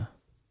do that?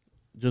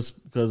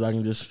 Just because I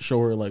can just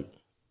show her like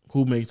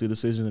who makes the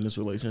decision in this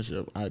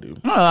relationship. I do.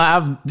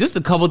 I've just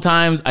a couple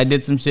times I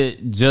did some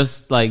shit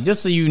just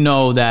so you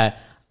know that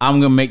I'm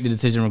gonna make the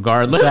decision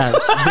regardless.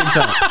 Facts. Big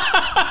facts.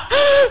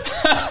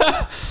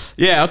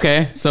 Yeah,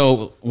 okay.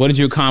 So what did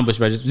you accomplish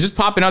by just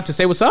popping out to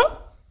say what's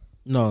up?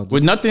 No,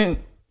 With nothing,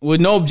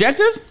 with no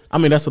objective? I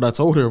mean, that's what I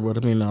told her, but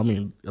I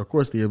mean, of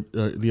course,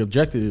 the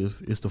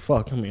objective is to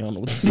fuck. I mean, I don't know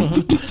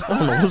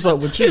what's up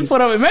with you. Put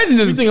up, imagine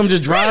just, You think I'm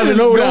just driving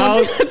over the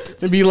house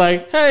and be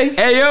like,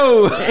 hey,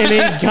 yo, and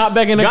then got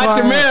back in the car? got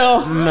your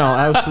mail. No,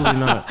 absolutely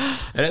not.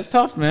 That's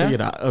tough, man. So yeah,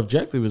 the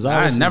objective is I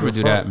obviously never to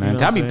do fuck, that, man. you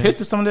know I'd be what I'm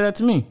pissed if someone did that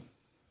to me. saying?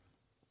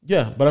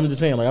 Yeah, but I'm just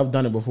saying, like, I've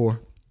done it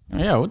before.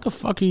 Yeah, what the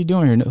fuck are you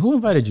doing here? Who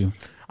invited you?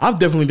 I've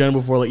definitely done it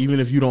before. Like, even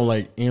if you don't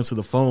like answer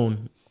the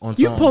phone on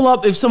time, You pull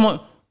up if someone.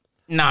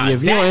 Nah, Yeah,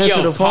 if you don't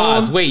answer the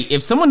phone- pause. Wait,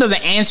 if someone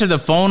doesn't answer the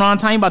phone on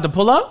time, you about to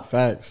pull up?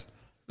 Facts.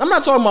 I'm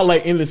not talking about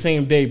like in the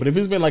same day, but if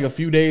it's been like a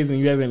few days and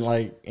you haven't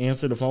like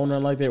answered the phone or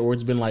like that, or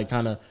it's been like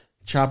kind of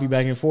choppy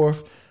back and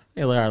forth,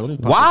 yeah, like, all right, let me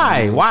pop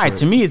Why? the phone Why? real quick.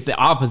 To me, it's the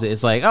opposite.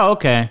 It's like, oh,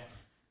 okay.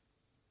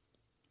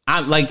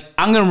 I'm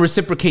gonna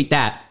reciprocate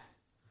that,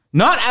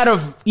 not out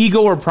of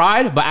ego or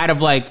pride, but out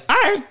of like, all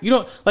right, you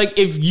know, like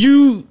if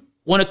you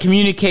want to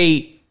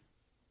communicate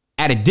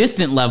at a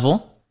distant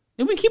level,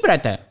 then we keep it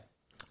at that.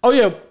 Oh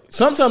yeah,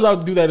 sometimes I'll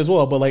do that as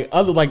well. But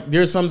like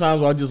there's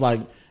sometimes where I just like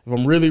if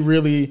I'm really,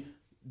 really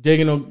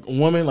digging a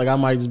woman, like I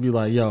might just be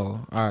like,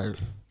 yo, all right,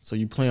 so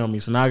you play on me,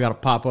 so now I gotta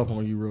pop up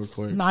on you real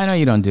quick. No, I know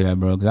you don't do that,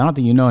 bro, because I don't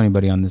think you know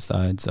anybody on this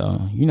side.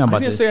 So you're not I about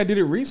didn't to say I did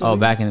it recently. Oh,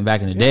 back in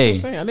the day. what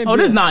I'm saying. I didn't Oh, do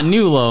this is it. not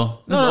new, Lo.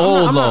 This is No,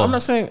 old, Lo. I'm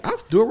not saying I'll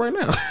do it right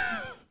now.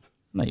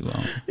 No, you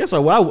won't. Yeah,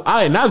 so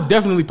I've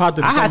definitely popped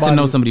into I had to somebody-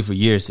 know somebody for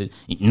years.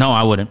 No,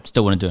 I wouldn't.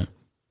 Still wouldn't do it.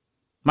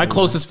 My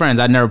closest friends,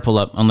 I'd never pull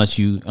up unless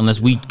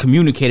we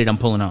communicated I'm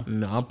pulling up.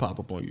 No, I'll pop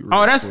up on you. Oh,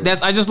 real that's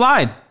quick. I just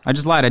lied. I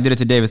did it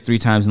to Davis 3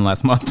 times in the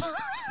last month.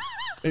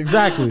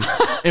 Exactly.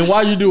 And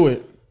why you do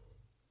it?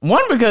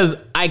 One, because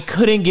I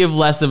couldn't give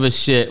less of a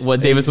shit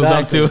what Davis was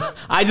up Exactly. to.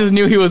 I just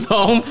knew he was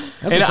home.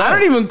 That's And a I fact.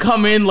 don't even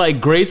come in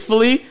like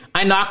gracefully.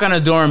 I knock on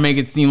his door and make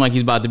it seem like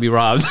he's about to be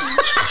robbed.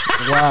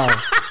 Wow.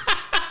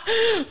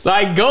 So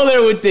I go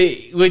there with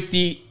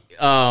the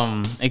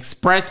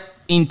express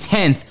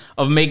intent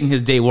of making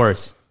his day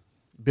worse.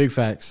 Big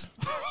facts.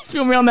 You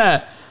feel me on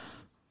that?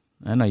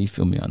 I know you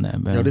feel me on that,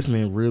 man. Yo, this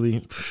man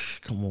really.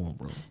 Come on,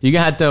 bro. You're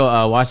gonna have to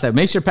watch that.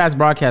 Make sure past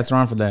broadcasts are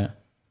on for that.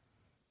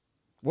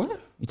 What?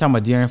 You talking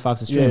about De'Aaron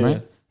Fox's stream, Yeah, right?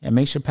 yeah. Yeah,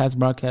 make sure past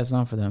broadcasts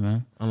on for that,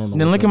 man. I don't know.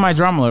 And then what look that at my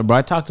drama alert, bro.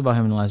 I talked about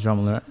him in the last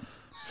drama alert.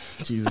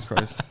 is. Jesus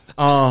Christ.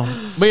 But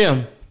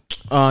yeah,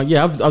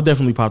 I've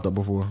definitely popped up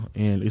before,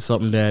 and it's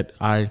something that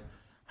I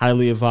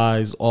highly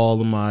advise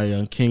all of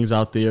my kings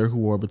out there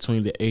who are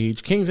between the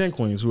age, kings and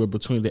queens who are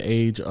between the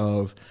age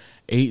of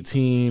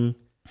 18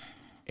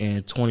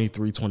 and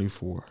 23,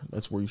 24.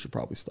 That's where you should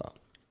probably stop.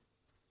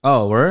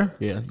 Oh, word?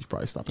 Yeah, you should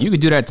probably stop. You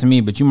could do that to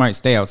me, but you might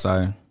stay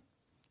outside.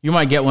 You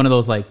might get one of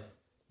those like,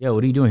 yo,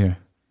 what are you doing here?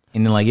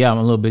 And then like, yeah, I'm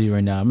a little busy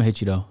right now. I'm gonna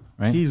hit you though,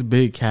 right? He's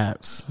big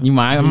caps.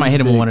 I might hit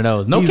him with big. one of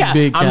those. No He's cap.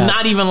 big I'm caps.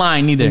 not even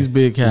lying neither. He's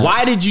big caps.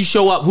 Why did you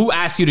show up? Who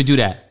asked you to do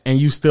that? And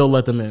you still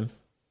let them in.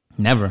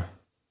 Never.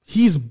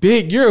 He's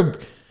big. You're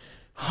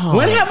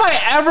When have I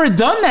ever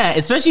done that?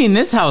 Especially in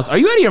this house. Are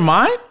you out of your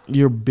mind?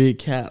 big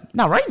cap.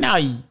 No, right now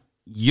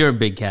you're a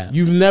big cat.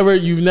 You've never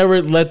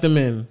let them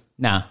in.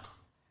 Nah.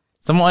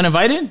 Someone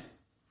uninvited?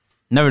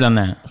 Never done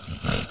that.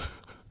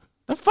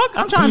 The fuck?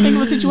 I'm trying to think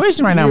of a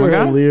situation right now, my You're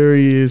guy.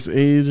 hilarious,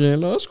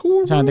 agent. No, it's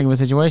cool, I'm trying to think of a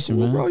situation,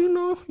 man. bro. You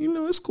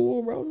know, it's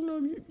cool, bro. You know,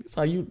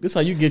 this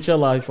how you get your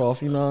life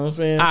off. You know what I'm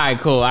saying? All right,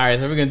 cool. All right,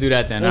 so we're gonna do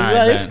that then. All It's, right,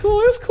 like, bet.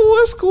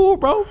 it's cool,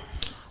 bro.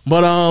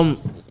 But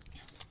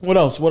what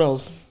else? What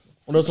else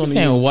You on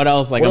saying what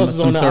else? Like what I'm else is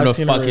some on the sort of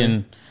itinerary?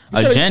 fucking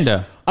You said-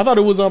 agenda. I thought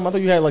it was I thought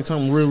you had like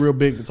something real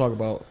big to talk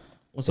about.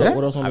 What's Did up? I?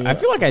 What else on the I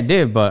feel like I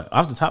did, but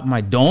off the top of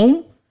my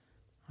dome,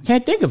 I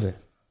can't think of it.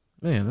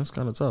 Man, that's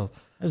kind of tough.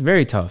 That's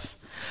very tough.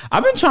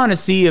 I've been trying to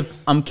see if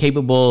I'm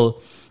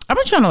capable. I've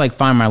been trying to like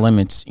find my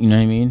limits, you know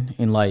what I mean,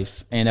 in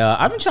life. And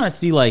I've been trying to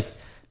see like,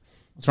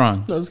 what's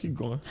wrong? No, let's keep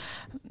going.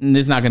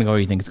 It's not going to go where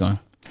you think it's going.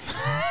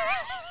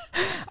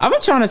 I've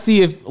been trying to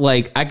see if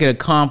like I could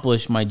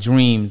accomplish my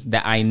dreams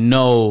that I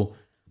know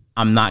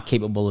I'm not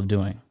capable of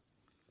doing.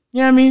 You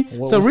know what I mean?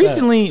 What So was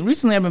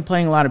recently I've been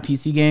playing a lot of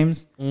PC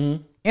games.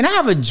 And I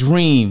have a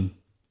dream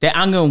that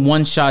I'm going to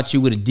one-shot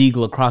you with a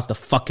deagle across the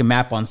fucking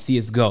map on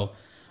CSGO.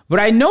 But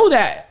I know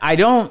that I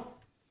don't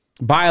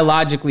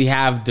biologically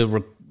have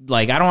the,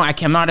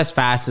 I'm not as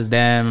fast as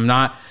them. I'm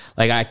not,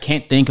 like, I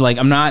can't think, like,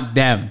 I'm not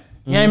them.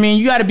 You know what I mean?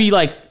 You got to be,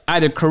 like,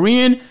 either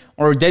Korean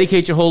or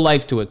dedicate your whole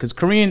life to it. Because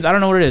Koreans, I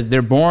don't know what it is.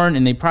 They're born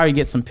and they probably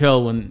get some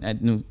pill when at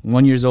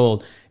 1 year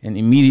old and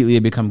immediately they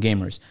become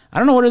gamers. I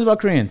don't know what it is about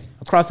Koreans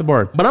across the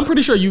board. But I'm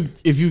pretty sure you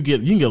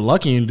can get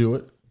lucky and do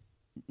it.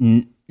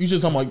 You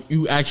just talking about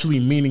you actually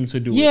meaning to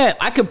do it. Yeah,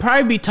 I could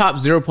probably be top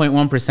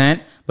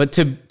 0.1%, but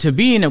to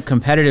be in a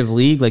competitive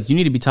league, like you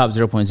need to be top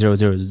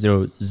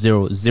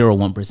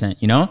 0.00001%,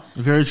 you know?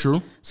 Very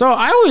true. So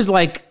I always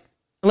like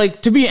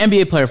to be an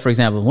NBA player, for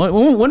example.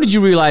 When did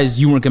you realize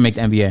you weren't going to make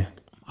the NBA?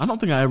 I don't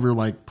think I ever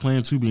like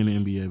planned to be in the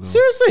NBA though.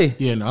 Seriously?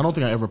 Yeah, no, I don't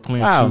think I ever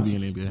planned to be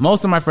in the NBA.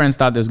 Most of my friends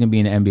thought they was gonna be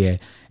in the NBA,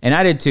 and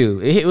I did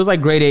too. It was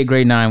like grade 8,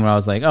 grade 9 where I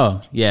was like,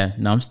 oh yeah,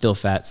 no, I'm still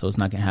fat, so it's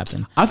not gonna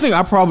happen. I think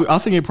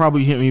it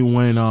probably hit me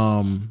when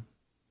I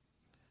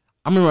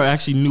remember I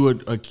actually knew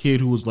a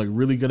kid who was like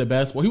really good at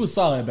basketball. He was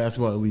solid at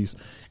basketball at least,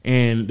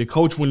 and the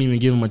coach wouldn't even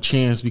give him a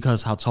chance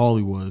because how tall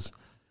he was.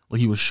 Like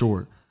he was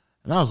short,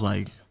 and I was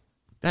like,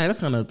 "Dang, that's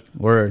kind of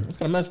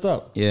messed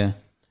up." Yeah.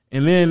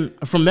 And then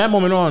from that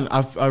moment on,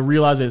 I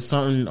realized that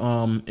certain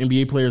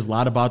NBA players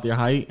lied about their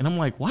height, and I'm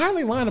like, why are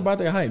they lying about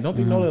their height? Don't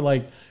they know that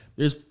like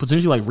there's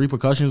potentially like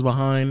repercussions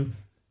behind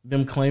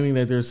them claiming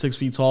that they're 6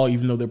 feet tall,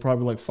 even though they're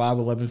probably like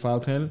 5'11",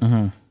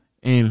 5'10"?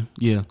 And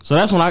yeah, so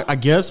that's when I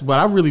guess, but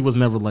I really was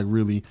never like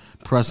really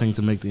pressing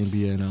to make the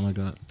NBA and nothing like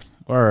that.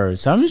 Word.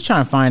 So I'm just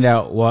trying to find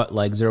out what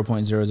like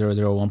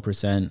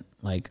 0.0001%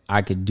 like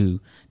I could do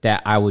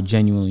that I would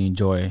genuinely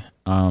enjoy.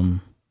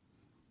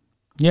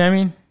 Yeah, I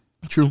mean,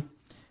 true.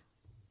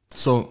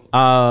 So,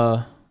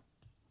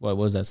 what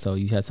was that? So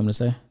you had something to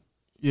say?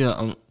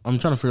 Yeah, I'm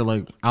trying to figure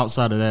like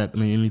outside of that. I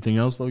mean, anything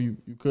else though you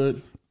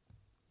could?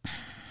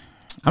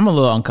 I'm a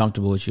little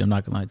uncomfortable with you. I'm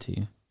not gonna lie to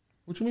you.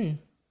 What you mean?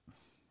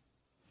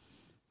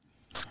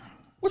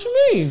 What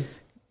you mean?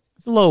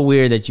 It's a little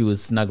weird that you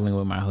was snuggling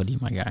with my hoodie,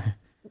 my guy.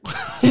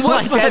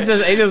 Like that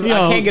just, I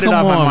can't get it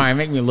off my mind.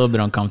 Make me a little bit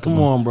uncomfortable.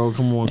 Come on, bro.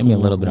 Come on. Make me a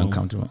little bit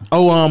uncomfortable.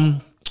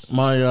 Oh,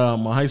 my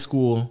high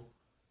school,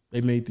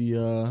 they made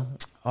the.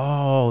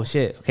 Oh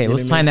shit. Okay,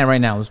 let's plan that right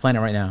now. I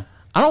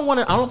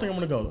don't think I'm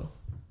gonna go though.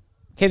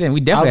 Okay, then we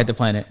definitely have to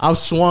plan it.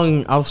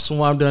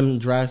 I've done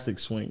drastic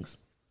swings.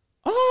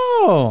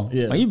 Oh,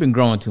 yeah. Oh, you've been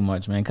growing too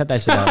much, man. Cut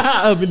that shit out.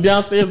 I've been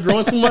downstairs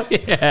growing too much.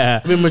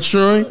 Yeah, I've been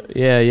maturing.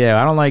 Yeah.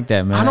 I don't like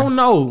that, man. I don't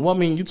know. Well, I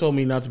mean, you told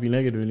me not to be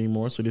negative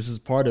anymore, so this is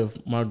part of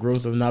my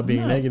growth of not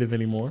being negative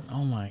anymore.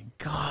 Oh my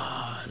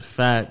god,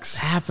 facts.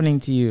 What's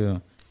happening to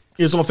you?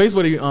 Yeah, so on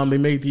Facebook,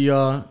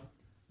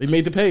 they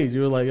made the page.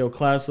 You were like, yo,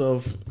 class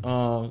of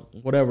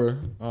whatever.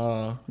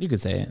 You could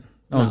say it.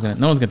 No one's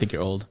gonna think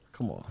you're old.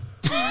 Come on.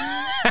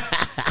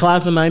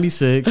 Class of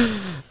 96.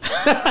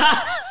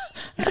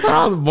 That's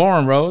how I was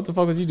born, bro. What the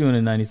fuck was you doing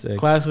in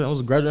 96? I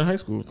was graduating high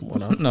school. Come on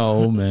now.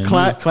 No, man.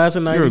 Class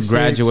of 96. You were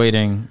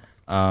graduating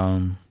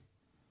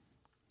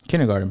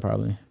kindergarten,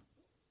 probably.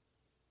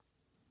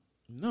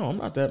 No, I'm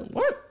not that.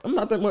 What? I'm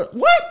not that much.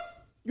 What?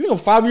 You think I'm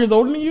 5 years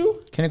older than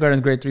you?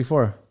 Kindergarten's grade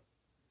 3-4.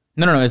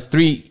 No. It's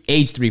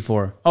age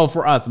 3-4. Oh,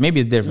 for us,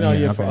 maybe it's different. No,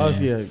 yeah, for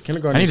us, yeah.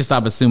 Kindergarten. I need to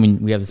stop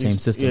assuming we have the same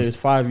systems. Yeah, it's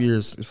 5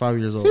 years. It's 5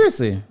 years old.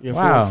 Seriously? Yeah,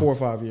 wow. 4 or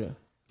 5. Yeah.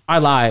 I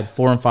lied.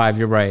 4 and 5.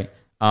 You're right.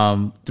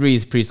 3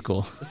 is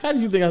preschool. The fact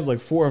that you think I was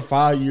like 4 or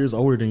 5 years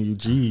older than you,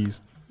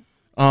 jeez.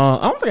 I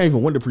don't think I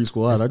even went to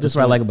preschool. That's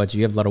what I like about you.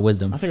 You have a lot of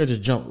wisdom. I think I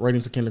just jumped right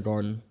into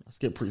kindergarten. I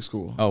skipped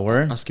preschool. Oh,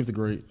 word? I skipped the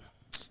grade.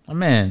 Oh,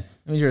 man.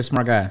 That means you're a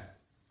smart guy.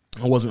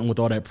 I wasn't with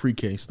all that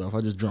pre-K stuff.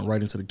 I just jumped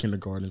right into the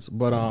kindergartens.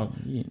 But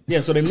yeah,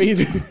 so they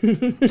made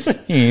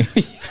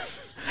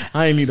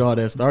I ain't need all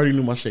that stuff. I already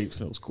knew my shapes.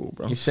 It was cool,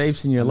 bro. Your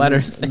shapes and your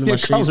letters. I knew my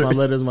shapes, my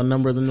letters, my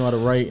numbers. I knew how to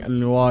write. I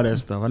knew all that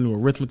stuff. I knew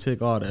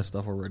arithmetic, all that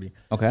stuff already.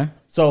 Okay.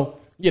 So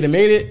yeah, they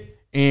made it.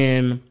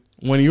 And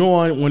when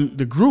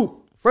the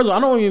group, first of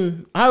all,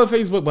 I have a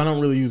Facebook, but I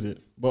don't really use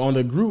it. But on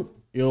the group,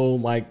 it'll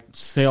like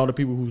say all the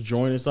people who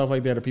joined and stuff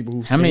like that, or people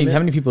who how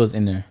many people is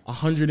in there?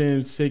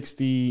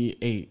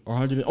 168 or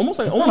 100, almost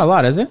not a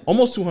lot, is it?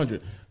 Almost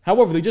 200.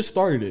 However, they just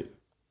started it.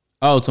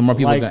 Oh, so more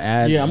people can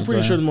add. Yeah, I'm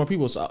pretty sure there's more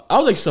people. So I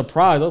was like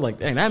surprised. I was like,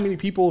 dang, that many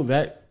people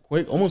that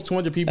quick, almost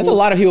 200 people. That's a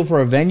lot of people for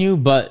a venue,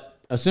 but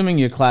assuming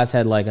your class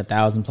had like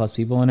 1,000+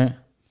 people in it.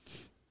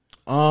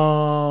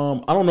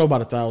 I don't know about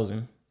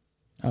 1,000.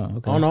 Oh,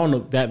 okay. I don't know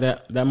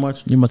that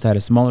much. You must have had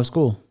a smaller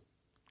school.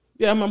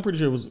 Yeah, I'm pretty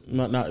sure it was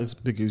not as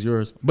big as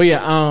yours. But yeah,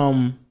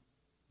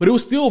 but it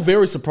was still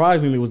very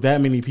surprising there was that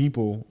many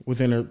people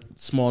within a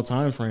small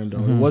time frame though.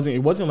 Mm-hmm. It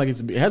wasn't like it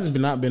hasn't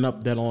been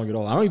up that long at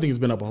all. I don't even think it's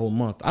been up a whole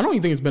month. I don't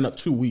even think it's been up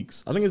 2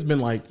 weeks. I think it's been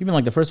like you've been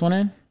like the first one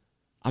in?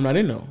 I'm not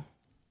in though.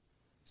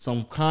 So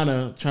I'm kind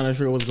of trying to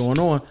figure out what's going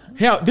on.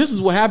 Hell, this is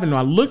what happened.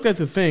 I looked at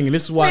the thing, and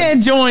this is why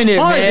man, join it,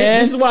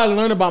 man. This is what I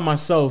learned about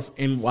myself,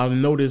 and I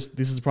noticed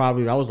this is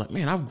probably. I was like,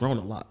 man, I've grown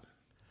a lot.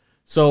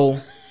 So,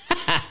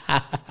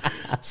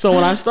 so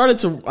when I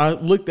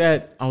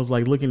was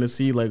like looking to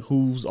see like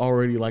who's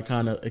already like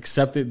kind of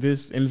accepted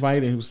this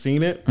invite and who's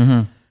seen it,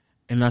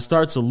 and I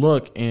started to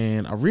look,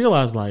 and I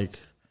realized like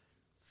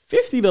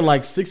 50 to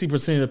like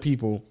 60% of the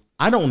people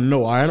I don't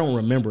know, I don't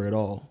remember at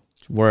all.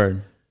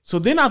 Word. So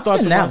then I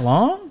thought, that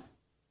long?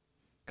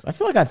 Because I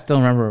feel like I'd still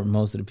remember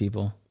most of the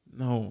people.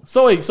 No.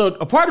 So wait, so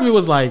a part of me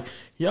was like,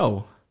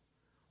 yo,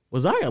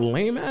 was I a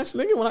lame ass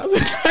nigga when I was in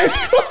high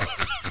school?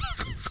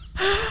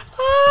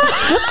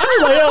 I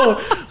was like,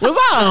 yo, was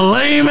I a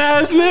lame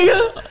ass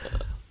nigga?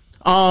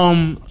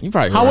 You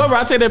probably. However,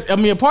 I say that. I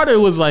mean, a part of it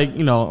was like,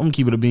 you know, I'm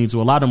keeping it bean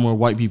too. A lot of them were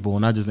white people,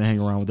 and I just didn't hang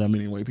around with that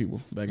many white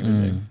people back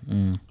in the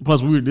day.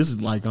 Plus, this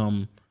is like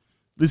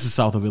this is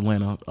south of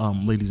Atlanta,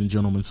 ladies and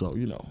gentlemen. So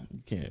you know, you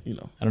can't, you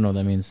know. I don't know what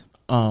that means.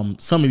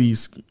 Some of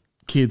these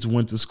kids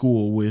went to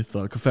school with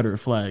Confederate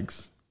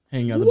flags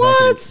hanging out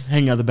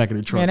the back of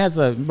the truck. Man, that's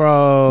a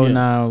bro. Yeah.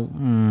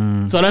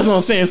 No. So that's what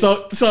I'm saying.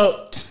 So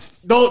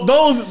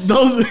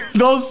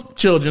those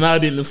children I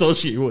didn't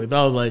associate with.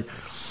 I was like,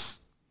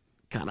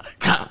 kind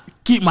of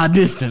keep my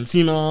distance.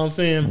 You know what I'm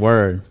saying?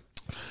 Word.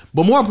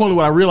 But more importantly,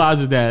 what I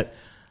realized is that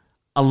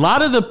a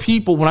lot of the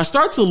people, when I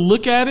start to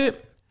look at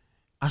it,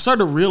 I start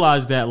to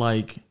realize that,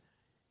 like,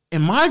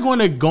 am I going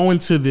to go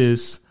into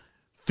this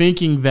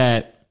thinking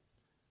that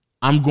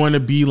I'm going to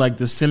be like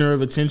the center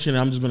of attention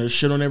and I'm just going to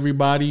shit on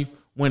everybody,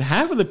 when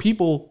half of the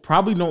people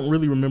probably don't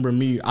really remember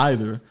me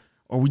either,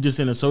 or we just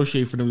didn't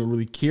associate for them to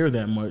really care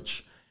that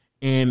much?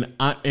 And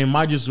am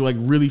I just like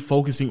really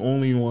focusing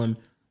only on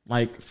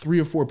like 3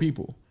 or 4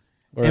 people?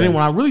 Right. And then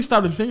when I really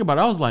started to think about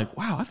it, I was like,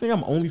 wow, I think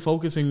I'm only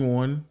focusing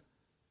on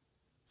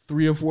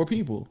 3 or 4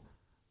 people.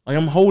 Like,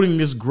 I'm holding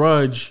this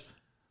grudge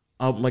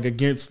of like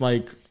against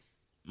like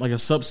a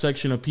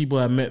subsection of people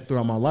I met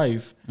throughout my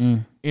life.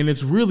 And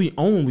it's really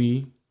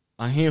only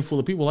a handful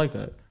of people like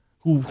that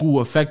who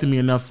affected me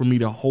enough for me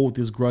to hold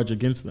this grudge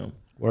against them.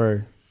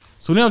 Word.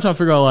 So now I'm trying to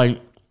figure out, like,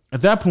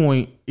 at that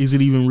point, is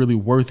it even really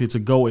worth it to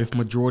go if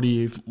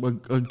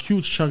a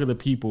huge chunk of the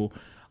people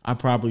I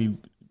probably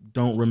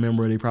don't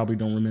remember, they probably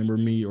don't remember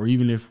me, or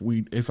even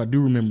if I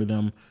do remember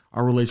them,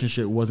 our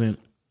relationship wasn't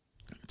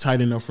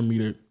tight enough for me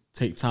to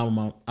take time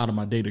out of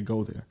my day to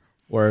go there.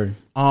 Word.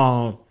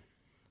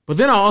 But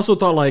then I also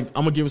thought, like,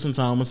 I'm gonna give it some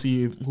time. I'm gonna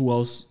see who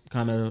else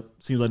kind of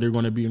seems like they're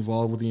going to be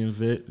involved with the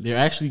event. They're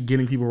actually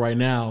getting people right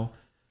now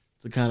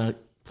to kind of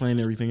plan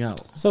everything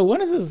out. So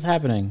when is this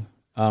happening?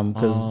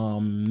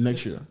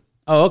 Next year.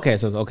 Oh, okay.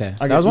 So it's okay.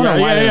 So I was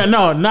wondering why.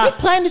 No, not they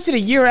planned this shit a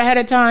year ahead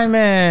of time,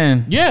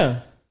 man. Yeah.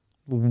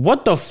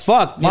 What the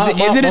fuck?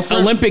 Is it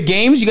Olympic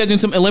Games? You guys doing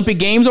some Olympic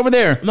Games over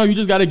there? No, you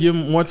just got to give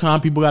them more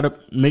time. People got to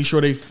make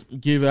sure they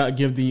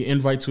give the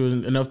invite to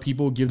enough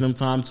people. Give them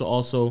time to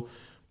also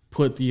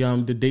put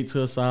the date to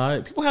the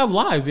side. People have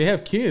lives. They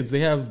have kids.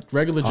 They have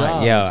regular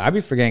jobs. Yeah, I be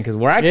forgetting because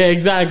where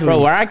exactly, bro.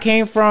 Where I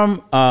came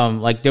from,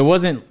 like there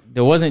wasn't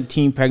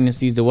teen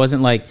pregnancies. There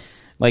wasn't like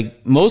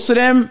most of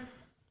them.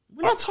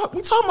 We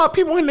talking about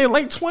people in their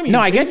late 20s. No,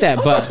 I get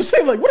that, but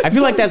I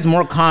feel like that's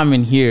more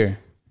common here.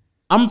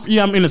 I'm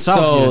in the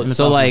South.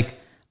 So like,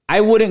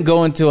 I wouldn't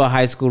go into a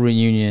high school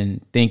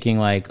reunion thinking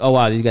like, oh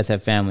wow, these guys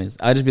have families.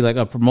 I'd just be like,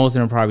 most of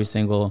them are probably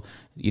single,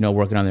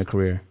 working on their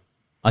career.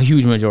 A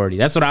huge majority.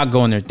 That's what I'd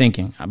go in there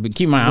thinking. I'd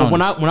keep my eye on.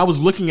 When I was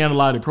looking at a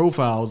lot of the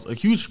profiles, a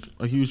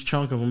huge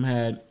chunk of them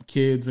had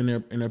kids in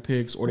their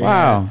pics, or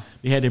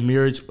they had their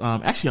marriage.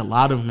 Actually, a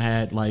lot of them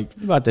had like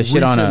you about to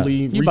shit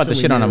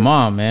on a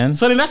mom, man.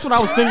 So then that's what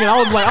I was thinking. I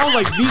was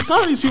like,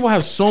 some of these people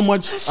have so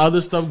much other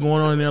stuff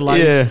going on in their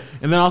life. Yeah.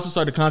 And then I also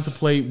started to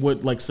contemplate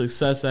what like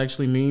success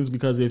actually means,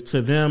 because if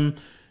to them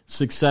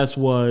success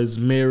was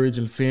marriage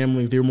and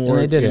family, they're more.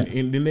 And they did it.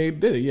 And then they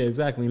did it. Yeah,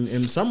 exactly.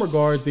 In some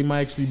regards, they might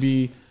actually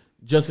be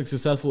just as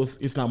successful,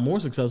 if not more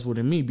successful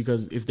than me,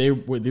 because if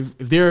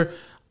their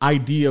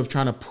idea of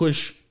trying to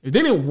push, if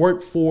they didn't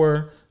work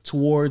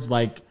towards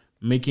like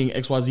making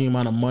XYZ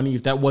amount of money,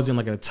 if that wasn't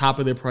like at the top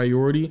of their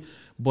priority,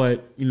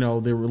 but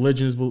their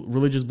religious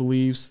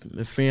beliefs,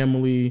 their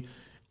family,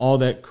 all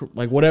that,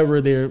 like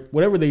whatever they're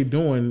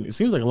doing, it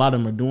seems like a lot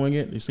of them are doing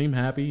it. They seem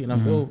happy, and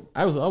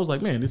I was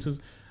like, man, this is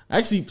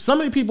actually so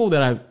many people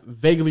that I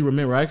vaguely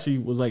remember. I actually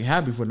was like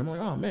happy for them. I'm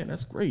like, oh man,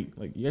 that's great.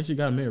 Like you actually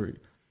got married.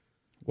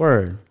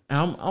 Word.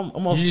 And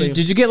I'm also saying,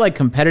 did you get like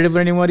competitive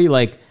with anybody?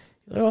 Like,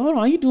 oh, hold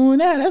on, you doing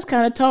that? That's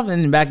kind of tough. And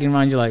in the back of your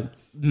mind, you're like,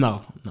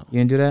 no, you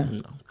didn't do that.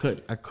 No,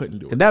 I couldn't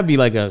do it. That would be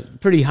like a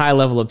pretty high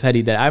level of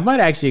petty that I might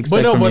actually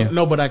expect from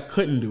you. But I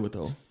couldn't do it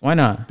though. Why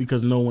not?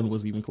 Because no one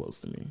was even close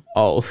to me.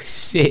 Oh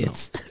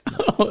shit!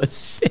 No. Oh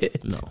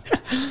shit! No.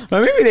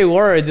 But maybe they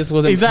were. It just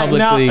wasn't exactly.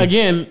 publicly. Now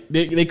again,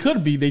 they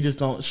could be. They just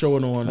don't show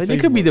it on. Like, they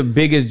could be the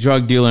biggest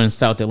drug dealer in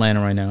South Atlanta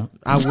right now.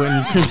 I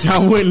wouldn't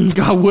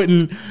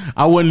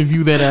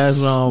view that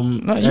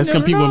as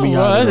competing with me.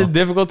 Well, it's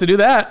difficult to do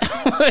that.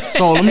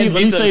 So let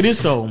me say this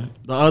though.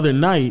 The other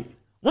night,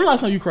 when the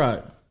last time you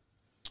cried?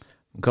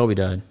 When Kobe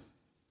died.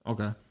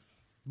 Okay.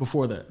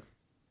 Before that.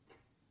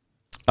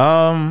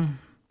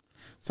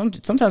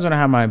 Sometimes when I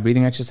have my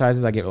breathing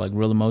exercises, I get like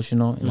real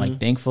emotional and like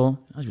thankful.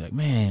 I'll be like,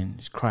 man,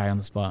 just cry on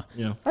the spot.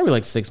 Yeah. Probably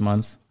like 6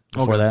 months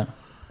before that.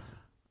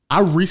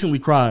 I recently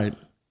cried,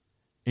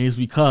 and it's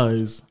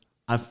because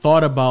I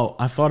thought about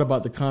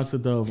the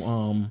concept of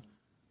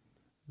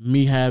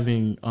me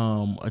having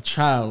a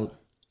child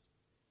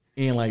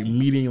and like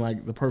meeting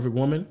like the perfect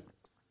woman.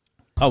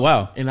 Oh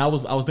wow. And I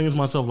was thinking to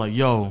myself like,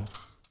 yo,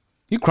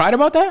 you cried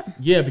about that?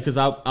 Yeah, because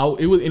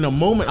it was in a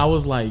moment I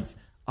was like,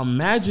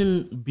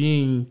 imagine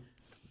being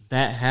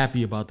that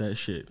happy about that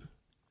shit.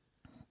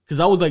 Because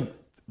I was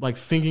like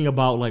thinking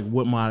about like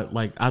what my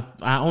like I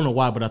don't know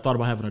why, but I thought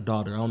about having a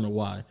daughter. I don't know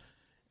why,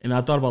 and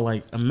I thought about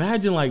like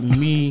imagine like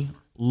me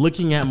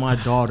looking at my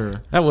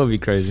daughter. That would be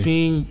crazy.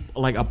 Seeing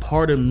like a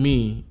part of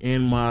me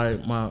in my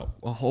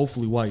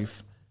hopefully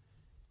wife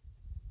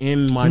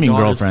in my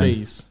daughter's girlfriend.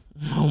 face.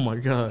 Oh my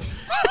god.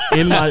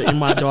 In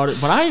my daughter,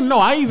 but I didn't know.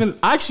 I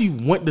actually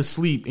went to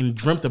sleep and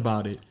dreamt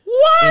about it.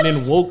 What? And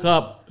then woke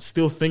up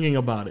still thinking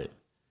about it.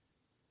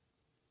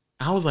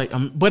 I was like,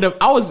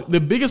 I was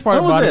the biggest part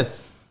When about was this?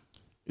 it.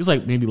 It was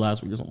like maybe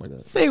last week or something like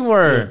that. Say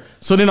word. Yeah.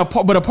 So then, a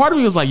part of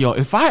me was like, yo,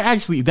 if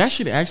that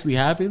shit actually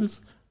happens,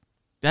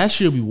 that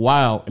shit would be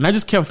wild. And I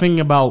just kept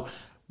thinking about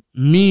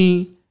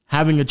me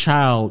having a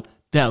child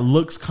that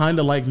looks kind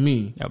of like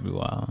me. That'd be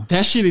wild.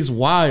 That shit is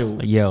wild.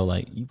 Like, yo,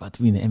 like you about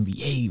to be in the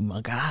NBA,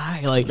 my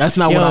guy. Like That's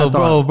not what I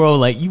thought. bro.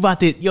 Like you about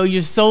to, yo,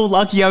 you're so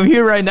lucky I'm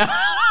here right now.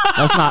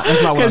 That's not what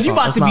I thought. Because you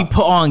about to be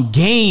put on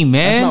game,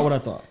 man. That's not what I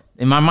thought.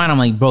 In my mind, I'm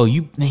like, bro,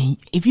 man,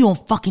 if you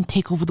don't fucking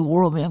take over the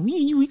world, man,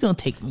 we gonna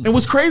take me. And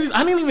what's crazy,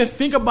 I didn't even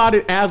think about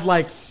it as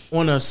like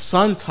on a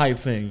son type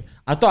thing.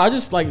 I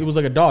just like it was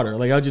like a daughter.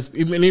 Like and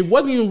it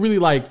wasn't even really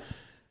like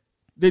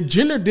the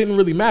gender didn't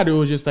really matter. It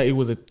was just that it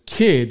was a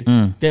kid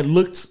that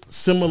looked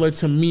similar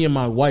to me and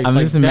my wife. I'm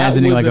just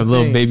imagining like a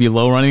little baby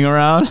Lo running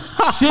around.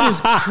 Shit is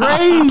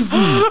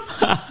crazy.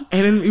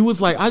 And then it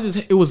was like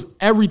it was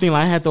everything.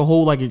 Like I had the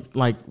whole I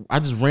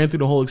just ran through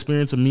the whole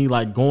experience of me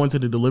like going to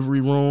the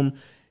delivery room.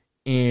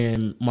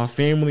 And my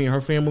family and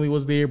her family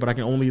was there, but I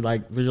can only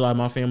like visualize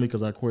my family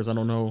because, of course, I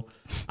don't know.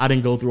 I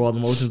didn't go through all the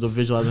motions of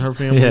visualizing her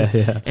family.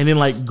 Yeah. And then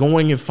like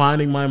going and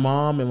finding my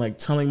mom and like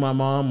telling my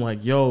mom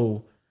like,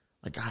 "Yo,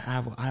 like I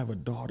have a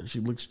daughter.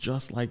 She looks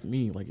just like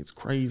me. Like it's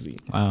crazy."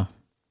 Wow.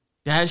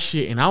 That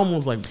shit, and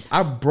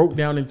I broke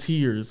down in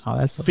tears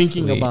that's so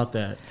thinking sweet. about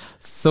that.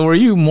 So, were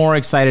you more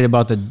excited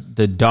about the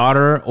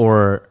daughter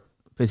or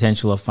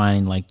potential of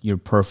finding like your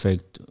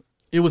perfect?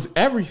 It was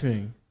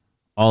everything.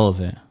 All of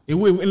it.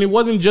 And it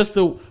wasn't just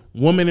the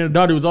woman and the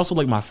daughter. It was also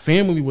like my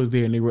family was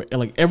there, and they were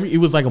like it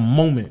was like a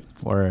moment.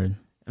 Word.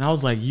 And I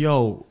was like,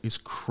 yo, it's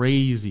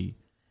crazy.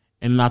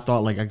 And then I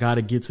thought like I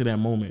gotta get to that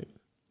moment.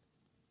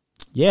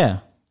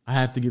 Yeah. I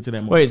have to get to that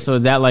moment. Wait, so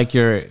is that like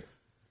your?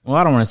 Well,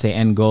 I don't want to say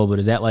end goal, but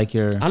is that like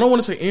your? I don't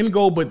want to say end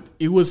goal, but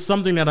it was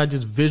something that I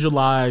just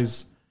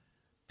visualized.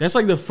 That's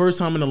like the first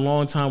time in a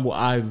long time where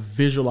I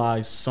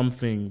visualized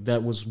something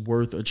that was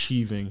worth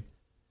achieving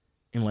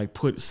and like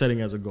setting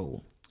as a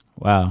goal.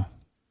 Wow.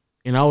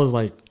 And I was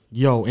like,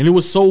 yo, and it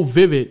was so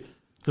vivid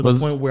to the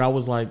point where I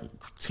was like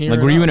tearing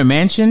Like, were you up. in a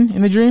mansion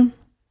in the dream?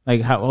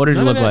 Like, what did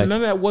it look like? None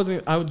of that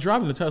wasn't. I was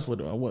driving the Tesla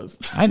though. I was.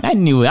 I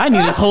knew it. I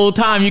knew this whole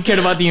time you cared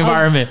about the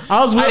environment.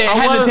 I didn't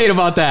hesitate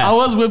about that. I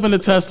was whipping the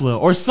Tesla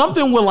or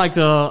something with like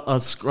a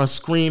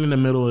screen in the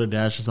middle of the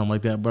dash or something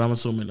like that. But I'm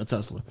assuming a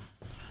Tesla.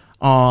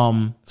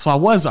 So I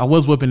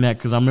was whipping that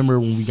because I remember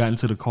when we got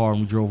into the car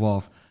and we drove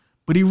off.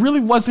 But it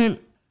really wasn't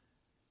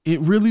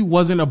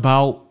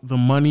about the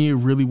money. It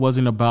really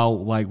wasn't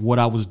about like what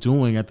I was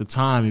doing at the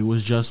time. It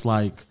was just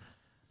like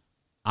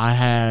I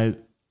had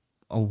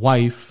a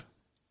wife.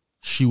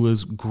 She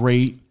was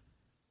great.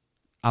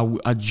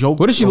 I joked.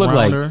 What does she look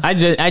like? Her. I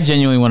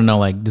genuinely want to know.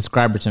 Like,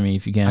 describe her to me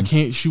if you can. I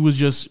can't. She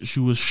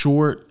was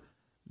short,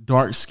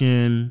 dark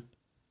skin,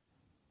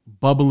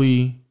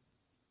 bubbly,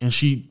 and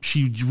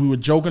we were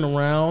joking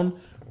around,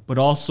 but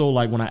also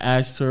like when I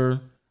asked her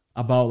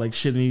about like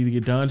shit that needed to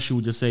get done, she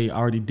would just say, "I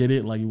already did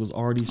it." Like it was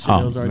already shit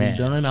that was already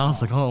done. I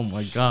was like, "Oh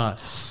my god!"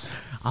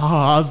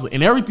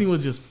 And everything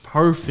was just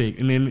perfect.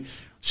 And then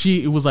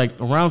it was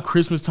like around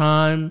Christmas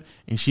time,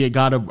 and she had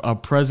got a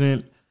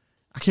present.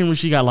 I can't remember.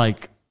 She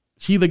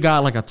either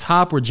got like a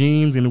top or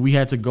jeans, and we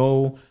had to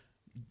go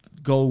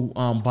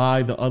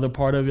buy the other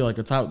part of it, like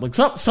a top, like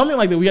something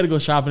like that. We had to go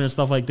shopping and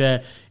stuff like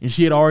that. And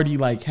she had already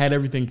like had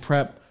everything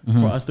prepped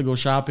for us to go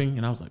shopping.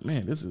 And I was like,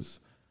 man, this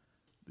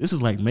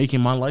is like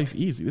making my life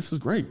easy. This is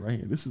great,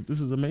 right? This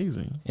is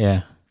amazing.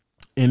 Yeah.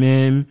 And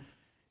then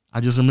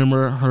I just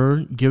remember her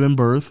giving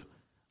birth.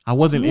 I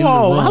wasn't in the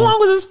room. How long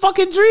was this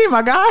fucking dream,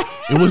 my guy?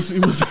 It was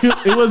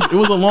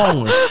a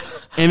long one.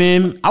 And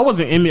then I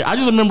wasn't in there. I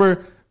just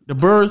remember the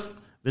birth,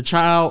 the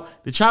child.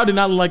 The child did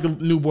not look like a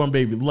newborn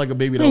baby. It looked like a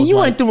baby that was you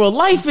went through a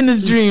life in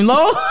this dream,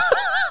 Lo.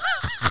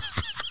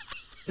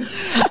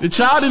 The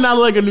child did not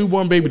look like a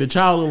newborn baby. The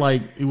child looked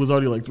like it was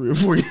already like 3 or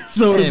 4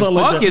 years old. Man, fuck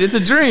like it, it's a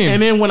dream.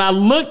 And then when I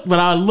looked,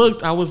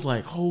 I was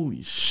like,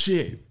 holy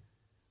shit.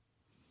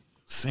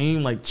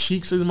 Same like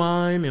cheeks as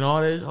mine and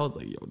all that. I was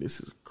like, yo,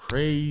 this is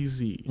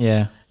crazy.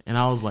 Yeah. And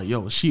I was like,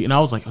 yo, she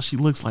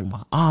looks like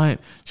my aunt.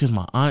 She has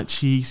my aunt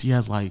cheeks. She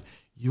has like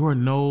your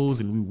nose.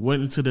 And we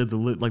went into the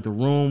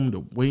room,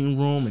 the waiting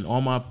room, and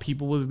all my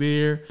people was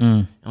there.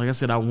 And like I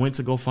said, I went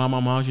to go find my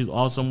mom. She was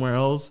all somewhere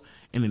else.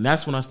 And then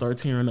that's when I started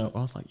tearing up.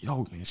 I was like,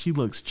 yo, man, she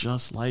looks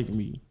just like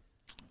me.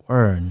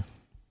 Word.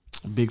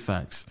 Big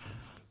facts.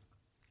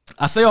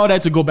 I say all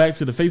that to go back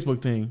to the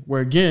Facebook thing,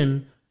 where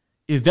again,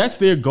 if that's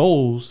their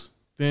goals,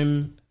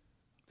 then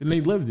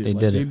they lived it.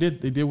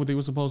 They did what they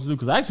were supposed to do.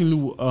 Because I actually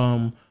knew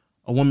a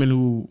woman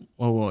who,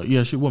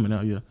 she's a woman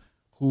now,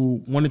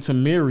 who wanted to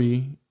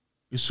marry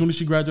as soon as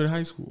she graduated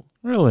high school.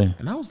 Really?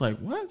 And I was like,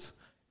 what?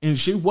 And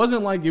she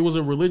wasn't like it was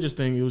a religious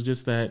thing. It was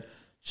just that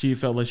she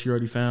felt like she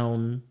already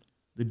found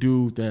the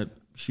dude that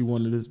she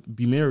wanted to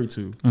be married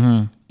to.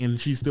 Mm-hmm. And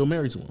she's still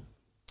married to him.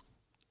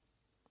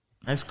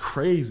 That's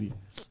crazy.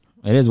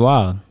 It is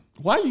wild.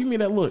 Why do you mean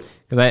that look?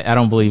 Because I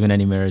don't believe in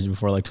any marriage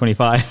before like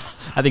 25.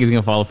 I think it's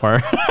gonna fall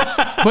apart.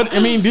 But I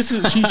mean, this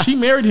is she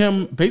married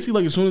him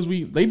basically like as soon as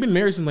they've been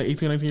married since like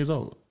 18, 19 years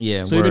old.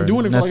 Yeah, so they've been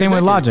doing it for now, like same a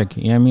with decade. Logic.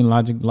 Yeah, I mean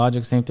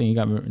Logic, same thing. He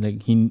got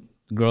like he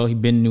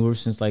been knew her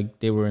since like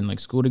they were in like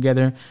school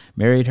together,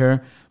 married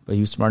her, but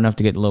he was smart enough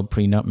to get a little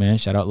prenup, man.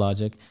 Shout out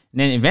Logic. And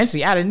then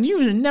eventually,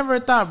 you never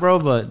thought, bro,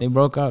 but they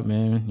broke up,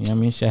 man. You know what I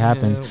mean? Shit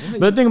happens. Yeah.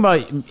 But the thing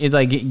about is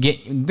like the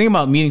thing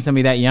about meeting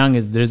somebody that young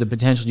is there's a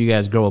potential you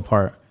guys grow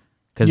apart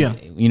because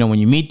you know when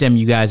you meet them,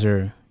 you guys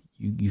are.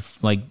 You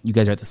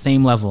guys are at the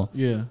same level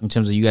in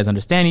terms of you guys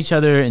understand each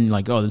other and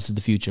like, oh, this is the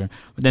future.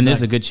 But then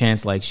there's a good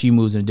chance like she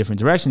moves in a different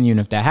direction. Even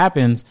if that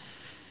happens,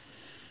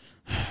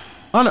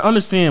 I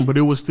understand, but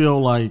it was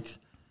still like,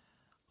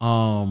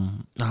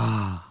 Fox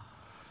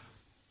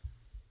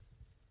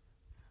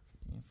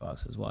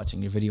is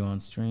watching your video on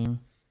stream.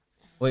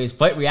 Wait, is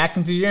Flight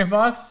reacting to De'Aaron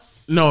Fox?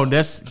 No,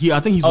 that's he. I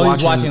think he's Oh, watching.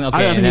 he's watching,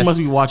 okay, I think he must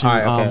be watching all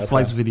right, okay.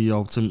 Flight's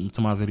video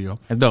to my video.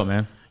 That's dope,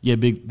 man. Yeah,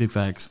 big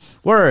facts.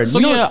 Word. So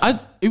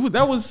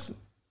that was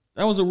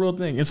a real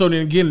thing. And so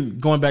then again,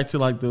 going back to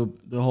like the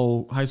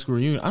whole high school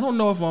reunion, I don't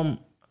know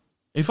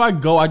if I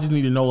go, I just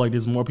need to know like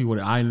there's more people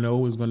that I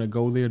know is going to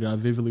go there that I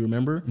vividly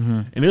remember.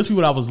 Mm-hmm. And there's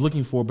people that I was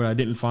looking for, but I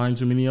didn't find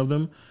too many of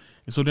them.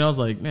 And so then I was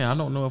like, man, I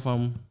don't know if I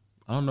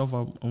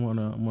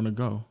want to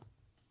go.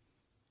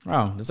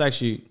 Wow, that's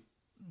actually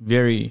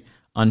very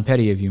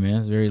unpetty of you, man.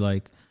 It's very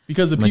like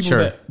because the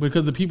mature.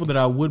 people that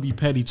I would be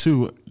petty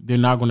to, they're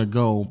not going to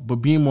go. But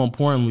being more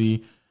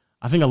importantly,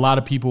 I think a lot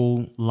of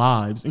people's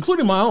lives,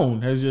 including my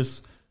own, has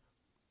just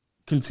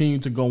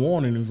continued to go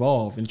on and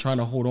evolve. And trying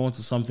to hold on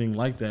to something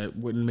like that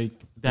wouldn't make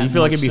that. Do you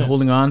feel like much it'd be sense.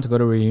 holding on to go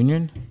to a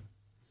reunion?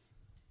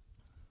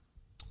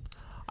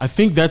 I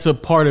think that's a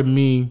part of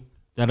me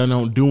that I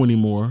don't do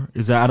anymore.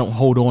 Is that I don't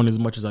hold on as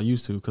much as I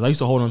used to, because I used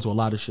to hold on to a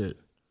lot of shit.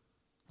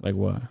 Like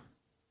what?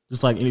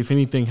 Just like if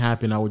anything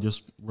happened, I would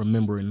just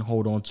remember it and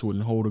hold on to it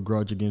and hold a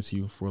grudge against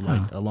you for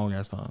like a long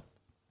ass time.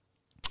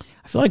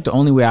 I feel like the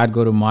only way I'd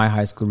go to my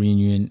high school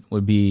reunion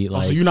would be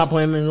like. So you're not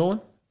planning on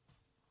going?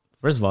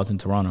 First of all, it's in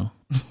Toronto.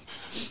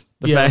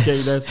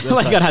 That's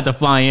like I'd have to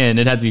fly in.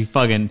 It'd have to be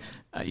fucking.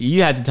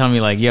 You had to tell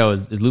me like, yo,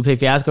 is Lupe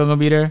Fiasco gonna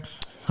be there?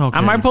 Okay. I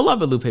might pull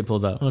up if Lupe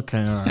pulls up.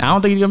 Okay, all right. I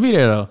don't think he's gonna be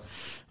there though.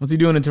 What's he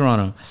doing in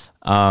Toronto?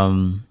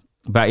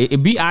 But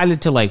it'd be either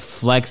to like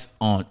flex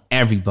on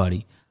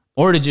everybody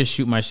or to just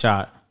shoot my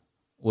shot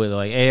with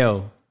like,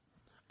 ayo.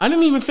 I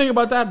didn't even think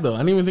about that though. I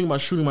didn't even think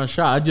about shooting my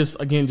shot. I just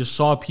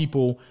saw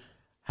people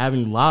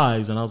having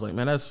lives, and I was like,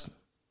 man, that's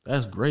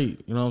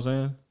great. You know what I'm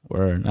saying?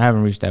 Word. I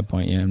haven't reached that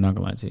point yet. I'm not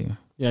gonna lie to you.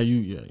 Yeah,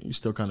 you're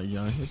still kind of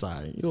young. It's all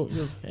right. You're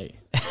hey.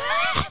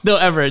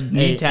 Don't ever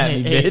knee tap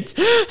me, bitch.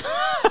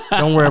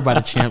 Don't worry about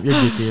it, champ.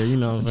 You'll get there. You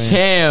know what I'm saying?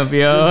 Champ,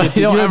 yo.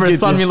 Don't ever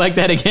son me like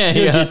that again.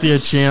 You'll yo. get there,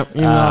 champ.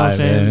 You know what I'm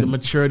saying? Man. The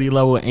maturity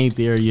level ain't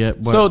there yet.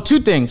 But So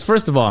 2 things.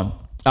 First of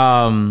all,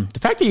 the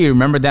fact that you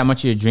remembered that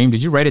much of your dream,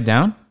 did you write it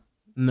down?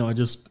 no, I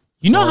just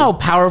You know how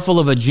powerful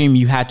of a dream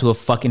you had to have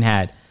fucking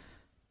had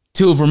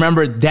to have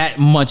remembered that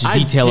much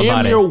detail I damn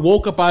about near it.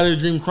 woke up out of the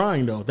dream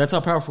crying though. That's how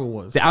powerful it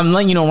was. I'm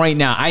letting you know right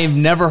now. I have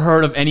never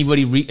heard of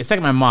anybody,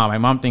 except my mom. My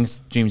mom thinks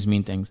dreams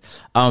mean things.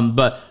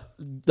 But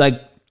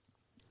like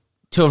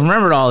to have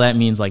remembered all that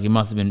means like it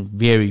must have been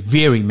very,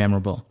 very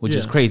memorable, which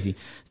is crazy.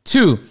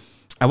 2,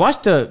 I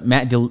watched a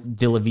Matt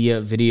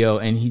DeLavia video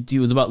and he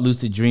was about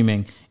lucid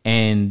dreaming.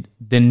 And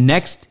the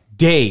next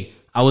day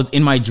I was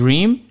in my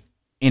dream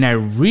and I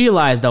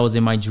realized I was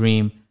in my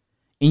dream.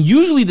 And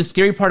usually the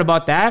scary part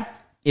about that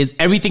is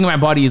everything in my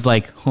body is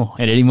like, oh,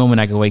 at any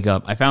moment I could wake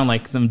up. I found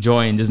like some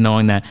joy in just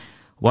knowing that,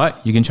 what?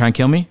 You can try and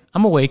kill me?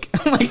 I'm awake.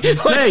 like,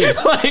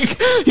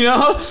 you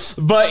know?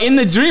 But in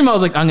the dream, I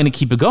was like, I'm going to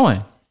keep it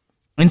going.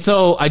 And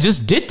so I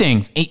just did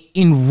things.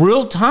 In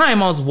real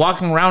time, I was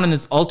walking around in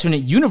this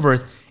alternate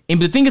universe.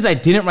 And the thing is, I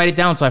didn't write it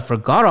down, so I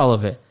forgot all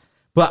of it.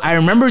 But I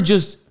remember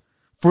just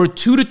for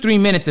 2 to 3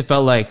 minutes, it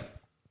felt like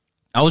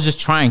I was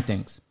just trying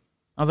things.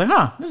 I was like,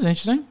 huh, this is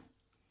interesting.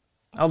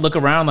 I'll look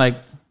around like,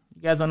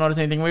 you guys don't notice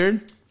anything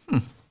weird?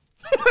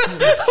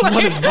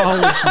 What is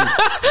wrong with you?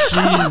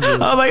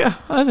 Jesus. I was like, oh,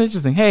 that's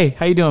interesting. Hey,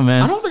 how you doing,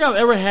 man? I don't think I've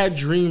ever had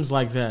dreams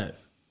like that.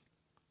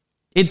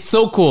 It's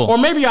so cool. Or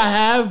maybe I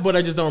have, but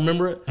I just don't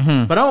remember it.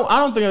 Mm-hmm. But I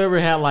don't think I've ever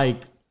had like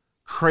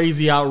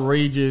crazy,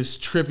 outrageous,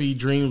 trippy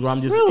dreams where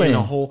I'm just in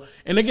a hole.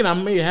 And again, I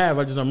may have,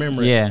 I just don't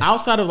remember it.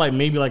 Outside of like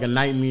maybe like a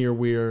nightmare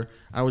where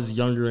I was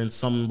younger and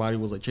somebody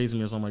was like chasing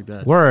me or something like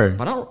that. Word.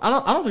 But I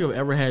don't think I've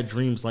ever had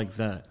dreams like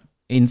that.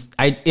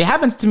 It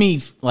happens to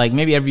me like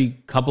maybe every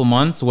couple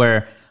months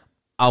where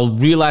I'll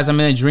realize I'm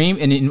in a dream,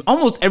 and in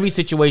almost every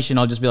situation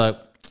I'll just be like,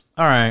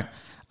 all right,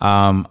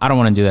 I don't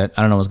want to do that.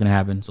 I don't know what's going to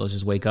happen, so let's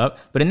just wake up.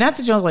 But in that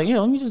situation, I was like, yeah,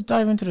 let me just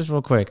dive into this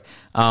real quick.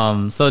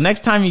 So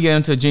next time you get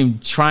into a dream,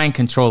 try and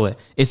control it,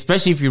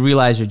 especially if you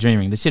realize you're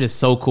dreaming. This shit is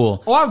so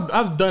cool. Oh,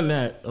 I've done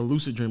that, a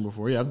lucid dream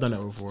before. Yeah, I've done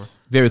that before.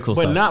 Very cool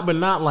stuff. But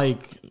not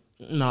like,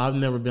 no, I've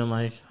never been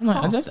like,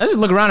 I just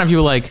look around and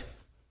people like,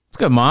 it's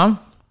good, mom.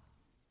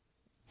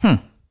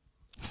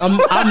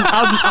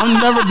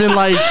 I've never been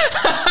like,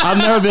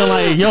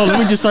 yo, let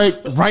me just start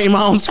writing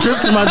my own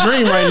script in my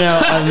dream right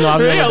now.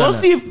 Let's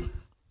see if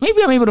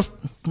maybe I'm able to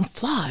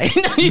fly.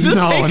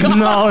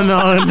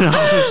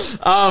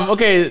 No.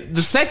 Okay,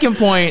 the second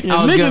point.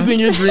 Niggas in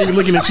your dream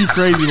looking at you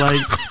crazy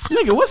like,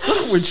 nigga, what's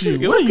up with you?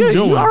 What are you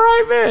doing? You all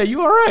right, man?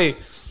 You all right?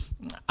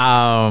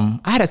 I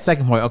had a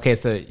second point. Okay,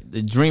 so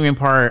the dreaming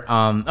part.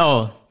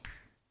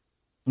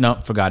 No,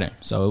 forgot it.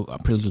 So I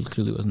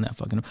clearly wasn't that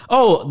fucking.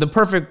 Oh, the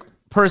perfect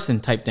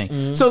person type thing.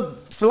 Mm-hmm. So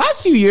for the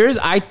last few years,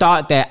 I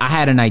thought that I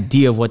had an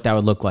idea of what that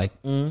would look like.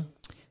 Mm-hmm.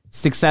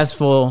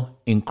 Successful,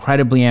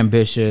 incredibly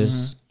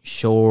ambitious,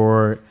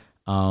 short,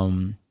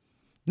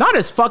 not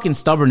as fucking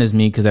stubborn as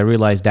me, because I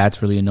realize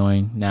that's really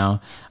annoying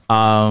now.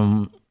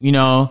 But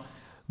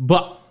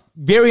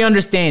very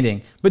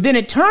understanding. But then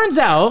it turns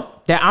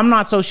out that I'm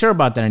not so sure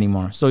about that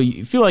anymore. So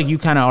you feel like you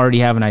kind of already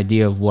have an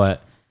idea of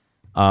what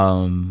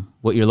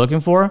you're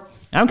looking for.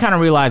 And I'm kind of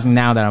realizing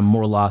now that I'm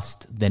more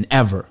lost than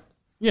ever.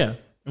 Yeah,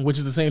 which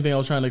is the same thing I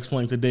was trying to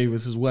explain to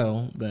Davis as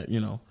well, that,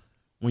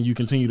 when you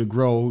continue to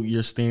grow,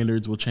 your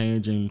standards will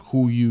change and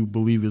who you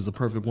believe is the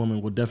perfect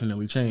woman will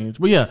definitely change.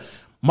 But yeah,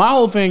 my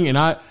whole thing, and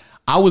I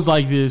was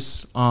like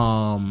this,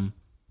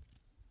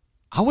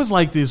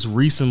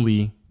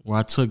 recently, where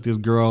I took this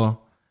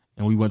girl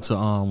and we went to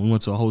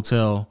a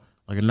hotel,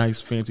 like a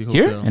nice fancy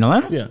hotel. Here in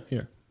Atlanta? Yeah,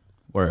 here.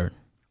 Word.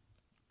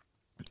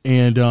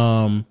 And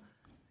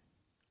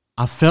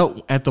I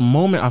felt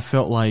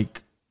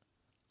like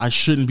I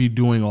shouldn't be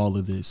doing all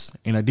of this.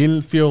 And I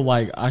didn't feel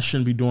like I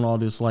shouldn't be doing all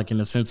this, like in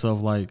the sense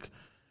of like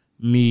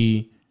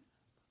me,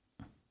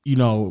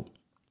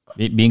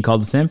 being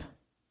called a simp?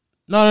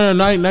 No,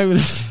 not even.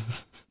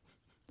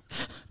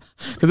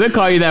 Because they'll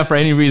call you that for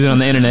any reason on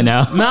the internet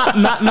now.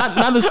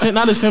 not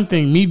the simp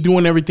thing. Me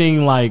doing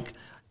everything, like,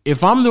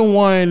 if I'm the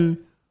one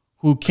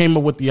who came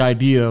up with the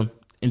idea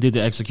and did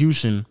the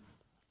execution,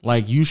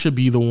 like, you should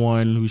be the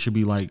one who should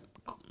be like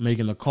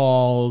making the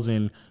calls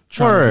and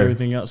trying to get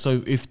everything else.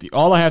 So if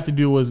all I have to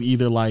do is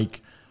either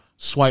like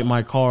swipe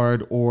my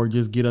card or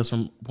just get us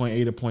from point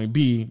A to point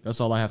B,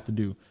 that's all I have to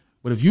do.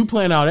 But if you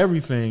plan out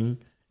everything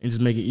and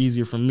just make it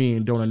easier for me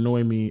and don't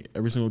annoy me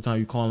every single time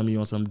you calling me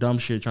on some dumb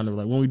shit, trying to be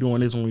like, when we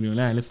doing this, when we doing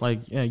that, and it's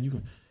like, yeah,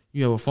 you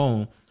have a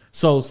phone.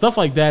 So stuff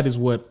like that is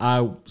what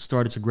I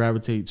started to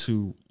gravitate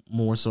to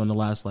more so in the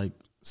last like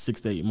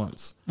 6 to 8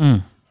 months.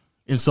 And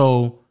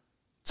so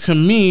to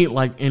me,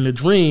 like in the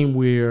dream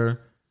where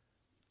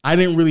I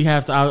didn't really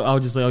have to, I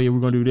would just say, oh yeah, we're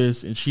going to do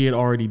this. And she had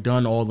already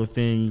done all the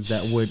things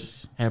that would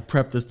have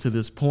prepped us to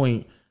this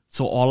point.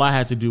 So all I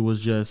had to do was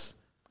just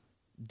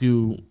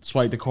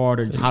swipe the card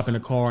or hop in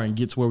the car and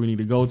get to where we need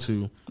to go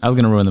to. I was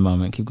going to ruin the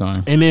moment. Keep going.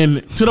 And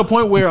then to the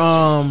point where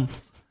I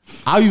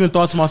even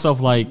thought to myself,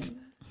 like,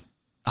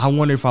 I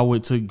wonder if I were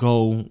to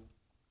go.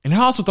 And I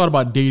also thought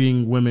about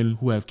dating women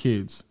who have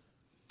kids.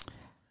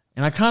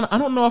 And I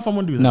don't know if I'm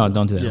going to do that. No,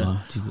 don't do that. Yeah. No,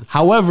 Jesus.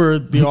 However,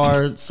 there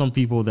are some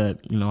people that,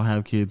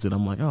 have kids that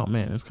I'm like, oh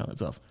man, it's kind of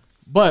tough.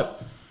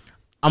 But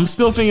I'm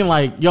still thinking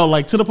like,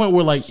 like to the point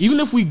where like, even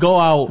if we go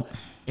out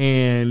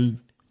and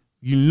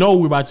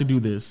we're about to do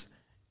this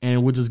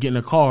and we're just getting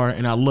a car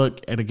and I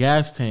look at a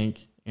gas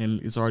tank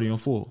and it's already on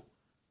full.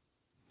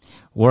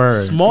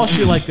 Word. Small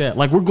shit like that.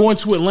 Like we're going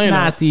to Atlanta.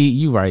 Nah, see,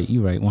 you right,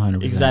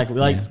 100%. Exactly.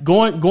 Like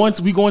going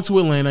to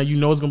Atlanta,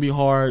 it's gonna be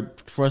hard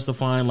for us to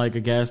find like a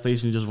gas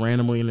station just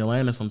randomly in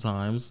Atlanta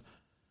sometimes.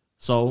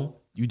 So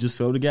you just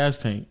fill the gas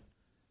tank.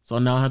 So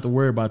now I don't have to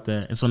worry about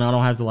that. And so now I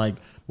don't have to like,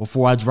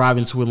 before I drive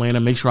into Atlanta,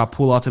 make sure I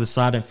pull out to the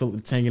side and fill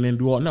the tank and then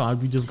do all. No,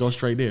 we just go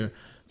straight there.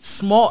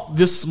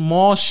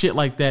 Small shit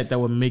like that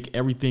would make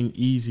everything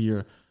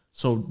easier.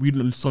 So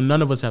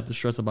none of us have to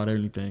stress about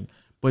anything.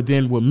 But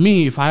then with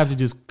me, if I have to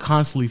just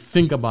constantly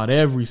think about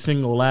every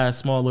single last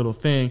small little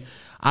thing,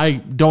 I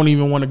don't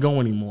even want to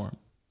go anymore.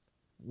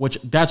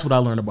 That's what I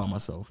learned about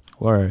myself.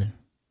 Word.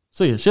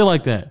 So yeah, shit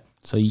like that.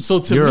 So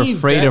you're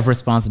afraid of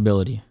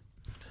responsibility.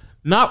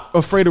 Not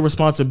afraid of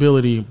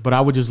responsibility, but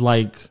I would just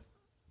like.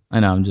 I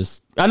know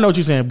what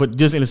you're saying, but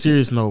just in a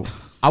serious note,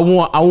 I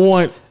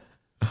don't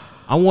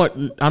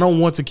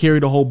want to carry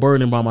the whole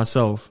burden by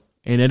myself,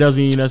 and it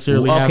doesn't even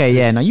necessarily. Okay, have to,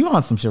 yeah, no, you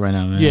on some shit right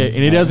now, man. Yeah,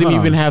 and it doesn't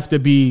even have to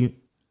be.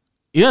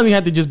 It doesn't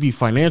have to just be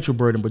financial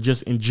burden, but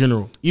just in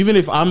general. Even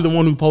if I'm the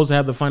one who's supposed to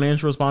have the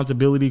financial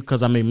responsibility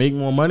because I may make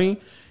more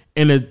money,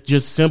 and it's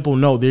just simple,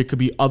 no, there could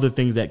be other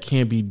things that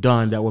can be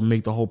done that would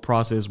make the whole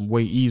process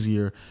way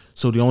easier.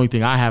 So the only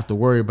thing I have to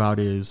worry about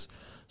is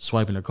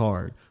swiping a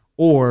card.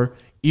 Or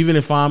even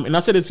if and I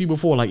said this to you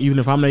before, like even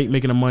if I'm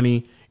making the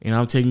money and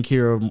I'm taking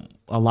care of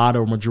a lot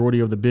or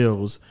majority of the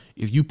bills,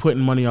 if you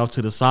putting money off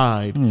to the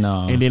side,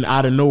 and then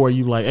out of nowhere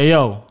you like, hey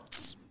yo,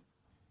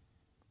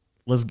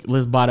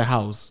 let's buy the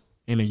house.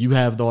 And then you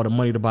have all the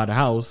money to buy the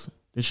house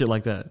and shit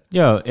like that.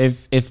 Yo,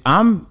 if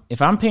I'm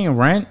paying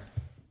rent,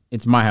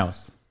 it's my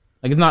house.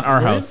 Like it's not our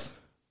house.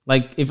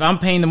 Like if I'm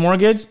paying the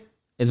mortgage,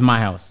 it's my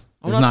house.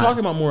 I'm not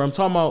talking about more. I'm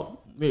talking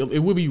about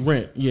it would be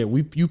rent. Yeah,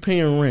 you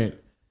paying rent,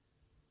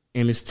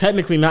 and it's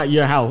technically not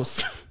your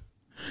house,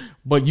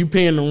 but you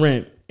paying the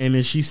rent, and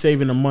then she's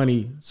saving the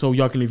money so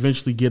y'all can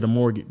eventually get a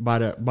mortgage,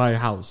 buy a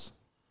house?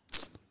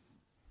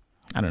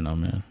 I don't know,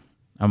 man.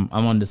 I'm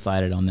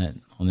undecided on that.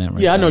 Right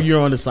yeah, I know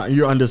you're undecided.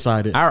 You're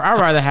undecided. I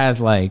rather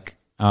has like.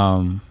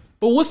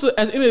 But what's at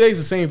the end of the day, it's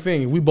the same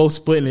thing. We both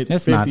splitting it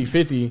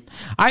 50-50.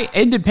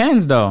 It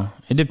depends though.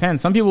 It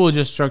depends. Some people will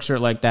just structure it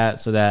like that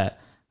so that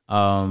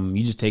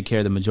you just take care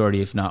of the majority,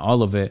 if not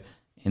all of it,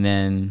 and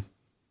then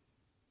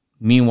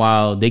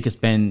meanwhile they could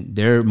spend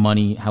their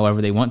money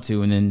however they want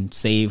to, and then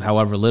save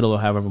however little or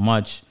however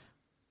much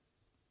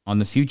on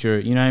the future.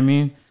 You know what I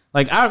mean?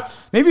 Like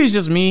maybe it's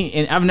just me,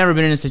 and I've never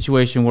been in a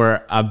situation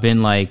where I've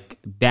been like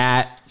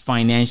that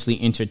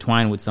financially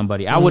intertwined with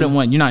somebody. I wouldn't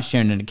want, you're not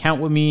sharing an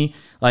account with me.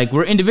 Like,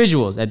 we're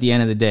individuals at the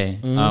end of the day.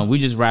 We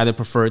just rather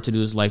prefer to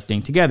do this life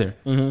thing together.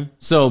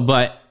 So,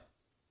 but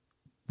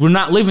we're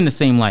not living the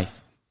same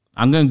life.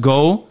 I'm going to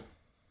go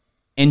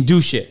and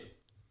do shit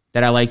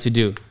that I like to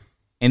do.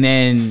 And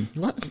then,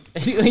 you know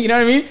what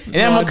I mean? And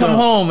then I'm going to come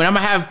home and I'm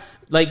going to have,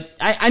 like,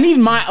 I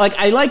need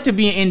I like to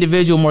be an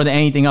individual more than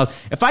anything else.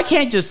 If I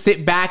can't just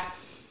sit back,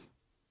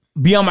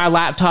 be on my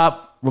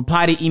laptop,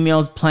 reply to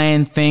emails,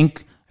 plan,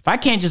 think, if I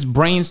can't just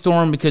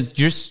brainstorm because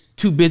you're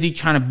too busy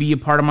trying to be a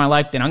part of my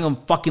life, then I'm going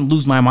to fucking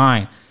lose my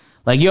mind.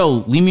 Like, yo,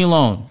 leave me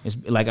alone. It's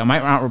like, I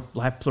might not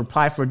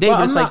reply for a day,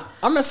 but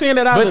I'm not saying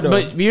that either, though.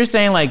 But you're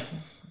saying, like,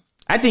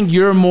 I think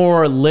you're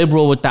more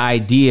liberal with the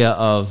idea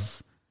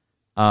of,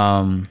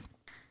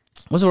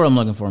 what's the word I'm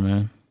looking for,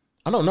 man?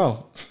 I don't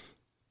know.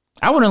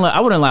 I wouldn't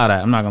allow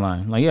that. I'm not gonna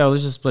lie. Like, yo,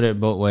 let's just split it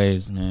both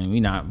ways, man.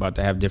 We're not about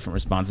to have different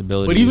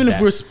responsibilities. But even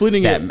if we're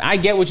splitting it, I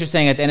get what you're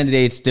saying. At the end of the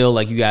day, it's still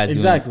like you guys.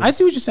 Exactly. I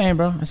see what you're saying,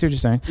 bro. I see what you're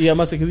saying. Yeah, I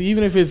must say, because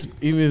even if it's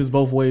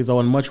both ways, I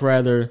would much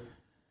rather,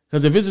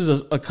 because if this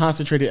is a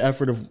concentrated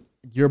effort of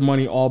your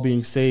money all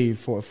being saved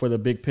for the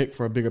big pick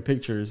for a bigger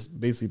picture, is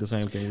basically the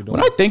same thing we're doing.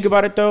 When I think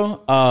about it,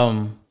 though,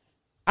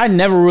 I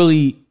never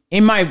really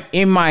in my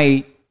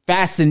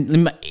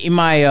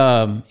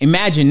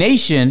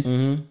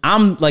imagination,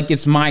 I'm like,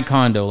 it's my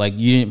condo. Like,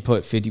 you didn't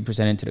put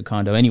 50% into the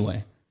condo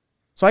anyway.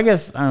 So I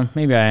guess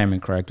maybe I am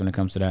incorrect when it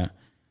comes to that.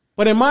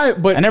 But I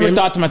never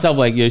thought to myself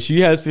like, yeah, she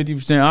has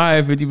 50%, I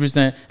have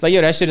 50%. It's like,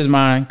 yo, that shit is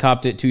mine.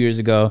 Copped it 2 years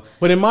ago.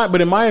 But in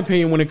my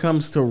opinion, when it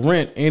comes to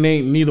rent, it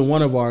ain't neither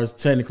one of ours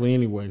technically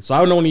anyway. So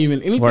I don't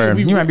even anything.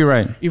 You might be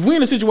right. If we're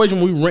in a situation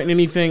where we rent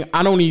anything,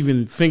 I don't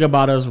even think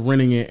about us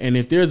renting it. And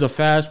if there's a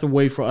faster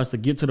way for us to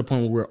get to the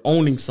point where we're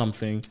owning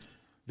something,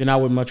 then I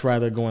would much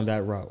rather go in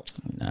that route.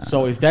 Nah.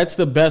 So if that's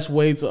the best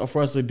way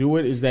for us to do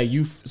it, is that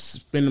you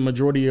spend the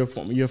majority of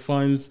your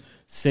funds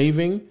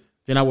saving,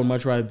 then I would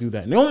much rather do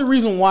that. And the only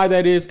reason why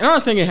that is, and I'm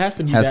not saying it has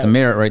to be, has some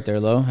merit right there,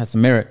 Lo. Has some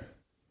merit.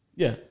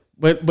 Yeah,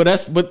 but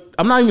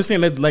I'm not even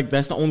saying that like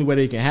that's the only way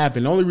that it can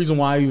happen. The only reason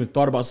why I even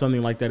thought about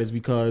something like that is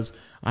because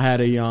I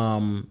had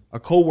a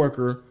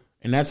coworker,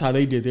 and that's how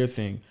they did their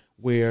thing,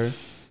 where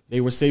they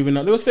were saving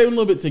up. They were saving a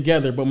little bit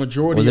together, but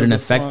majority was it an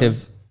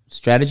effective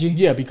strategy?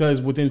 Yeah, because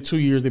within 2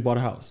 years they bought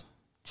a house.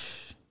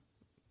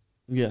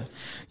 Yeah.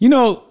 You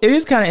know, it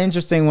is kind of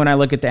interesting when I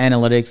look at the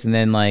analytics and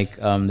then like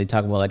they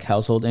talk about like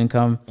household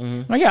income.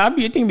 Like, yeah, I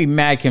think it'd be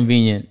mad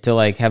convenient to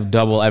like have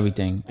double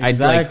everything.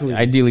 Exactly.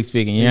 Ideally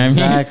speaking, you know what I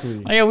mean? Exactly.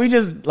 Like, yeah, we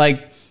just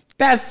like,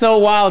 that's so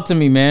wild to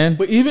me, man.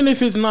 But even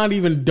if it's not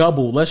even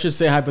double, let's just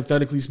say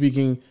hypothetically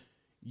speaking,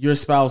 your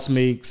spouse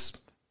makes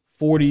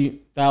 $40,000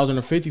 or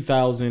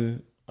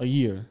 $50,000 a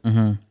year.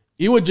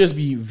 It would just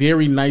be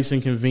very nice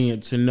and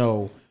convenient to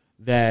know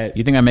that.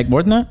 You think I make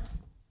more than that?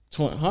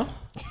 Huh?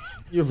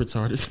 You're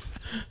retarded.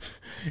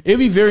 It'd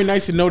be very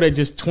nice to know that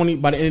just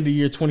by the end of the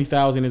year,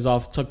 20,000 is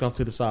tucked off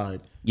to the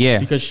side. Yeah,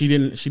 because she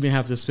didn't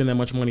have to spend that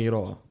much money at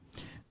all.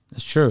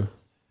 That's true.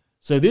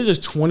 So if there's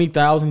just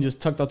 20,000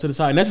 just tucked off to the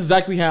side, and that's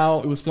exactly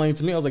how it was explained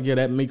to me. I was like, yeah,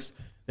 that makes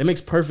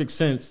perfect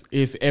sense.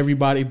 If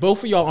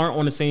both of y'all aren't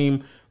on the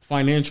same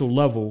financial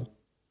level,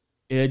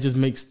 it just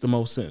makes the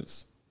most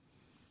sense.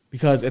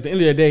 Because at the end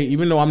of the day,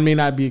 even though I may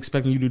not be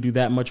expecting you to do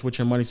that much with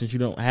your money since you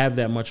don't have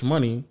that much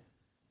money,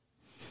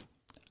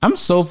 I'm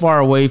so far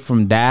away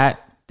from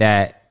that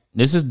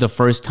this is the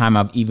first time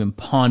I've even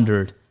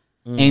pondered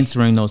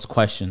answering those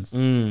questions.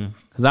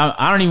 Because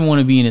I don't even want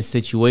to be in a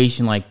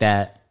situation like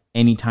that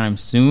anytime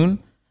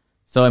soon.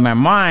 So in my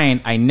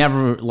mind, I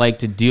never like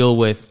to deal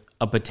with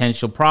a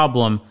potential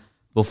problem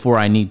before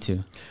I need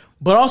to.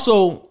 But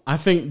also, I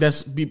think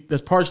that's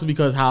partially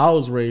because how I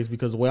was raised,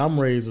 because the way I'm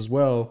raised as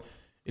well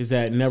is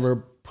that never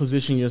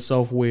position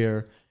yourself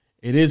where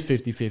it is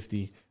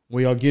 50-50,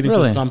 where y'all get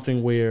into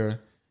something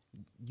where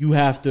you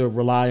have to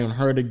rely on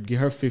her to get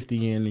her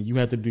 50 in, and you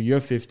have to do your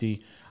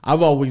 50.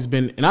 I've always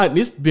been, and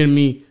this has been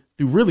me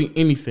through really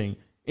anything.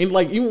 And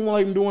like, even when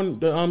I'm doing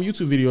the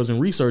YouTube videos and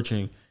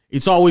researching,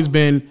 it's always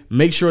been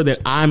make sure that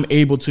I'm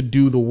able to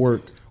do the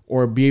work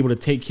or be able to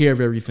take care of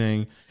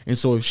everything. And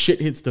so if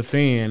shit hits the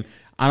fan,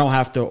 I don't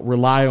have to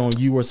rely on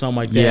you or something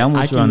like that. Yeah,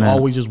 I can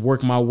always just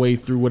work my way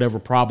through whatever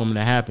problem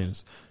that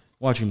happens.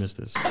 Watch you miss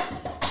this.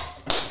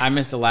 I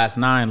missed the last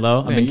 9,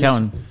 Lo. I've been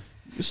counting.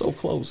 You're so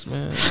close,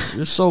 man.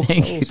 You're so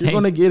close. You're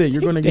gonna get it.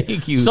 You're gonna get it.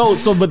 Thank you. So,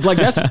 but like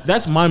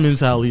that's my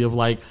mentality of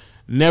like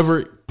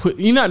never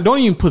don't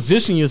even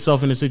position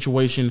yourself in a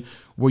situation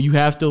where you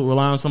have to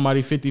rely on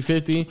somebody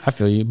 50-50. I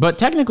feel you. But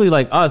technically,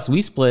 like us,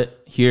 we split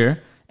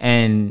here.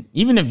 And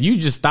even if you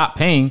just stop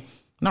paying,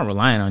 I'm not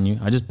relying on you.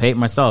 I just pay it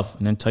myself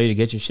and then tell you to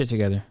get your shit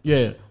together.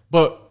 Yeah.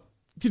 But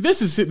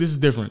this is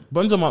different.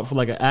 But I'm talking about for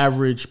like an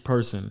average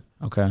person.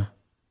 Okay.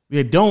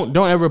 Yeah, don't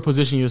ever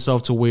position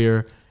yourself to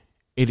where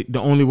the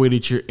only way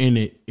that you're in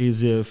it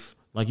is if,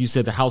 like you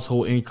said, the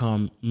household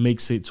income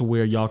makes it to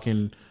where y'all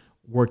can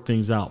work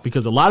things out.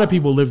 Because a lot of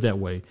people live that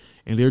way,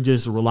 and they're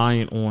just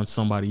reliant on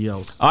somebody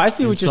else. Oh, I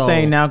see what you're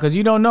saying now, because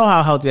you don't know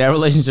how healthy that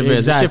relationship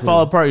is. If shit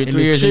fall apart, you're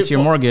 3 years into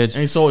your mortgage.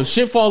 And so if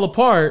shit fall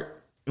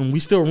apart and we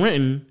still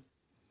renting,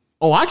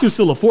 I can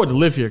still afford to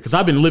live here because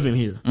I've been living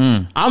here.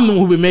 I'm the one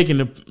who been making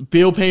the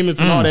bill payments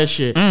and all that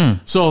shit.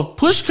 So if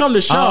push come to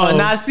shove. Oh,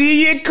 now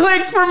see, it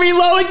clicked for me,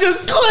 Lo. It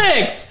just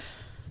clicked.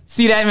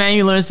 See that, man?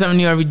 You learn something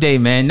new every day,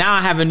 man. Now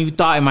I have a new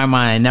thought in my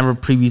mind I never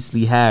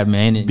previously had,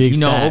 man. And Big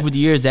facts. Over the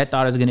years, that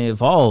thought is going to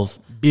evolve.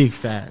 Big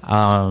facts.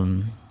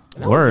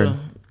 Word.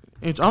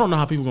 I don't know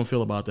how people going to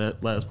feel about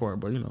that last part,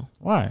 but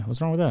Why?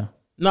 What's wrong with that?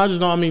 No, I just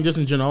don't. I mean, just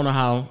in general, I don't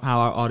know how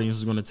our audience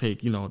is going to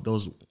take,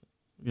 those,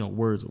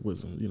 words of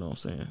wisdom. You know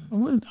what I'm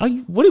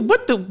saying?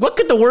 What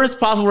could the worst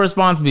possible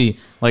response be?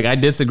 Like, I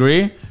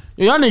disagree?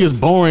 Y'all niggas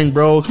boring,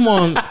 bro. Come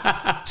on.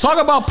 Talk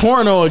about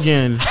porno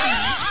again.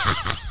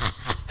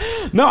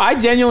 No, I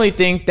genuinely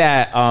think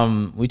that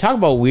we talk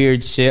about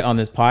weird shit on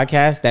this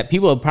podcast that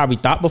people have probably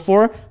thought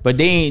before, but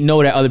they ain't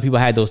know that other people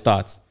had those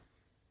thoughts.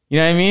 You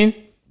know what I mean?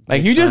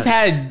 Like you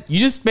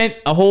just spent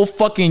a whole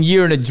fucking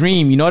year in a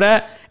dream, you know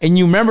that? And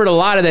you remembered a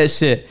lot of that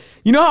shit.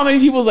 You know how many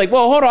people's like,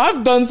 well, hold on,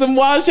 I've done some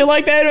wild shit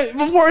like that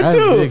before That's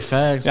too. Big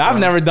facts, I've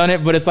never done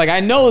it, but it's like I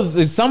know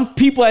some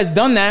people has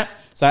done that.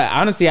 So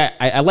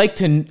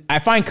I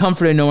find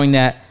comfort in knowing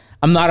that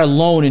I'm not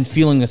alone in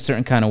feeling a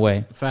certain kind of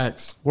way.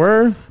 Facts.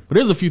 Word. But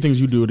there's a few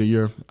things you do in a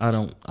year.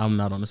 I'm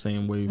not on the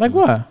same wave. Like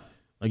what?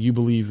 Like you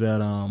believe that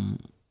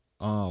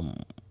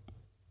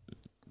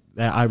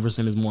that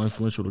Iverson is more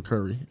influential to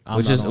Curry.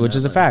 Which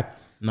is a fact.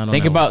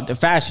 Think about the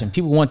fashion.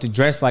 People want to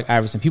dress like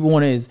Iverson. People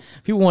wanted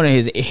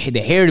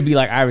the hair to be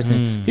like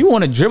Iverson. People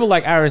want to dribble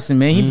like Iverson,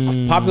 man.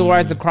 He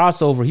popularized the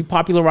crossover. He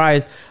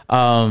popularized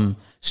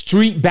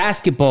street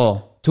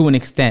basketball to an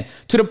extent,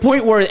 to the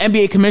point where the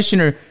NBA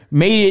commissioner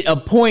made it a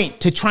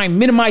point to try and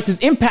minimize his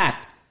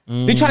impact.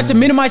 They tried to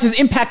minimize his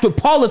impact with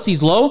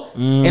policies, Lo.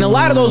 And a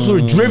lot of those were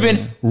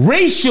driven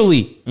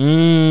racially.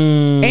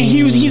 And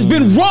he's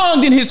been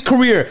wronged in his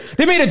career.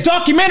 They made a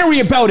documentary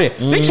about it.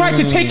 They tried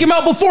to take him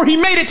out before he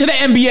made it to the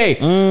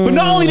NBA. But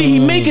not only did he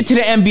make it to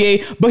the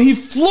NBA, but he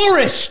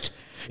flourished.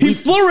 He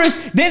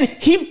flourished. Then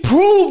he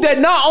proved that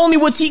not only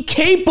was he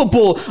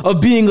capable of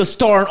being a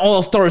star, an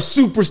all-star,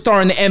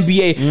 superstar in the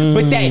NBA,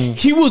 but that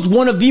he was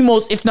one of the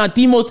most, if not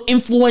the most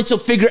influential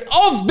figure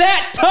of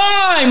that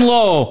time,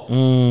 Lo.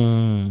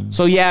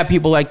 So yeah,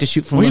 people like to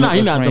shoot from. He's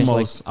not the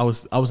most. I would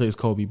say it's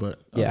Kobe, but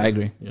yeah, I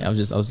agree. Yeah. I was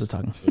just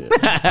talking.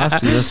 Yeah. I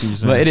see what you're saying.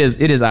 But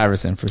it is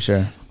Iverson for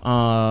sure.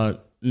 No,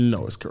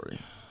 it's Curry.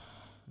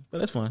 But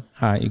that's fine.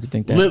 All right, you could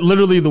think that.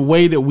 Literally, the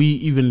way that we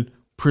even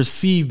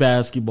perceive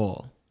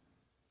basketball.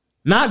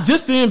 Not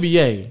just the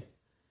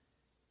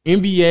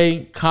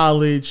NBA,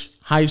 college,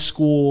 high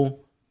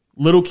school,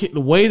 little kid,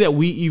 the way that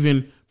we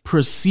even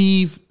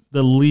perceive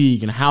the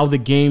league and how the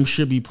game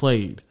should be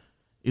played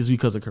is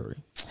because of Curry.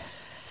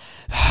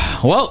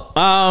 Well,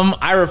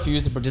 I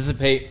refuse to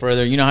participate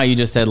further. You know how you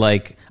just said,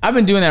 like, I've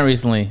been doing that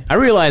recently. I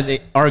realize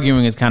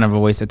arguing is kind of a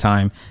waste of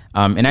time.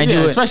 And I do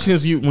it.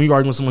 Especially when you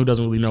argue with someone who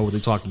doesn't really know what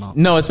they're talking about.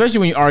 No, especially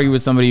when you argue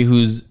with somebody he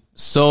was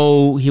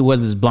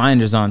his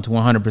blinders on to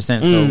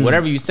 100%. So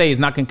whatever you say is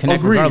not going to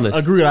connect regardless.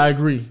 I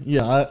agree.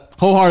 Yeah, I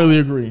wholeheartedly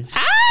agree.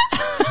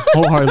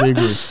 Wholeheartedly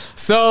agree.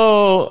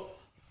 So,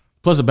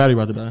 plus the battery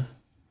about to die.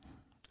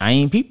 I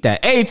ain't peeped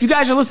that. Hey, if you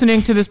guys are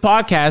listening to this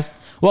podcast,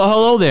 well,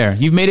 hello there.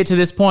 You've made it to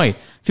this point.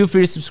 Feel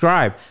free to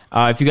subscribe.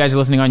 If you guys are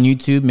listening on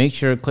YouTube, make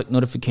sure to click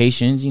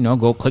notifications.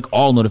 Go click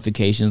all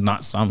notifications,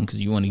 not some, because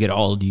you want to get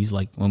all of these,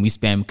 like when we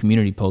spam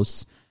community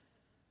posts.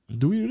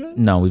 Do we do that?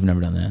 No, we've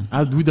never done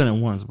that. We've done it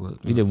once,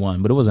 but we did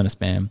one, but it wasn't a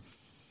spam.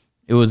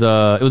 It was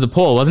a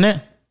poll, wasn't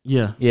it?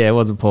 Yeah, it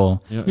was a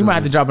poll. Yeah, we might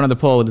have to drop another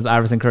poll with this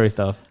Iverson Curry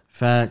stuff.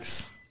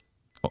 Facts.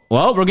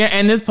 Well, we're gonna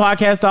end this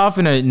podcast off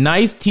in a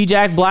nice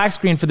T-Jack black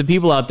screen for the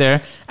people out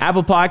there.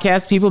 Apple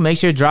Podcast people, make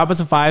sure to drop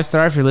us a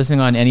 5-star if you're listening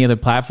on any other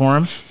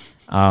platform.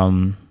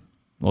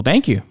 Well,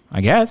 thank you,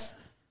 I guess.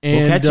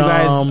 And we'll catch you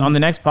guys on the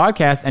next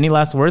podcast. Any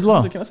last words,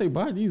 Lo? Can I say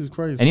bye? Jesus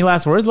Christ. Any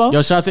last words, Lo?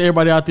 Yo, shout out to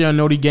everybody out there on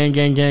Noti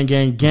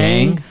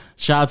gang.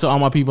 Shout out to all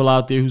my people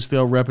out there who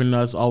still repping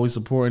us, always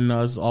supporting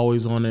us,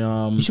 always on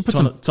the You should put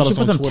some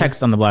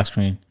text on the black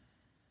screen.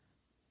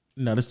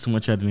 No, that's too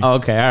much editing. Oh,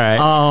 okay, all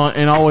right.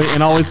 And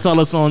always tell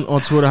us on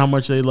Twitter how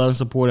much they love and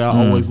support it.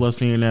 I always love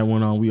seeing that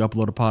when we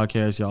upload a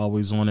podcast. Y'all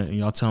always on it, and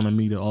y'all telling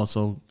me to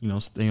also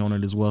stay on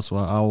it as well. So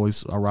I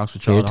rock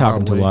with y'all. You're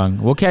talking too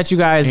long. We'll catch you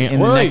guys in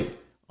the next.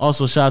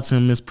 Also, shout out to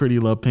Miss Pretty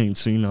Love Pink.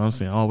 So, what I'm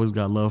saying? Always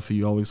got love for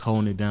you. Always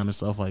holding it down and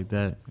stuff like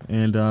that.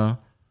 And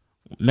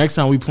next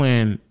time we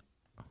playing,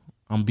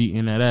 I'm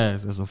beating that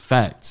ass. That's a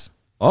fact.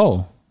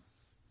 Oh,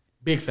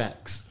 Big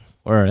facts.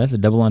 or that's a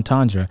double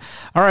entendre.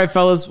 All right,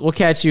 fellas, we'll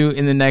catch you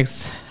in the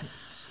next.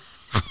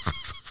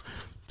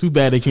 Too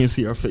bad they can't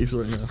see our face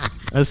right now.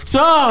 That's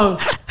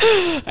tough.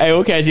 Hey,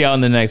 we'll catch you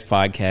on the next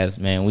podcast,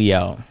 man. We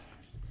out.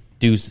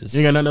 Deuces. You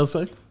ain't got nothing else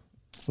to say?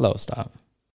 Slow stop.